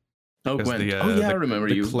 Oh, Gwent. I remember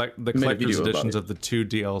the collector's editions of the 2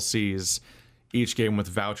 DLCs. Each game with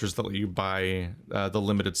vouchers that let you buy the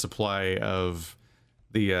limited supply of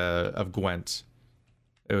Gwent.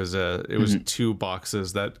 It was 2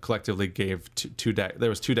 boxes that collectively gave two decks. There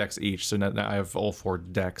was 2 decks each, so now I have all 4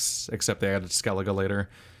 decks except they added Skellige later.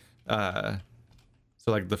 So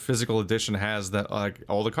like the physical edition has that like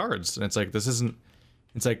all the cards, and it's like there's no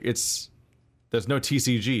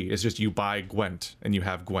TCG. It's just you buy Gwent and you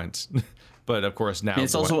have Gwent. But of course now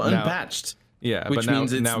it's also unpatched. Yeah, which but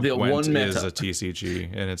means it's now the Gwent one meta. is a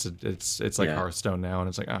TCG, and it's like Hearthstone now, and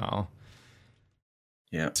it's like, oh,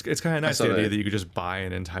 yeah, it's kind of nice the idea that you could just buy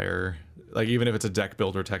an entire, like even if it's a deck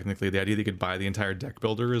builder, technically the idea that you could buy the entire deck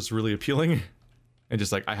builder is really appealing, and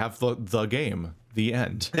just like I have the game, the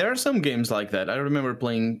end. There are some games like that. I remember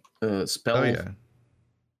playing Spell. Oh yeah,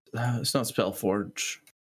 it's not Spellforge.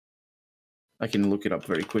 I can look it up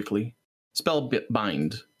very quickly.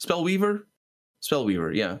 Spellweaver,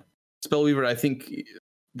 yeah. Spellweaver, I think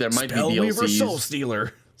there might be DLCs. Spellweaver Soul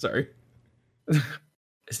Stealer. Sorry.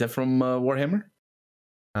 Is that from Warhammer?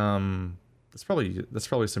 That's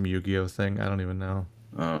probably some Yu-Gi-Oh thing. I don't even know.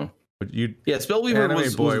 Oh. But Spellweaver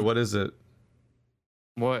was what is it?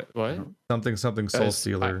 What? Something Soul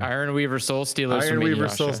Stealer. Ironweaver Soul Stealer. Ironweaver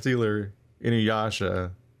Soul Stealer. Inuyasha.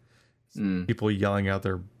 People yelling out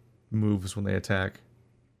their moves when they attack.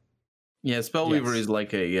 Yeah, Spellweaver is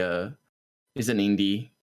like is an indie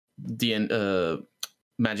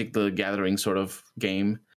Magic the Gathering sort of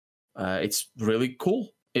game. It's really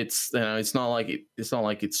cool. It's not like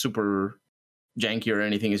it's super janky or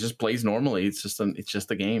anything. It just plays normally. It's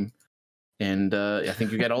just a game, and I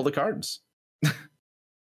think you get all the cards.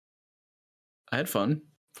 I had fun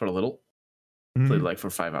for a little. Played like for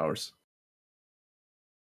 5 hours.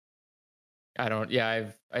 I don't. Yeah,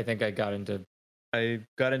 I think I got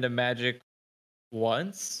into Magic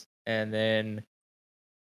once, and then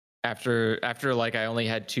after like I only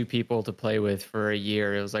had 2 people to play with for a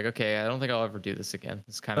year, it was like, okay, I don't think I'll ever do this again.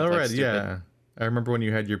 It's kind of like stupid. Yeah. I remember when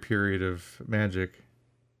you had your period of Magic.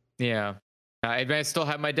 Yeah. I still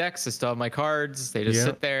have my decks. I still have my cards. They just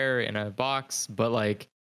sit there in a box. But like,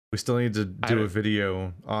 we still need to do a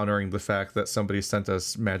video honoring the fact that somebody sent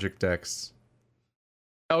us Magic decks.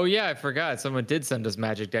 Oh yeah, I forgot. Someone did send us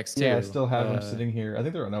Magic decks too. Yeah, I still have them sitting here. I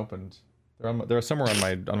think they're unopened. They're somewhere on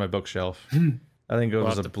my bookshelf. I think it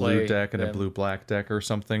was a blue deck and a blue-black deck or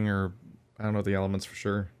something, or I don't know the elements for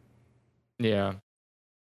sure. Yeah,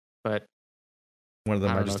 but one of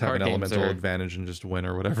them might just have an elemental advantage and just win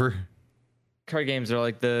or whatever. Card games are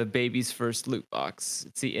like the baby's first loot box.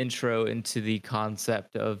 It's the intro into the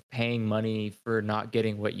concept of paying money for not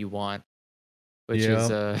getting what you want, which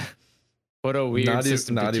is what a weird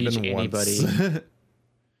system to teach anybody.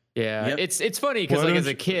 Yeah, it's funny because like as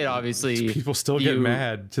a kid, obviously people still get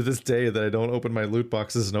mad to this day that I don't open my loot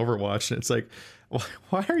boxes in Overwatch, and it's like,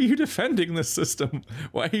 why are you defending this system?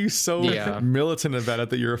 Why are you so militant about it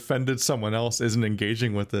that you're offended someone else isn't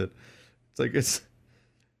engaging with it? It's like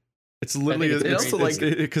it's literally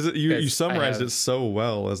because you summarized it so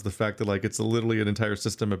well as the fact that like it's literally an entire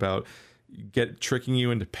system about tricking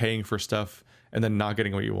you into paying for stuff and then not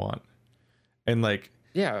getting what you want, and like.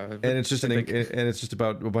 Yeah, and it's just and it's just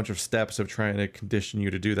about a bunch of steps of trying to condition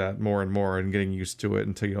you to do that more and more and getting used to it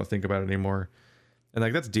until you don't think about it anymore. And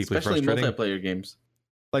like that's deeply frustrating. Especially multiplayer games.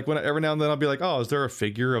 Like when every now and then I'll be like, oh, is there a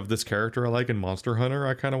figure of this character I like in Monster Hunter?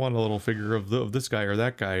 I kind of want a little figure of this guy or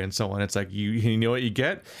that guy and so on. It's like you know what you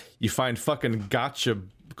get? You find fucking gotcha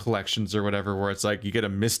collections or whatever where it's like you get a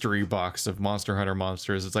mystery box of Monster Hunter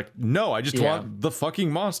monsters. It's like, no, I just want the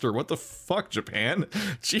fucking monster. What the fuck, Japan?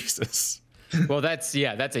 Jesus. Well, that's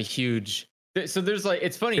a huge. So there's like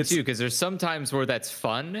it's funny too because there's some times where that's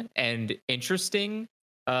fun and interesting.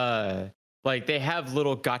 Like they have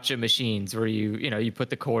little gotcha machines where you put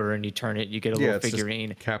the quarter and you turn it, you get a little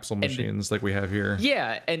figurine. Capsule machines like we have here.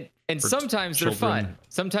 Yeah, and sometimes they're fun.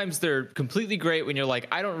 Sometimes they're completely great when you're like,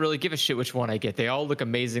 I don't really give a shit which one I get. They all look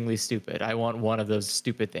amazingly stupid. I want one of those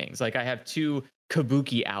stupid things. Like I have 2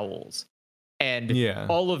 Kabuki owls. And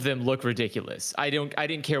all of them look ridiculous. I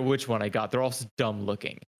didn't care which one I got. They're all dumb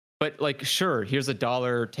looking. But like, sure, here's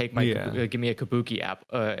 $1. Take my give me a Kabuki app.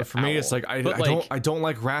 For me, it's like I don't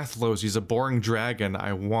like Rathlos. He's a boring dragon.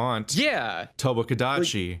 I want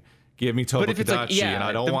Tobokadachi. Give me Tobokadachi, and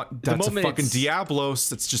I don't want that's a fucking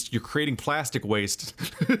Diablos. It's just you're creating plastic waste.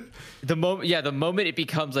 The moment it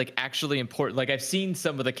becomes like actually important. Like I've seen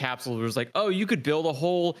some of the capsules where it's like, oh, you could build a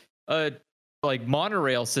whole like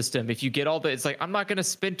monorail system if you get all the. It's like I'm not gonna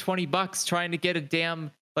spend $20 trying to get a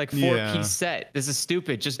damn like 4-piece set. This is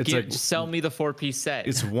stupid. Just sell me the 4-piece set.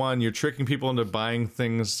 It's you're tricking people into buying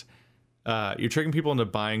things. You're tricking people into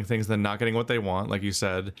buying things and then not getting what they want, like you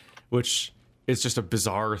said, which is just a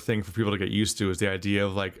bizarre thing for people to get used to. Is the idea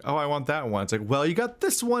of like, oh, I want that one. It's like, well, you got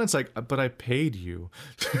this one. It's like, but I paid you.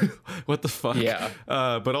 What the fuck? Yeah.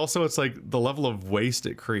 But also, it's like the level of waste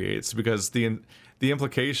it creates because the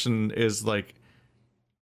implication is like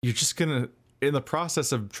you're just gonna in the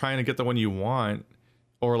process of trying to get the one you want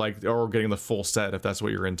or getting the full set if that's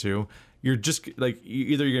what you're into, you're just like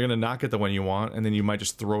either you're gonna not get the one you want and then you might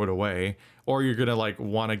just throw it away, or you're gonna like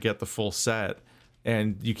want to get the full set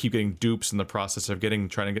and you keep getting dupes in the process of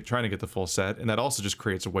trying to get the full set, and that also just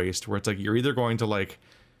creates waste where it's like you're either going to like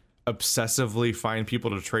obsessively find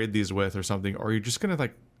people to trade these with or something, or you're just gonna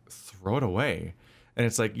like throw it away. And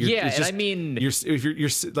it's like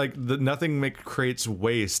nothing creates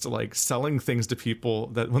waste, like selling things to people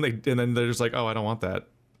that and then they're just like, oh, I don't want that,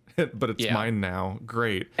 but it's mine now.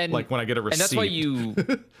 Great. And like when I get a receipt.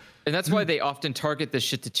 And that's why they often target this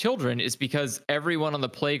shit to children, is because everyone on the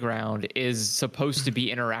playground is supposed to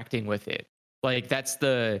be interacting with it. Like that's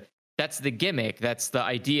the gimmick. That's the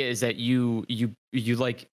idea, is that you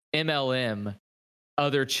like MLM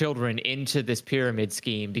other children into this pyramid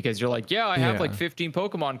scheme because you're like, I have like 15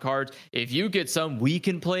 Pokemon cards. If you get some, we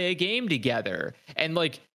can play a game together. And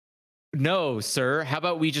like, no, sir, how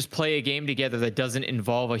about we just play a game together that doesn't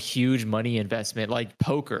involve a huge money investment like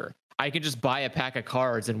poker? I can just buy a pack of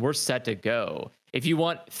cards and we're set to go. If you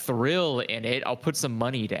want thrill in it, I'll put some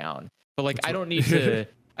money down. But like, I don't need to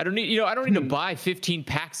buy 15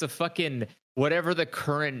 packs of fucking whatever the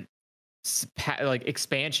current like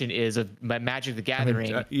expansion is of Magic the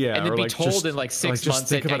Gathering, and then be told in like 6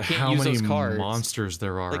 months that I can't use those cards. How many monsters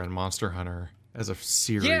there are in Monster Hunter as a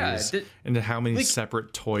series, and how many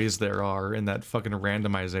separate toys there are in that fucking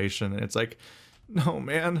randomization. And it's like, no,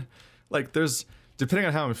 man, like there's depending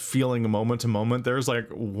on how I'm feeling moment to moment, there's like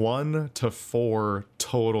 1 to 4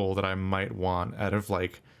 total that I might want out of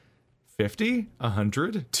like 50,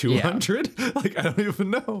 100, 200. Like, I don't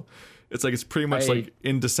even know. It's like, it's pretty much like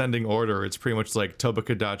in descending order. It's pretty much like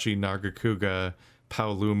Tobakadachi, Nargacuga,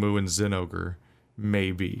 Paolumu, and Zinogre.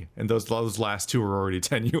 Maybe. And those last 2 are already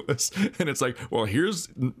tenuous. And it's like, well, here's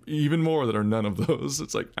even more that are none of those.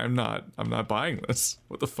 It's like, I'm not buying this.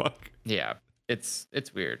 What the fuck? Yeah. It's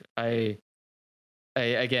weird.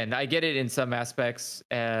 Again, I get it in some aspects.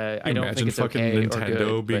 I don't think it's fucking okay Nintendo or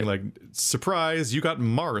good, being but... like, surprise, you got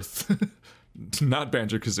Marth. Not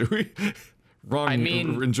Banjo-Kazooie. Wrong. I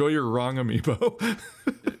mean, enjoy your wrong amiibo.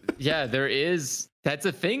 Yeah, there is. That's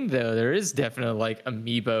a thing, though. There is definitely like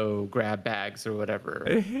amiibo grab bags or whatever.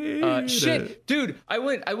 Shit, dude! I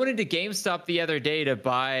went into GameStop the other day to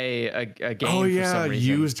buy a game. Oh for some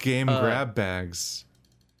reason. used game grab bags.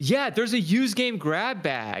 Yeah, there's a used game grab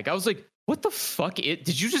bag. I was like, what the fuck?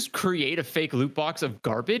 Did you just create a fake loot box of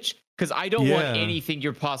garbage? Because I don't want anything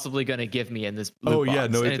you're possibly gonna give me in this loot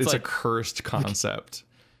box. No, and it's like, a cursed concept.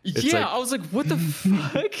 It's I was like, what the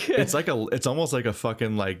fuck? It's almost like a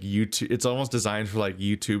fucking like YouTube. It's almost designed for like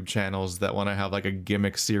YouTube channels that want to have like a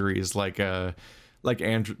gimmick series, like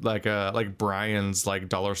Brian's like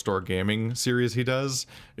dollar store gaming series he does.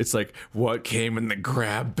 It's like, what came in the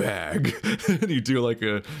grab bag? And you do like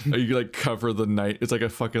you like cover the night. It's like a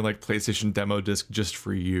fucking like PlayStation demo disc just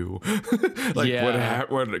for you. Like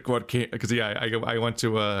what came? Because I went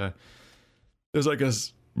to there's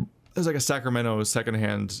like a Sacramento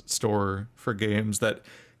secondhand store for games that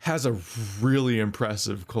has a really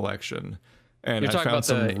impressive collection. And you're talking about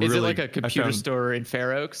is it like a computer store in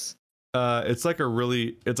Fair Oaks? It's like a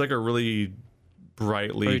really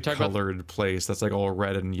brightly colored place that's like all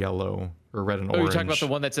red and yellow or red and orange. You're talking about the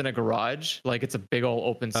one that's in a garage? Like it's a big old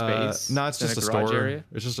open space? No, it's just a store area?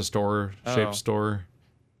 It's just a store shaped store.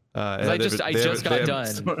 I just got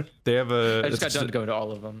done going to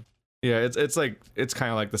all of them. Yeah, it's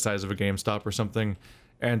kind of like the size of a GameStop or something,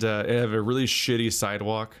 and it have a really shitty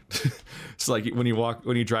sidewalk. So like when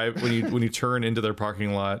you turn into their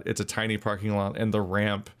parking lot, it's a tiny parking lot, and the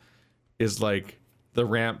ramp is like the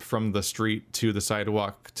ramp from the street to the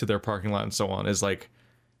sidewalk to their parking lot and so on is like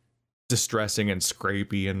distressing and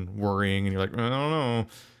scrapey and worrying, and you're like, I don't know.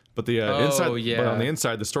 But the but on the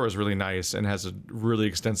inside, the store is really nice and has a really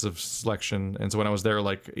extensive selection. And so when I was there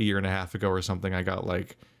like a year and a half ago or something, I got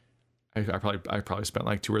like. I probably spent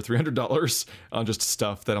like $200 or $300 on just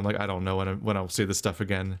stuff that I'm like, I don't know when I'll see this stuff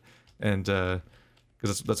again, and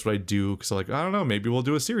because that's what I do. Because like, I don't know, maybe we'll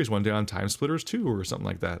do a series one day on Time Splitters 2 or something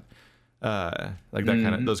like that, like that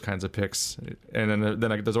kind of those kinds of picks. And then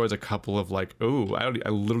there's always a couple of like, oh, I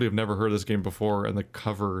literally have never heard of this game before, and the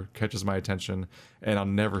cover catches my attention, and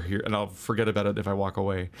I'll forget about it if I walk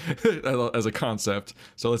away as a concept.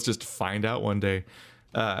 So let's just find out one day.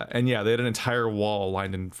 And yeah, they had an entire wall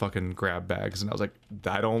lined in fucking grab bags, and I was like,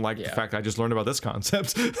 I don't like the fact I just learned about this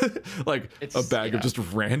concept. Like a bag of just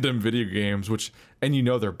random video games,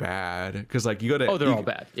 and they're bad because like you go to they're all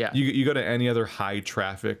bad. Yeah, you go to any other high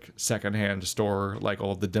traffic secondhand store like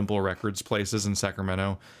all the Dimple Records places in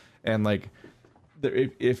Sacramento, and like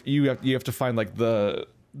if you have to find like the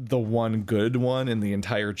one good one in the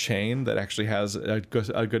entire chain that actually has a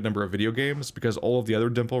good number of video games, because all of the other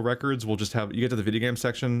Dimple Records will just have, you get to the video game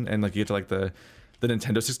section and like you get to like the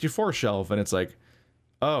Nintendo 64 shelf, and it's like,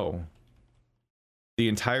 oh, the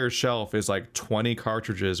entire shelf is like 20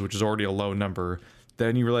 cartridges, which is already a low number.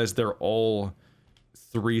 Then you realize they're all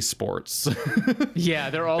 3 sports. Yeah,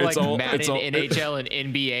 they're all like Madden, NHL, and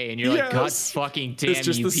NBA, and you're like, God fucking damn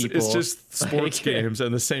you people. It's just sports games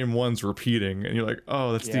and the same ones repeating, and you're like,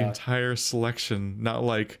 oh, that's the entire selection. Not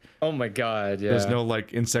like, oh my God, yeah. There's no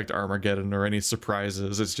like Insect Armageddon or any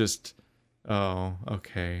surprises. It's just, oh,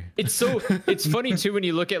 okay. It's funny too when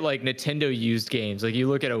you look at like Nintendo used games. Like you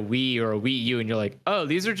look at a Wii or a Wii U and you're like, oh,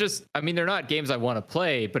 these are just, I mean, they're not games I want to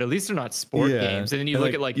play, but at least they're not sport games. And then you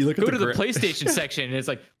look at the PlayStation section and it's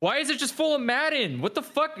like, why is it just full of Madden? What the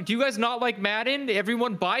fuck? Do you guys not like Madden?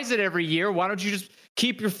 Everyone buys it every year. Why don't you just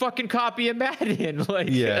keep your fucking copy of Madden? Like,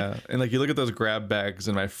 yeah. And like you look at those grab bags,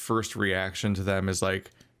 and my first reaction to them is like,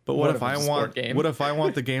 but what if I want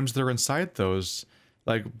the games that are inside those?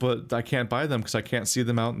 Like, but I can't buy them because I can't see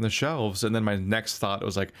them out in the shelves. And then my next thought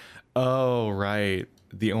was like, oh, right.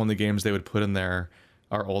 The only games they would put in there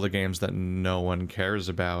are all the games that no one cares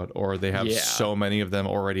about, or they have so many of them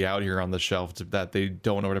already out here on the shelf that they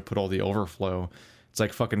don't know where to put all the overflow. It's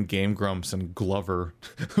like fucking Game Grumps and Glover,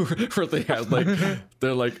 where they had like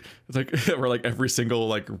they're like where like every single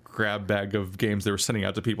like grab bag of games they were sending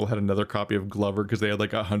out to people had another copy of Glover because they had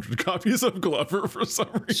like 100 copies of Glover for some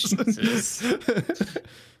reason.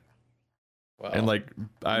 Wow. And like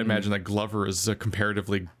I imagine that Glover is a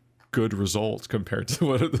comparatively good result compared to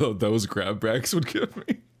what those grab bags would give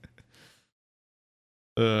me.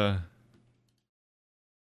 I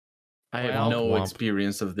have Well, no womp.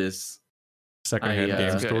 experience of this. Secondhand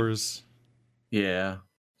game Good. stores. Yeah,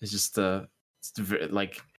 it's just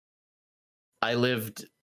like I lived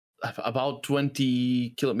about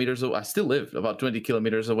 20 kilometers away. I still live about 20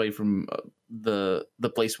 kilometers away from the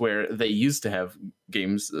place where they used to have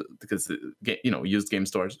games because used game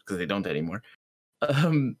stores because they don't anymore.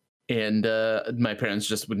 And my parents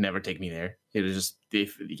just would never take me there. It was just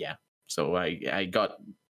So I got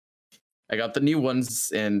the new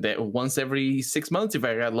ones, and once every 6 months if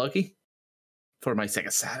I got lucky. For my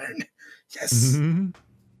Sega Saturn. Yes. And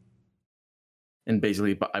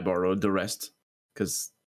basically I borrowed the rest because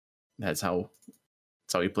that's how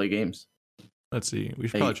you play games. Let's see. We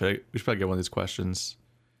should probably get one of these questions.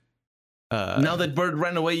 Now that Bird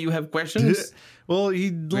ran away, you have questions? Well, he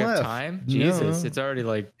Do we have left. time? No. Jesus, it's already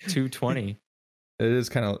like 2:20. It is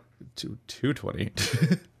kind of 2:20.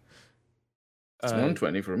 It's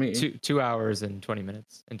 120 for me. 2 hours and 20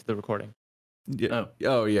 minutes into the recording. Yeah.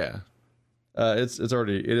 Oh yeah. It is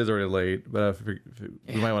already late, but we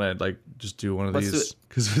might want to like just do one of Let's do these it.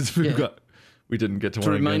 because we didn't get to To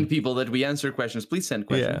one remind again. people that we answer questions, please send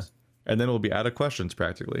questions. And then we'll be out of questions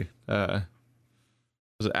practically. So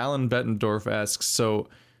Alan Bettendorf asks, so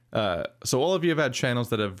all of you have had channels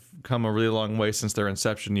that have come a really long way since their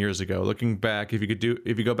inception years ago. Looking back, if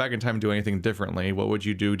you go back in time and do anything differently, what would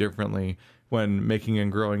you do differently when making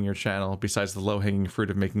and growing your channel besides the low-hanging fruit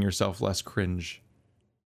of making yourself less cringe?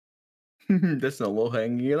 That's not low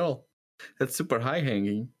hanging at all. That's super high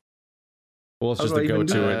hanging. Well, it's How just do I the even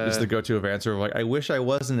go-to. do It's the go-to of answer of like, I wish I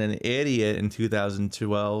wasn't an idiot in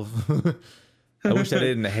 2012. I wish I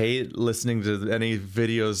didn't hate listening to any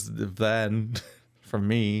videos then from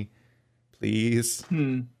me. Please.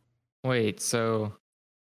 Wait, so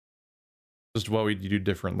Just what would you do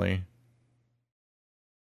differently?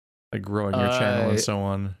 Like growing your channel and so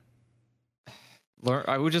on.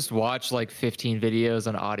 I would just watch like 15 videos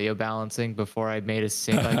on audio balancing before I made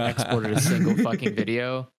exported a single fucking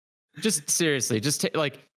video. Just seriously,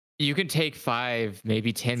 you can take 5,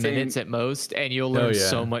 maybe 10 minutes at most, and you'll learn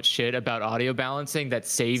so much shit about audio balancing that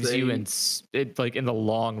saves you in the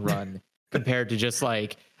long run compared to just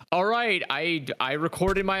like, all right, I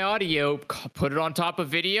recorded my audio, put it on top of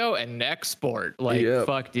video, and export. Like,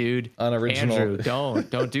 fuck, dude. Unoriginal. Andrew,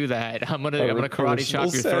 don't do that. I'm gonna karate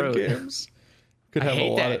chop your throat. Games. I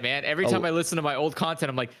hate that, man. Every time I listen to my old content,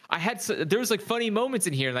 I'm like, there was like funny moments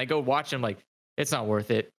in here, and I go watch, and I'm like, it's not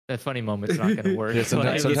worth it. The funny moment's not gonna work. Yeah,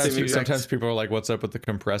 sometimes people are like, what's up with the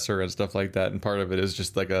compressor and stuff like that, and part of it is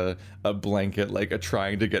just like a blanket, like a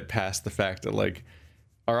trying to get past the fact that like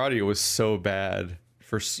our audio was so bad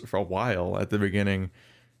for a while at the beginning.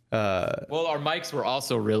 Well, our mics were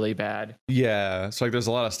also really bad. Yeah, so like there's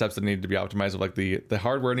a lot of steps that need to be optimized. Like the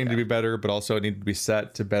hardware needed to be better, but also it needed to be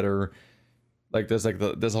set to better. Like there's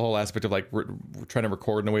a whole aspect of like we're trying to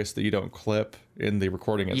record in a way so that you don't clip in the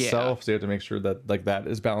recording itself. So you have to make sure that like that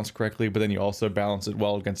is balanced correctly, but then you also balance it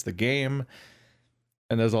well against the game.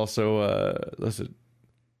 And there's also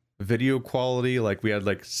video quality. Like we had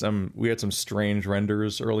some strange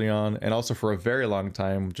renders early on, and also for a very long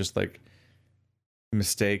time just like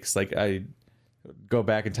mistakes. Like I go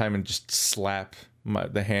back in time and just slap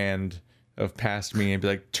the hand of past me and be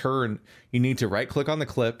like, you need to right click on the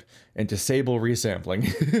clip and disable resampling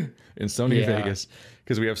in Sony Vegas,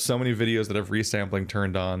 because we have so many videos that have resampling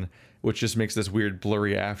turned on, which just makes this weird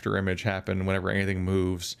blurry after image happen whenever anything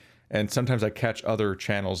moves. And sometimes I catch other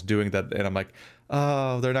channels doing that, and I'm like,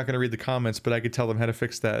 oh, they're not going to read the comments, but I could tell them how to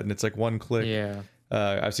fix that, and it's like one click.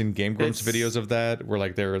 I've seen Game Grumps videos of that, where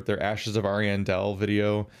like their Ashes of Ariandel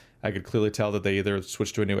video, I could clearly tell that they either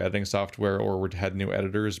switched to a new editing software or had new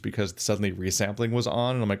editors because suddenly resampling was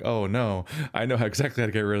on, and I'm like, oh no, I know exactly how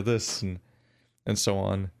to get rid of this, and so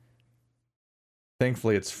on.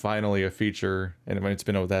 Thankfully, it's finally a feature, and it's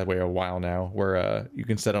been that way a while now, where you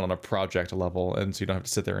can set it on a project level, and so you don't have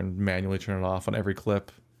to sit there and manually turn it off on every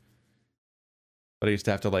clip. But I used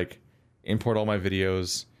to have to like import all my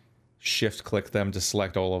videos, shift click them to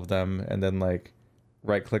select all of them, and then like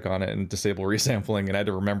right click on it and disable resampling, and I had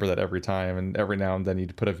to remember that every time. And every now and then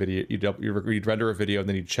you'd put a video, you'd render a video, and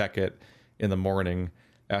then you'd check it in the morning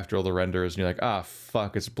after all the renders, and you're like,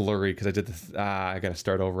 fuck, it's blurry because I did I gotta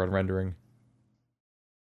start over on rendering.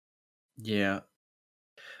 Yeah,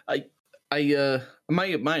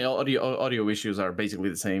 My audio issues are basically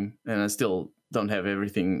the same, and I still don't have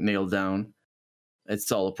everything nailed down.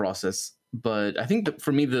 It's all a process. But I think that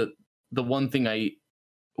for me, the one thing I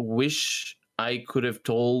wish I could have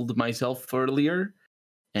told myself earlier,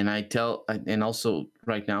 and also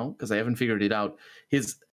right now, because I haven't figured it out,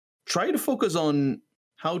 is try to focus on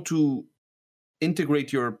how to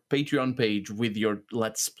integrate your Patreon page with your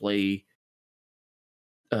Let's Play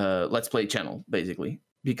channel, basically,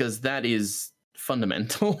 because that is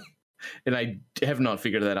fundamental. And I have not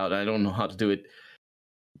figured that out. I don't know how to do it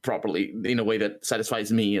properly in a way that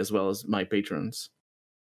satisfies me as well as my patrons.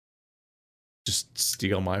 Just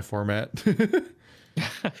steal my format.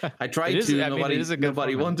 I tried to.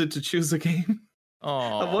 Nobody wanted to choose a game.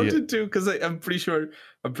 Oh, I wanted to, because I'm pretty sure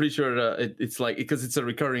it's like, because it's a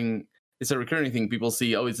recurring thing. People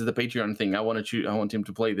see, oh, it's the Patreon thing. I want him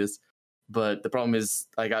to play this. But the problem is,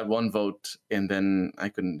 I got one vote, and then I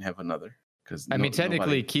couldn't have another. Because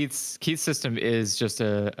technically, Keith's system is just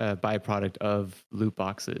a byproduct of loot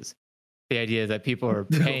boxes. The idea that people are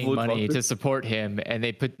paying money to support him, and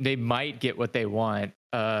they might get what they want.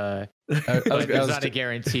 But there's not a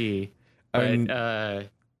guarantee. But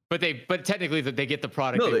technically they get the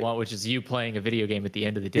product they want, which is you playing a video game at the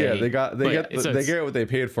end of the day. Yeah, they get what they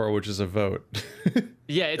paid for, which is a vote.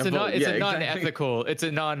 Yeah, it's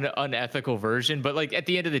a non-unethical version, but like at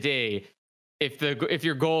the end of the day, if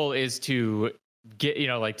your goal is to get,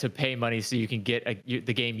 to pay money so you can get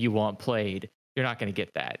the game you want played, you're not going to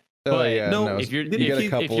get that. You get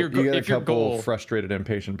a couple frustrated,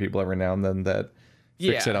 impatient people every now and then that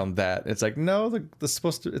fixate on that. It's like, no, it's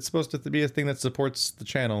supposed to be a thing that supports the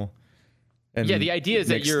channel. And the idea is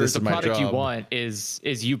that the product you want is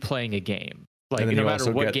you playing a game. Like, no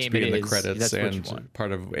matter what game it is, credits that's what you want. and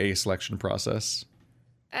part of a selection process.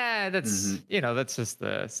 That's that's just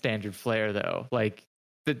the standard flair, though. Like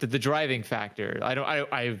the driving factor. I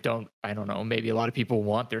don't know. Maybe a lot of people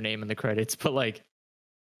want their name in the credits, but like,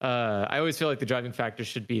 I always feel like the driving factor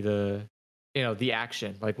should be the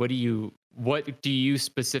action. Like, what do you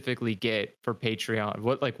specifically get for Patreon?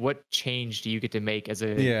 What change do you get to make as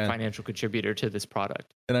a financial contributor to this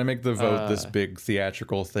product? And I make the vote this big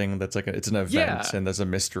theatrical thing that's like it's an event, and there's a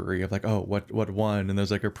mystery of like, oh, what won, and there's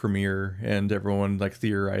like a premiere, and everyone like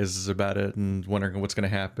theorizes about it and wondering what's going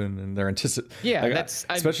to happen, and they're anticipating. Yeah,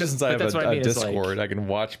 especially since I have a Discord, I can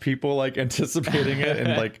watch people like anticipating it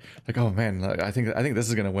and like oh man, I think this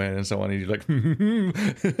is going to win, and so on. And you're like,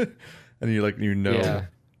 and you're like you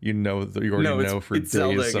already know for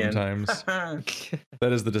days sometimes.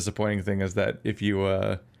 That is the disappointing thing, is that if you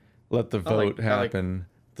let the vote happen,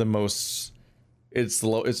 it's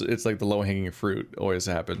like the low hanging fruit always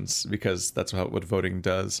happens, because that's what voting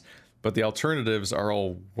does. But the alternatives are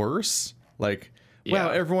all worse. Like, wow,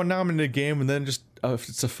 everyone nominated a game, and then just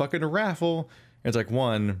it's a fucking raffle. And it's like,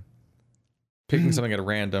 one, picking something at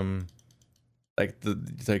random.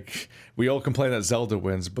 Like we all complain that Zelda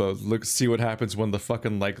wins, but see what happens when the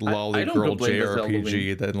fucking like lolly girl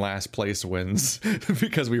JRPG then last place wins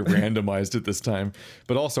because we randomized it this time.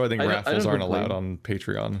 But also, I think raffles aren't allowed on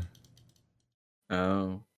Patreon.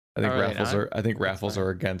 Oh, I think raffles are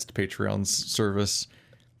against Patreon's service.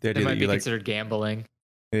 The idea it might that be considered gambling.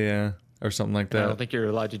 Yeah, or something like that. I don't think you're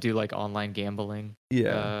allowed to do like online gambling.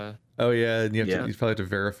 Yeah. And you probably have to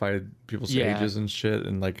verify people's ages and shit,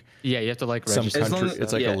 and like you have to like some countries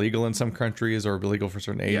it's like illegal in some countries, or illegal for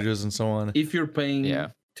certain ages and so on. If you're paying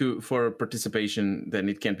for participation, then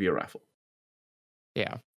it can't be a raffle.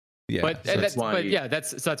 But that's why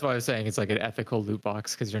I was saying it's like an ethical loot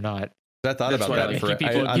box, because you're not. I thought about that.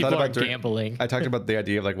 People aren't gambling. I talked about the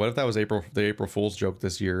idea of like, what if that was the April Fool's joke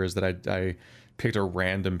this year, is that I picked a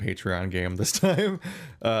random Patreon game this time,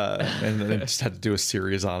 and then just had to do a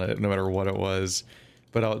series on it, no matter what it was.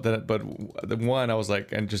 But the one I was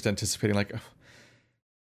like, and just anticipating like,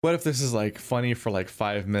 what if this is like funny for like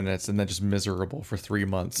 5 minutes and then just miserable for 3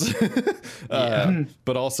 months?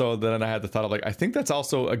 But also then I had the thought of like, I think that's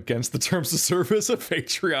also against the terms of service of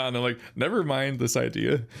Patreon. I'm like, never mind this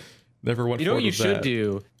idea. Never went. You know what you should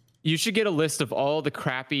do? You should get a list of all the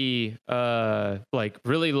crappy, like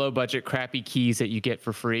really low budget crappy keys that you get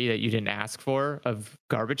for free that you didn't ask for, of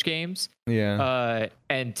garbage games. Yeah.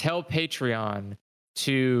 And tell Patreon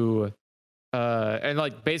to, and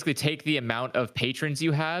like basically take the amount of patrons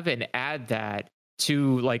you have and add that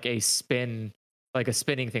to like a spinning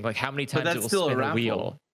thing. Like how many times it will spin a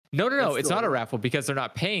wheel. No. It's not a raffle, because they're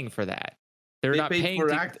not paying for that. They're not paying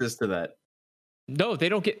for access to that. No, they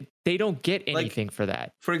don't get anything for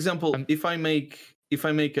that. For example, if I give keys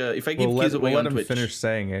away let on him Twitch, finish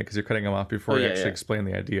saying it, because you're cutting him off before you actually explain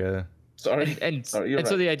the idea. Sorry. And Sorry, so you're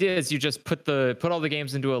right. the idea is you just put all the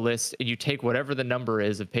games into a list, and you take whatever the number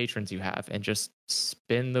is of patrons you have, and just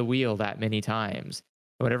spin the wheel that many times.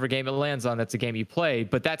 Whatever game it lands on, that's a game you play.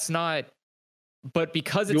 But that's not. But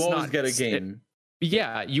because it's you always not, get a game.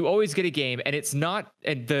 Yeah, you always get a game, and it's not.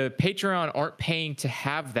 And the Patreon aren't paying to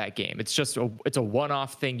have that game. It's just it's a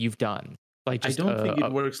one-off thing you've done. Like just, I don't think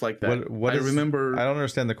it works like that. What I is- remember. I don't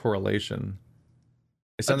understand the correlation.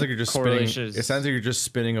 It sounds the like you're just spinning. correlation is- It sounds like you're just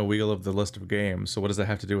spinning a wheel of the list of games. So what does that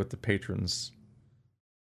have to do with the patrons?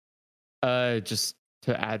 Just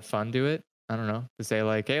to add fun to it. I don't know, to say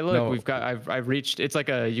like, hey, look, No. we've got, I've reached. It's like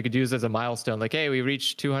you could use as a milestone. Like, hey, we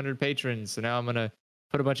reached 200 patrons, so now I'm gonna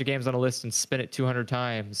put a bunch of games on a list and spin it 200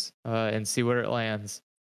 times, and see where it lands.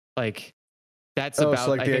 Like, that's Oh, so, about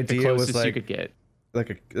like, I the think the idea was, closest you like, could get.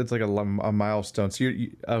 It's like a milestone. So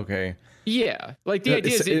you okay? Yeah, like the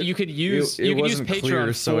idea is that you could use It you could use wasn't Patreon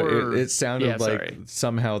clear, so for. it sounded Yeah, like sorry.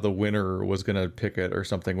 somehow the winner was gonna pick it or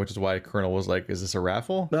something, which is why Colonel was like, "Is this a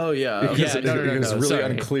raffle?" Oh yeah. Because Yeah, no, it was really sorry.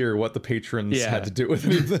 unclear what the patrons Yeah. had to do with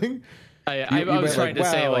anything. I was went trying to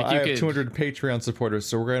say "Wow, like I you have could 200 Patreon supporters,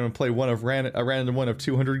 so we're gonna play a random one of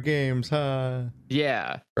 200 games, huh?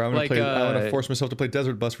 yeah Or I'm gonna like I'm gonna force myself to play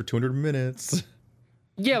Desert Bus for 200 minutes.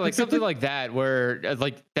 yeah, like something like that, where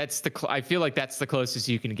like that's I feel like that's the closest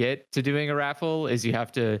you can get to doing a raffle. Is you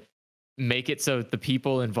have to make it so the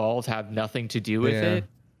people involved have nothing to do with Yeah. it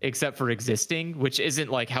except for existing, which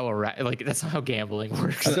isn't like how like that's not how gambling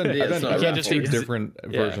works. I've done, Yeah, I've done, it's not I've a done raffle. two Just different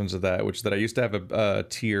versions of that, which that I used to have a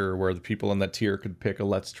tier where the people on that tier could pick a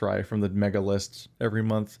Let's Try from the mega list every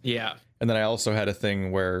month, Yeah, and then I also had a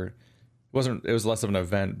thing where it was less of an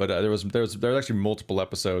event, but there was actually multiple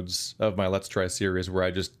episodes of my Let's Try series where I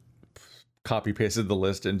just copy pasted the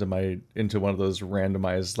list into one of those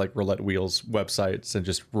randomized like roulette wheels websites and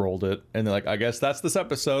just rolled it, and they're like, I guess that's this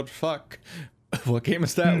episode. Fuck, what game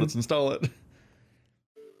is that? Let's install it.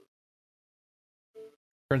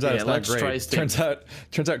 Turns out Yeah, it's not Let's great. Try stinks.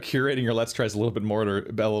 Turns out curating your Let's Tries a little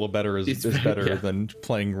better is It's better yeah. than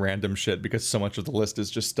playing random shit, because so much of the list is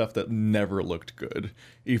just stuff that never looked good,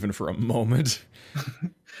 even for a moment.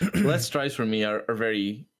 Let's tries for me are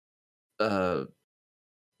very not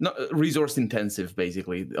resource intensive,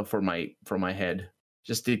 basically, for my head.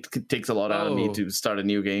 Just it takes a lot out of me Oh. to start a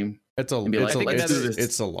new game. It's a And be like, "Let's do this."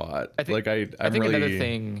 it's a lot. I think- I'm I think really, another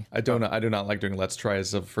thing. I do not like doing Let's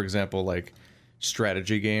Tries of, for example, like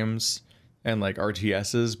strategy games and like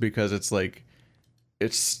RTSs, because it's like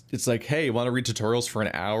it's like, hey, want to read tutorials for an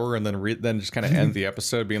hour and then just kind of end the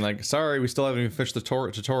episode being like, sorry, we still haven't even finished the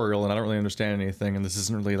tutorial and I don't really understand anything, and this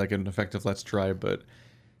isn't really like an effective Let's Try, but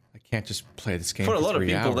I can't just play this game For a lot of 3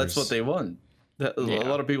 people, hours. that's what they want. A Yeah.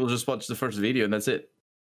 lot of people just watch the first video and that's it.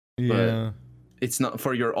 Yeah. It's not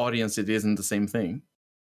for your audience. It isn't the same thing.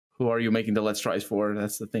 Who are you making the Let's Tries for?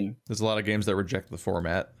 That's the thing. There's a lot of games that reject the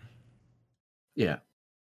format. Yeah.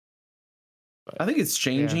 I think it's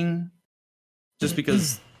changing just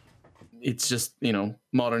because it's just,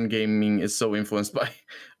 modern gaming is so influenced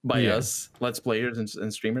by Yeah. us, Let's Players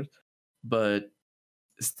and streamers. But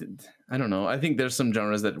I don't know. I think there's some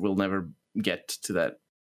genres that will never get to that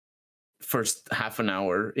first half an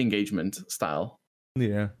hour engagement style.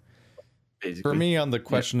 Yeah. Basically. For me, on the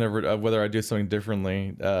question of whether I do something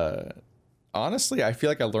differently, honestly, I feel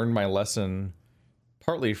like I learned my lesson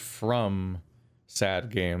partly from sad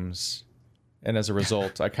games, and as a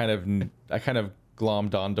result, I kind of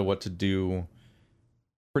glommed onto what to do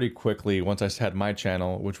pretty quickly once I had my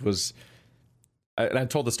channel, which was, and I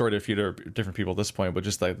told the story to a few different people at this point, but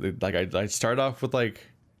just like I started off with like,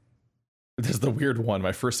 this is the weird one.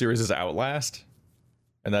 My first series is Outlast,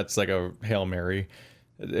 and that's like a Hail Mary.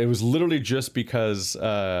 It was literally just because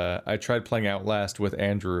I tried playing Outlast with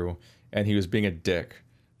Andrew, and he was being a dick.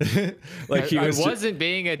 Like he was. I wasn't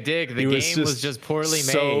being a dick. The he game was just poorly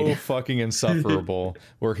so made. fucking insufferable.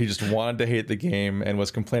 Where he just wanted to hate the game and was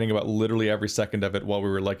complaining about literally every second of it while we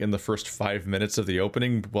were like in the first 5 minutes of the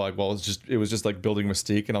opening. While it was just like building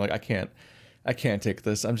Mystique, and I'm like, I can't take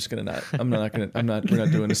this. I'm not. We're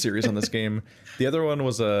not doing a series on this game. The other one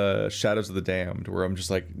was Shadows of the Damned, where I'm just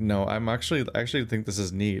like, no, I actually think this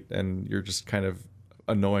is neat, and you're just kind of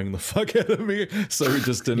annoying the fuck out of me. So we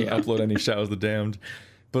just didn't upload any Shadows of the Damned.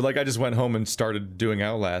 But like, I just went home and started doing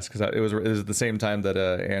Outlast because it was at the same time that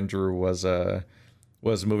Andrew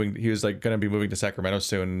was moving. He was like going to be moving to Sacramento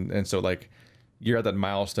soon, and so like you're at that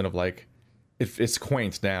milestone of like, it's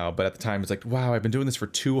quaint now, but at the time it's like, wow, I've been doing this for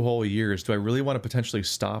 2 whole years. Do I really want to potentially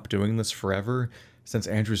stop doing this forever since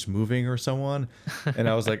Andrew's moving or so on? And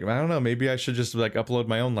I was like, I don't know, maybe I should just like upload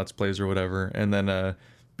my own Let's Plays or whatever. And then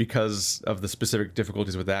because of the specific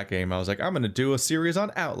difficulties with that game, I was like, I'm going to do a series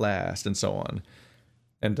on Outlast and so on.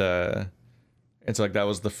 and so like that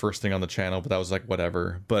was the first thing on the channel, but that was like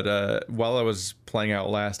whatever. But while I was playing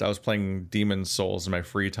Outlast, I was playing Demon's Souls in my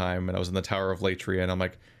free time, and I was in the Tower of Latria, and I'm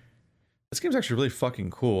like, this game's actually really fucking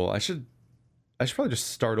cool. I should probably just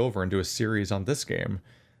start over and do a series on this game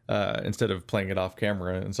instead of playing it off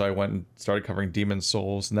camera. And so I went and started covering Demon's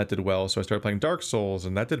Souls, and that did well. So I started playing Dark Souls,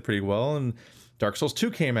 and that did pretty well. And Dark Souls 2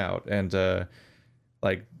 came out, and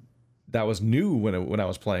like that was new when I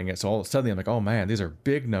was playing it. So all of a sudden I'm like, oh man, these are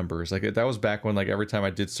big numbers. Like that was back when like every time I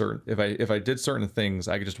did certain, if I did certain things,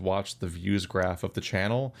 I could just watch the views graph of the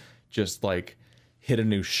channel just like hit a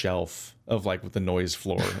new shelf of like with the noise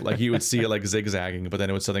floor. Like you would see it like zigzagging, but then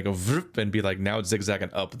it would suddenly go vroom and be like, now it's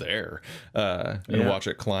zigzagging up there, and watch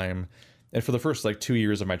it climb. And for the first like 2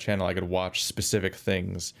 years of my channel, I could watch specific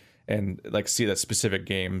things and like see that specific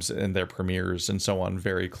games and their premieres and so on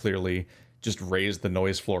very clearly just raised the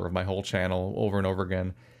noise floor of my whole channel over and over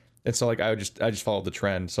again. And so like I just followed the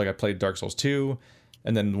trend. So like I played Dark Souls 2,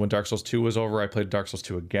 and then when Dark Souls 2 was over, I played Dark Souls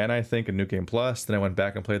 2 again, I think, in New Game Plus. Then I went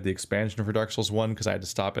back and played the expansion for Dark Souls 1 because I had to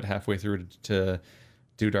stop it halfway through to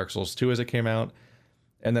do Dark Souls 2 as it came out.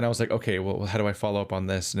 And then I was like, okay, well, how do I follow up on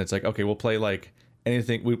this? And it's like, okay, we'll play like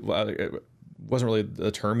anything. It wasn't really the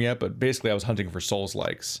term yet, but basically I was hunting for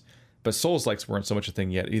Souls-likes. But Souls-likes weren't so much a thing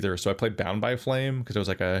yet either. So I played Bound by Flame because it was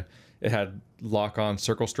like it had lock-on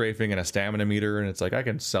circle strafing and a stamina meter, and it's like I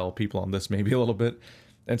can sell people on this maybe a little bit.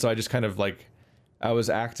 And so I just kind of like I was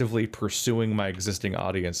actively pursuing my existing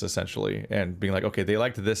audience essentially and being like, okay, they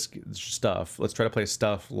liked this stuff, let's try to play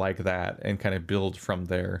stuff like that and kind of build from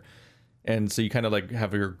there. And so you kind of like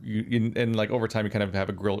have and like over time you kind of have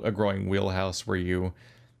a growing wheelhouse where you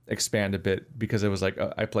expand a bit, because it was like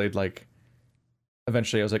I played like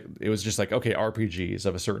eventually I was like, it was just like, okay, RPGs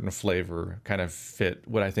of a certain flavor kind of fit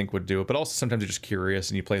what I think would do it, but also sometimes you're just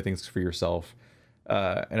curious and you play things for yourself.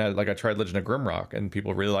 And I tried Legend of Grimrock, and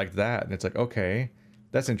people really liked that, and it's like, okay,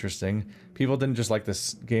 that's interesting. People didn't just like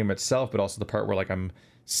this game itself, but also the part where like I'm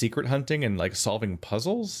secret hunting and like solving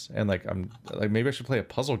puzzles, and like I'm like, maybe I should play a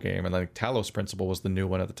puzzle game. And like Talos Principle was the new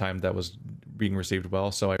one at the time that was being received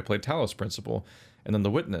well, so I played Talos Principle, and then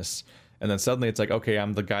The Witness. And then suddenly it's like, okay,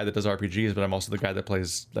 I'm the guy that does RPGs, but I'm also the guy that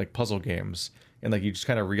plays like puzzle games. And like you just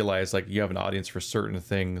kind of realize like you have an audience for certain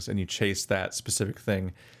things, and you chase that specific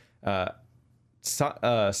thing.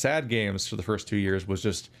 Sad Games for the first 2 years was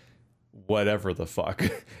just whatever the fuck.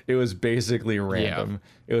 It was basically random.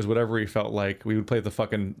 It was whatever we felt like. We would play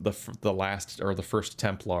the last or the first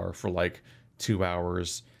Templar for like 2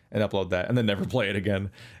 hours and upload that, and then never play it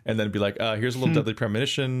again, and then be like, here's a little Deadly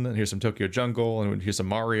Premonition, and here's some Tokyo Jungle, and here's some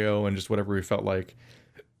Mario, and just whatever we felt like.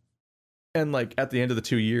 And like at the end of the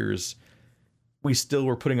 2 years, we still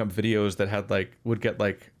were putting up videos that had like would get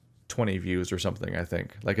like 20 views or something. I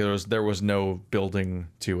think like there was no building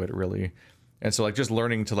to it really. And so like just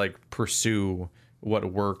learning to like pursue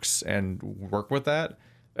what works and work with that,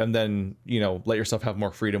 and then, you know, let yourself have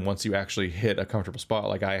more freedom once you actually hit a comfortable spot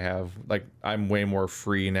like I have. Like I'm way more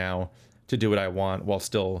free now to do what I want while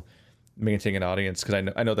still maintaining an audience, because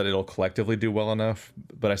I know that it'll collectively do well enough,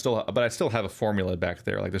 but I still have a formula back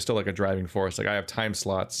there. Like there's still like a driving force. Like I have time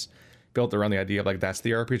slots built around the idea of like, that's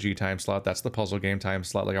the RPG time slot, that's the puzzle game time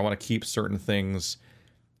slot. Like I want to keep certain things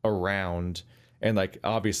around. And like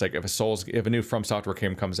obviously, like if a new From Software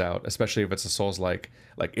game comes out, especially if it's a Souls like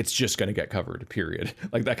it's just gonna get covered, period.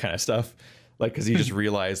 Like that kind of stuff. Like because you just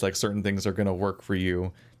realize like certain things are gonna work for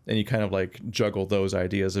you, and you kind of like juggle those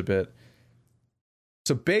ideas a bit.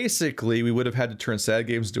 So basically, we would have had to turn Sad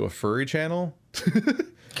Games into a furry channel,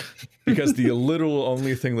 because the literal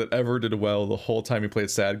only thing that ever did well the whole time we played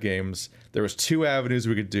Sad Games, there was 2 avenues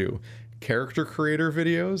we could do: character creator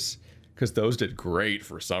videos, because those did great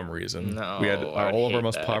for some reason. We had all of our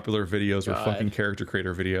most popular videos were fucking character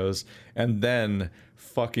creator videos, and then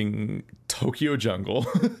fucking Tokyo Jungle.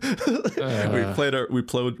 We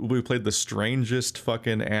played the strangest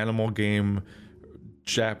fucking animal game,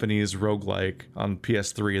 Japanese roguelike on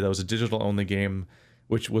PS3. That was a digital only game,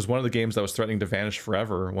 which was one of the games that was threatening to vanish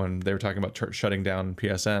forever when they were talking about shutting down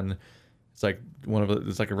PSN. It's like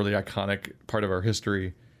it's like a really iconic part of our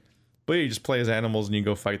history. But you just play as animals and you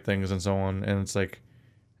go fight things and so on, and it's like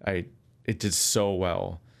it did so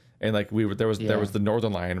well. And like there was the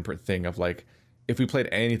Northern Lion thing of like, if we played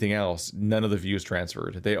anything else, none of the views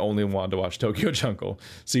transferred. They only wanted to watch Tokyo Jungle,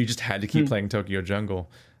 so you just had to keep playing Tokyo Jungle.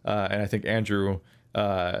 And I think Andrew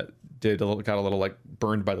got a little like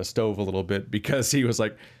burned by the stove a little bit, because he was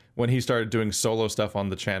like, when he started doing solo stuff on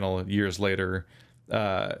the channel years later,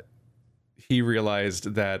 he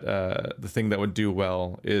realized that the thing that would do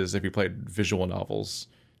well is if he played visual novels.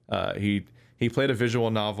 He played a visual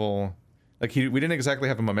novel like we didn't exactly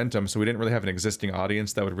have a momentum, so we didn't really have an existing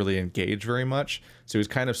audience that would really engage very much. So he was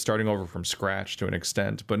kind of starting over from scratch to an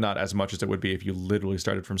extent, but not as much as it would be if you literally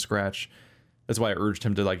started from scratch. That's why I urged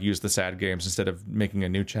him to like use the sad games instead of making a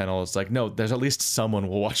new channel. It's like, no, there's at least someone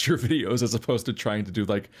will watch your videos, as opposed to trying to do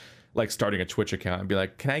like starting a Twitch account and be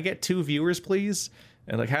like, can I get 2 viewers, please?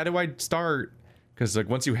 And like, how do I start? Because like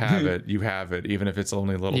once you have it, you have it, even if it's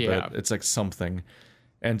only a little bit. It's like something.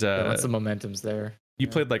 And once the momentum's there. You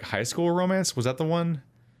played like High School Romance? Was that the one?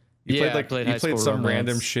 You played some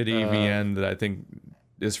random shitty VN that I think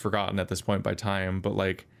is forgotten at this point by time, but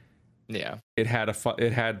like it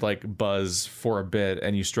had like buzz for a bit,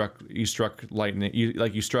 and you struck lightning.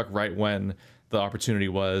 You struck right when the opportunity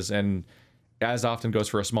was, and as often goes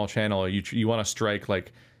for a small channel, you want to strike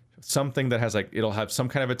like something that has like, it'll have some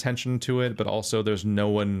kind of attention to it, but also there's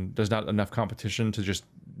not enough competition to just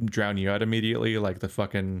drown you out immediately, like the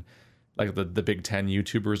fucking like the Big 10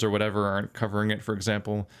 YouTubers or whatever aren't covering it, for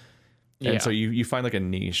example. And so you find like a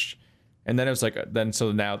niche. And then it was like, then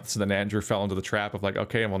Andrew fell into the trap of like,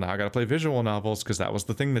 okay, well now I gotta play visual novels because that was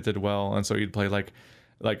the thing that did well. And so you'd play like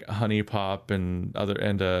Honey Pop and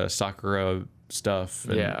Sakura stuff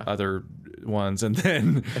and other ones, and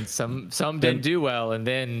then some didn't do well, and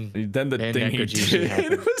then the thing he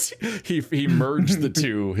did was he merged the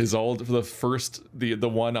two,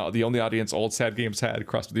 the only audience old Sad Games had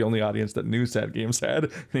crossed with the only audience that new Sad Games had,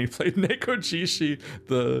 and he played Nekojishi,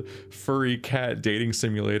 the furry cat dating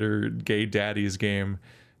simulator gay daddies game,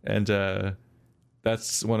 and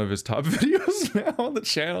that's one of his top videos now on the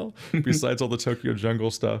channel, besides all the Tokyo Jungle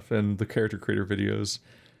stuff and the character creator videos.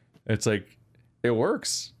 It's like, it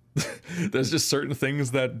works. There's just certain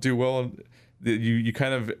things that do well, and you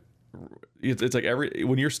kind of, it's like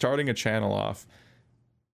when you're starting a channel off,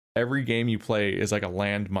 every game you play is like a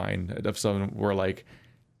landmine of some where like,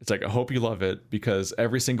 it's like, I hope you love it, because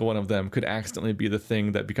every single one of them could accidentally be the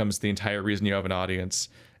thing that becomes the entire reason you have an audience,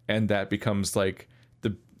 and that becomes like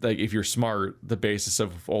if you're smart, the basis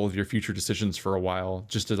of all of your future decisions for a while,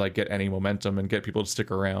 just to like get any momentum and get people to stick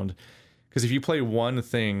around. Because if you play one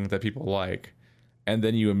thing that people like, and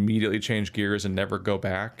then you immediately change gears and never go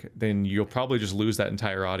back, then you'll probably just lose that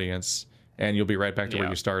entire audience, and you'll be right back to where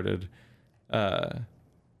you started.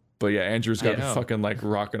 But yeah, Andrew's got a fucking like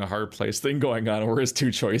rock in a hard place thing going on, where his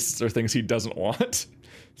 2 choices are things he doesn't want.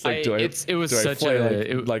 It's like, do I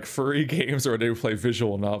play furry games, or do I play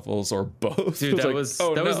visual novels, or both? Dude, that was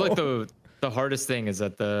like the hardest thing, is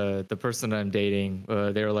that the person I'm dating,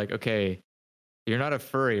 they were like, okay, you're not a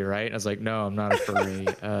furry, right? And I was like, no, I'm not a furry.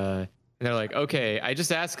 And they're like, okay, I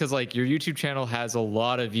just asked because like your YouTube channel has a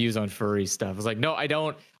lot of views on furry stuff. I was like, no, I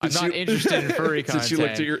don't. I'm not interested in furry content. She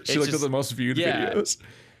looked at the most viewed videos.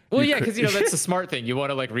 Well, because that's the smart thing. You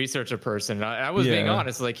want to like research a person. And I was being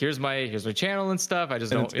honest. Like, here's my channel and stuff. I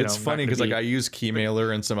just don't. It's funny because like I use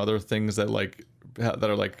Keymailer and some other things that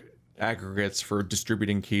are like aggregates for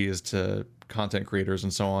distributing keys to content creators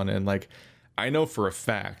and so on. And like, I know for a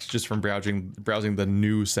fact, just from browsing the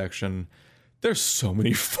news section, there's so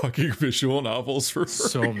many fucking visual novels for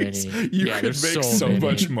so many. You could make so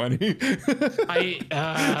much money.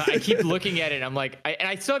 I keep looking at it, and I'm like,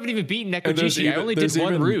 I still haven't even beaten Nekojishi. I only did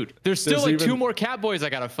one route. There's still like 2 more catboys I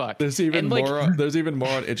gotta fuck. There's even more. There's even more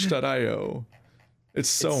on itch.io. It's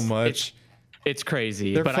so much. It's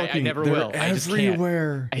crazy, but I never will.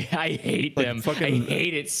 Everywhere. I hate them. I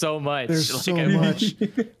hate it so much. There's so much.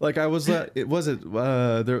 Like I was,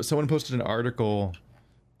 someone posted an article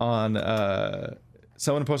on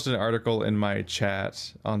someone posted an article in my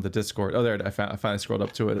chat on the Discord. Oh, there, I finally scrolled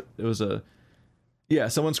up to it. It was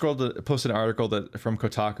someone posted an article from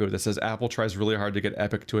Kotaku that says Apple tries really hard to get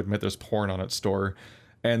Epic to admit there's porn on its store,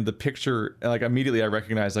 and the picture, like immediately I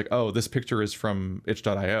recognized, like, oh, this picture is from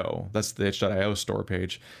itch.io. That's the itch.io store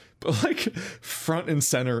page. But like front and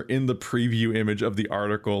center in the preview image of the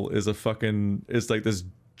article is like this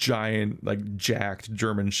giant, like jacked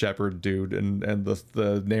German Shepherd dude, and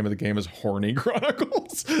the name of the game is Horny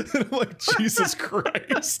Chronicles. And I'm like, Jesus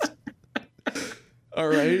Christ. All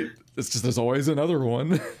right, it's just, there's always another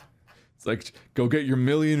one. It's like, go get your 1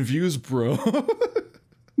 million views, bro.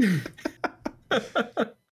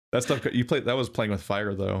 That stuff that was playing with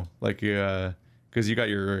fire though, like because you got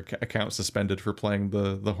your account suspended for playing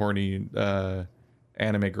the horny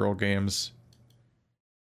anime girl games.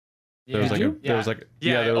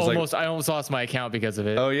 I almost lost my account because of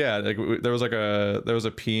it. Oh yeah, like there was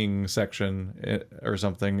a peeing section or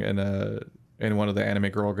something in one of the anime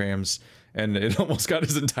girl games, and it almost got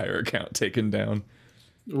his entire account taken down.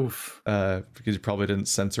 Oof. Because you probably didn't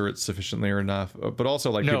censor it sufficiently or enough, but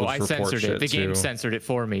also like people just report shit. The game censored it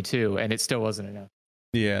for me too, and it still wasn't enough.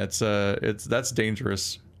 Yeah, it's that's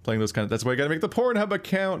dangerous playing those kind of. That's why I got to make the Pornhub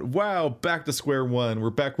account. Wow, back to square one. We're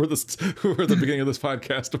back where where the beginning of this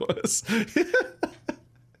podcast was.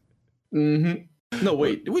 No,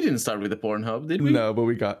 wait, we didn't start with the Pornhub, did we? No, but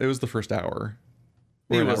it was the first hour.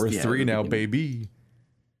 We're in hour 3 now, baby.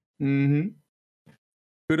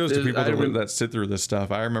 Kudos to people that sit through this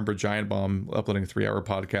stuff. I remember Giant Bomb uploading 3-hour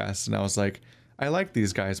podcasts, and I was like, I like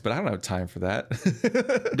these guys, but I don't have time for that.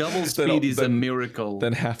 Double speed is a miracle.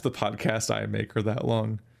 Then half the podcasts I make are that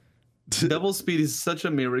long. Double speed is such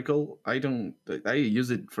a miracle. I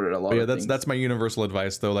use it for a lot of things. That's my universal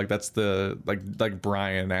advice though. Like that's the like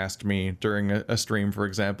Brian asked me during a stream, for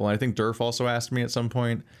example. And I think Durf also asked me at some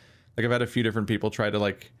point. Like I've had a few different people try to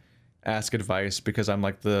like ask advice because I'm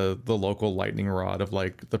like the local lightning rod of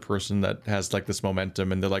like the person that has like this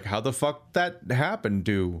momentum, and they're like, how the fuck that happened,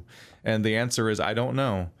 do? And the answer is I don't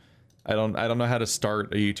know. I don't know how to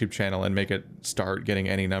start a YouTube channel and make it start getting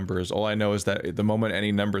any numbers. All I know is that the moment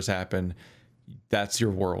any numbers happen, that's your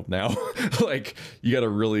world now. Like you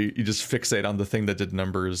just fixate on the thing that did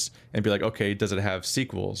numbers and be like, okay, does it have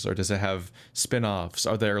sequels or does it have spin-offs?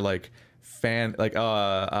 Are there like people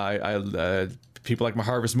like my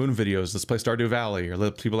Harvest Moon videos, let's play Stardew Valley, or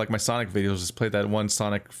people like my Sonic videos, let's play that one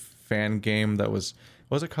Sonic fan game that was,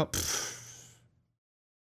 what was it called?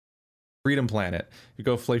 Freedom Planet. You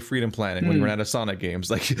go play Freedom Planet when you run out of Sonic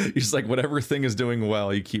games. Like you just like whatever thing is doing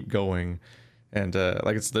well, you keep going. And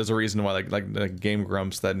there's a reason why like Game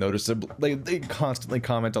Grumps that noticeably they constantly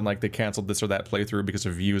comment on like they canceled this or that playthrough because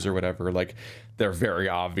of views or whatever. Like they're very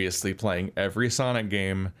obviously playing every Sonic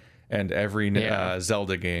game and every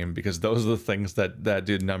Zelda game because those are the things that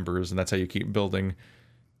did numbers, and that's how you keep building.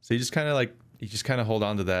 So you just kind of hold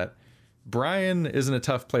on to that. Brian is in a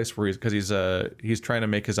tough place where he's trying to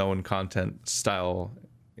make his own content style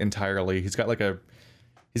entirely. He's got like a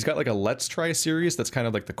Let's Try series that's kind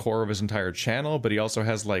of like the core of his entire channel, but he also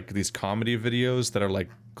has like these comedy videos that are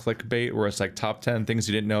like clickbait where it's like top 10 things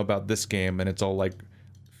you didn't know about this game, and it's all like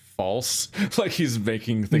false. Like he's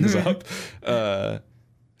making things up.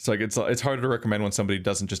 So like it's harder to recommend when somebody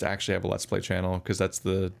doesn't just actually have a Let's Play channel, because that's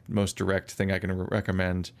the most direct thing I can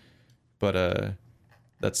recommend. But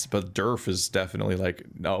Durf is definitely like,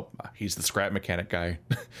 no, he's the scrap mechanic guy.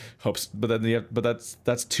 Hopes, but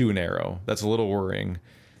that's too narrow. That's a little worrying.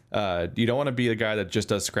 You don't want to be the guy that just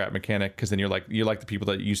does scrap mechanic, because then you're like the people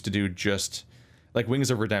that used to do just like Wings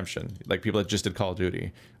of Redemption, like people that just did Call of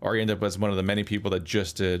Duty, or you end up as one of the many people that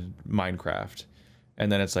just did Minecraft.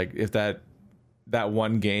 And then it's like, if that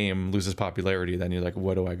one game loses popularity, then you're like,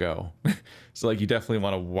 where do I go? So like you definitely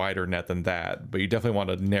want a wider net than that, but you definitely want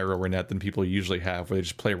a narrower net than people usually have, where they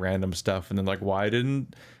just play random stuff and then like, why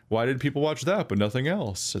did people watch that but nothing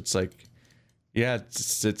else? It's like, yeah,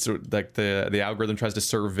 it's like the algorithm tries to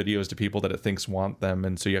serve videos to people that it thinks want them,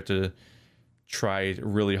 and so you have to try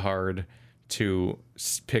really hard to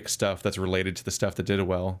pick stuff that's related to the stuff that did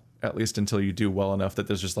well, at least until you do well enough that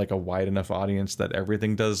there's just like a wide enough audience that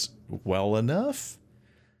everything does well enough,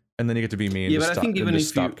 and then you get to be me and just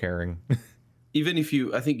stop caring. Even if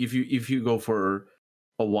you go for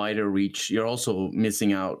a wider reach, you're also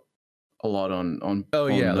missing out a lot on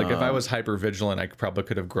like if I was hyper vigilant, I probably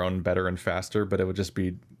could have grown better and faster, but it would just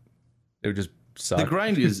suck. The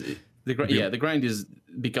grind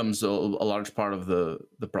becomes a large part of the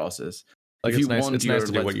process. Like it's nice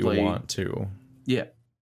to do what you want to. Yeah.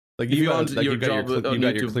 Like you got your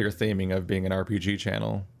clear theming of being an RPG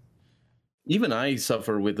channel. Even I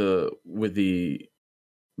suffer with the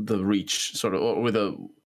reach, sort of, or with a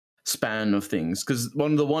span of things, because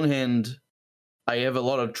on the one hand, I have a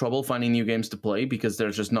lot of trouble finding new games to play because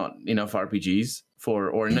there's just not enough RPGs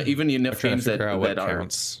even enough games that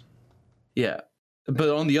counts. Yeah, but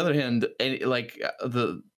on the other hand,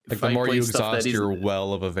 the more you exhaust your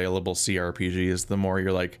well of available CRPGs, the more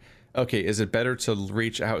you're like, okay, is it better to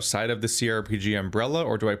reach outside of the CRPG umbrella,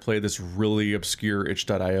 or do I play this really obscure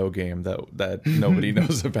itch.io game that nobody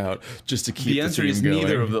knows about just to keep the answer is going?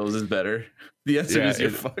 Neither of those is better. The answer is you're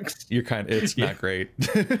fucked. It's not great.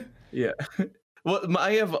 Yeah. Well,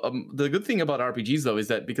 I have the good thing about RPGs though is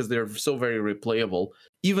that because they're so very replayable,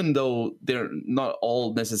 even though they're not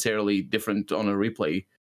all necessarily different on a replay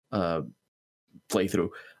playthrough,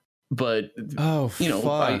 but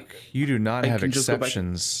you do not have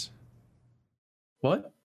exceptions.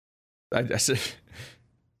 What? I said,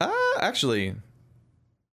 actually,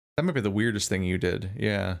 that might be the weirdest thing you did.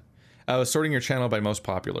 Yeah, I was sorting your channel by most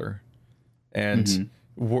popular, and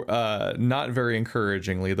not very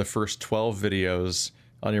encouragingly, the first 12 videos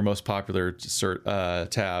on your most popular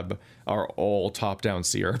tab are all top-down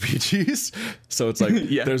CRPGs. So it's like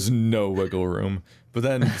there's no wiggle room. But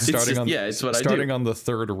then starting on the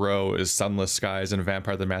third row is Sunless Skies and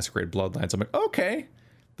Vampire the Masquerade Bloodlines. I'm like, okay,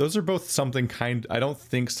 those are both something kind. I don't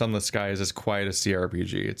think Sunless Skies is quite a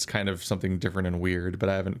CRPG. It's kind of something different and weird, but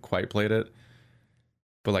I haven't quite played it.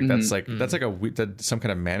 But like that's like some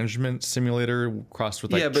kind of management simulator crossed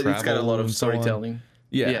with like but it's got a lot of storytelling.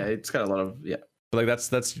 Yeah, it's got a lot of But like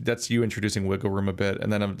that's you introducing wiggle room a bit,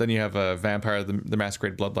 and then you have a Vampire the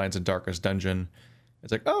Masquerade Bloodlines and Darkest Dungeon.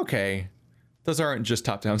 It's like, okay, those aren't just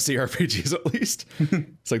top-down CRPGs, at least.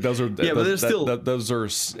 It's like those are those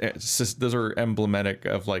are emblematic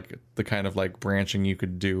of like the kind of like branching you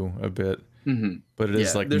could do a bit. But it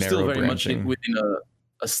is like they're narrow still very branching. much within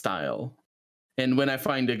a style. And when I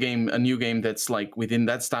find a new game that's like within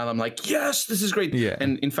that style, I'm like, yes, this is great. Yeah.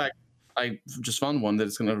 And in fact, I just found one that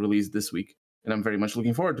is going to release this week, and I'm very much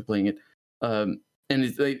looking forward to playing it. And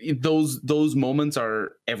it's like, those moments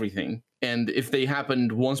are everything. And if they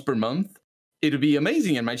happened once per month, it would be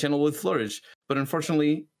amazing, and my channel would flourish. But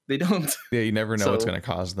unfortunately, they don't. Yeah, you never know what's going to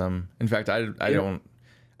cause them. In fact, I don't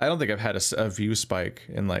think I've had a view spike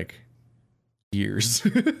in like years.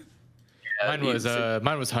 Mine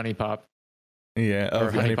was Honey Pop. Yeah,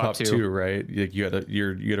 Honey Pop 2, right? You had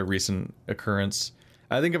a recent occurrence.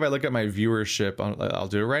 I think if I look at my viewership, I'll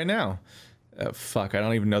do it right now. Fuck, I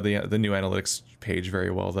don't even know the new analytics page very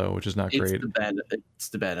well though, which is not great. It's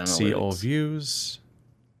the bad analytics. See all views.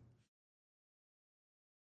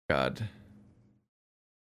 God,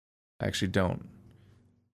 I actually don't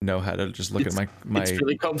know how to just look at my. It's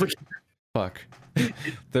really complicated. Fuck.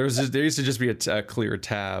 There used to just be a clear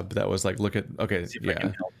tab that was like, look at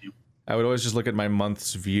I would always just look at my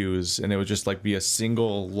month's views, and it would just like be a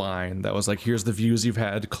single line that was like, here's the views you've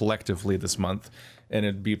had collectively this month, and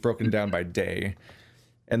it'd be broken down by day.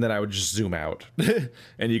 And then I would just zoom out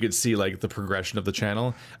and you could see like the progression of the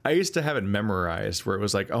channel. I used to have it memorized where it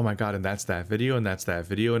was like, oh my God, and that's that video, and that's that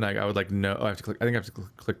video. And I would like, no, I think I have to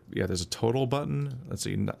click. Yeah, there's a total button. Let's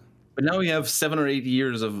see. But now we have 7 or 8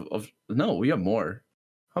 years of no, we have more.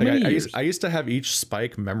 How many years? I used to have each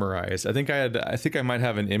spike memorized. I think I might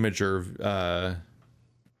have an Imager.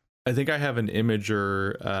 I think I have an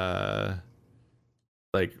Imager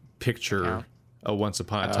like picture Once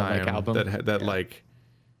Upon a Time that like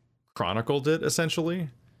chronicled it essentially.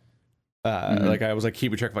 Like I was like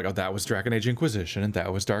keeping track of like, oh, that was Dragon Age Inquisition, and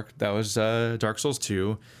that was Dark Souls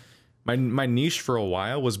 2. My niche for a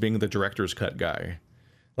while was being the director's cut guy.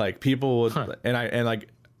 Like people would, and like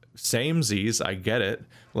same Z's, I get it.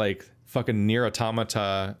 Like fucking Nier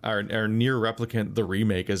Automata or Nier Replicant, the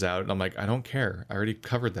remake is out, and I'm like, I don't care. I already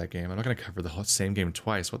covered that game. I'm not gonna cover the whole same game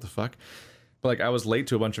twice. What the fuck? But like I was late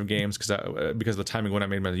to a bunch of games because of the timing when I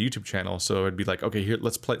made my YouTube channel. So it'd be like, okay, here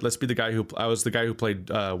let's be the guy who I was the guy who played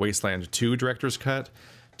Wasteland 2 director's cut,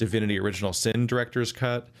 Divinity Original Sin director's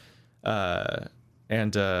cut,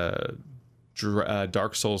 and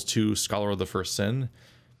Dark Souls 2 Scholar of the First Sin.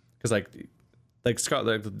 Because like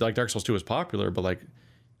Dark Souls 2 was popular, but like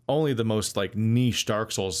only the most like niche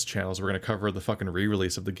Dark Souls channels were gonna cover the fucking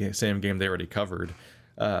re-release of the same game they already covered.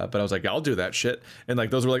 But I was like, I'll do that shit, and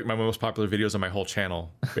like those were like my most popular videos on my whole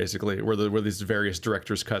channel, basically, were these various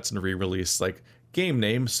director's cuts and re-release, like game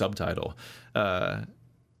name, subtitle, and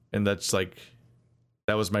that's like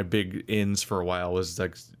that was my big ins for a while. Was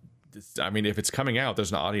like, I mean, if it's coming out,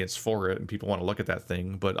 there's an audience for it, and people want to look at that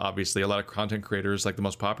thing. But obviously, a lot of content creators, like the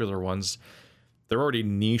most popular ones, they're already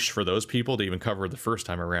niche for those people to even cover the first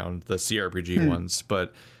time around, the CRPG ones,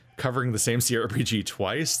 but covering the same CRPG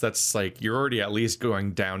twice, that's like you're already at least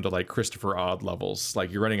going down to like Christopher Odd levels.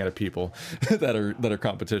 Like you're running out of people that are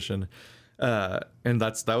competition, and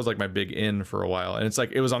that was like my big in for a while. And it's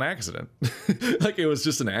like it was on accident, like it was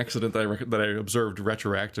just an accident that I observed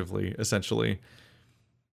retroactively, essentially.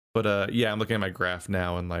 But yeah, I'm looking at my graph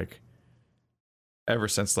now, and like ever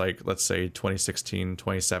since like let's say 2016,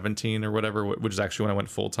 2017 or whatever, which is actually when I went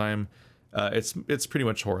full time, it's pretty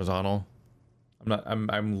much horizontal.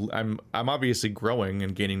 I'm obviously growing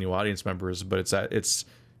and gaining new audience members, but it's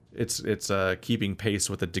keeping pace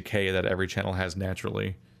with the decay that every channel has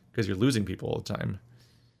naturally, because you're losing people all the time.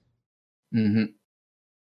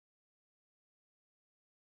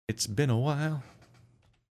 It's been a while.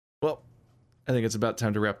 Well, I think it's about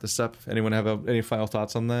time to wrap this up. Anyone have any final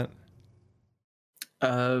thoughts on that?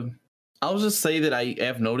 I'll just say that I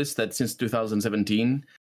have noticed that since 2017,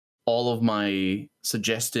 all of my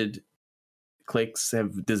suggested clicks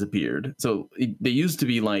have disappeared. So they used to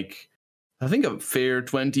be like, I think a fair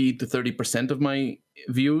 20 to 30% of my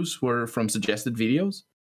views were from suggested videos,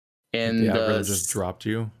 and the algorithm just dropped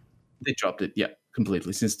you. They dropped it, yeah.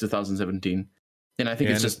 completely since 2017, and I think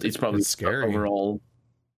Yeah, it's and just it's probably scary. overall.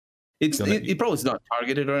 It probably is not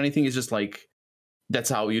targeted or anything. It's just like that's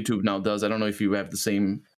how YouTube now does. I don't know if you have the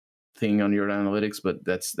same thing on your analytics, but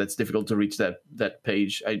that's difficult to reach that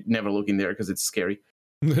page. I never look in there because it's scary.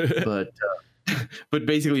 But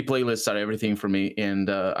basically playlists are everything for me, and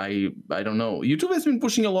I don't know. YouTube has been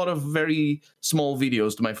pushing a lot of very small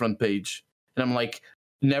videos to my front page, and I'm like,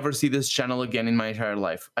 never see this channel again in my entire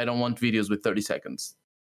life. I don't want videos with 30 seconds.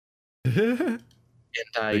 And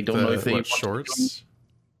I Like don't know if they what, want to shorts.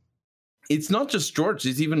 it's not just shorts,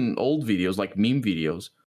 it's even old videos like meme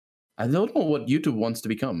videos. I don't know what YouTube wants to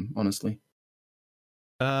become, honestly.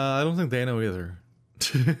 I don't think they know either.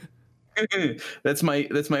 That's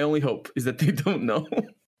my only hope, is that they don't know.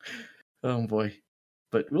 Oh boy.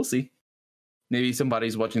 But we'll see. Maybe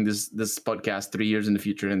somebody's watching this podcast 3 years in the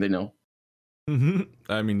future and they know.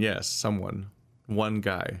 I mean, yes, someone. One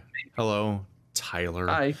guy. Hello, Tyler.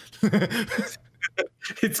 Hi.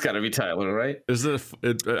 It's gotta be Tyler, right? I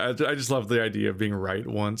just love the idea of being right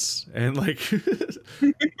once and like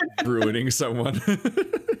ruining someone.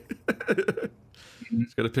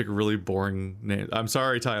 Just gotta pick a really boring name. I'm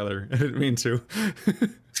sorry, Tyler. I didn't mean to.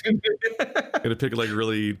 Gotta pick like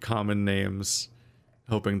really common names,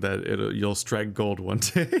 hoping that you'll strike gold one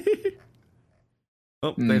day.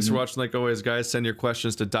 Well, thanks for watching. Like always, guys, send your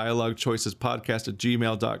questions to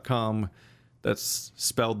dialoguechoicespodcast@gmail.com. That's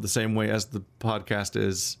spelled the same way as the podcast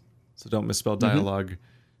is, so don't misspell dialogue,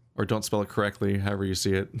 or don't spell it correctly, however you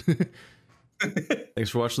see it.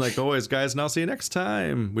 Thanks for watching, like always, guys, and I'll see you next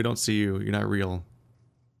time. We don't see you. You're not real.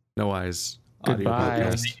 No eyes. Audio Goodbye.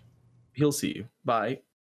 podcast. He'll see you. Bye.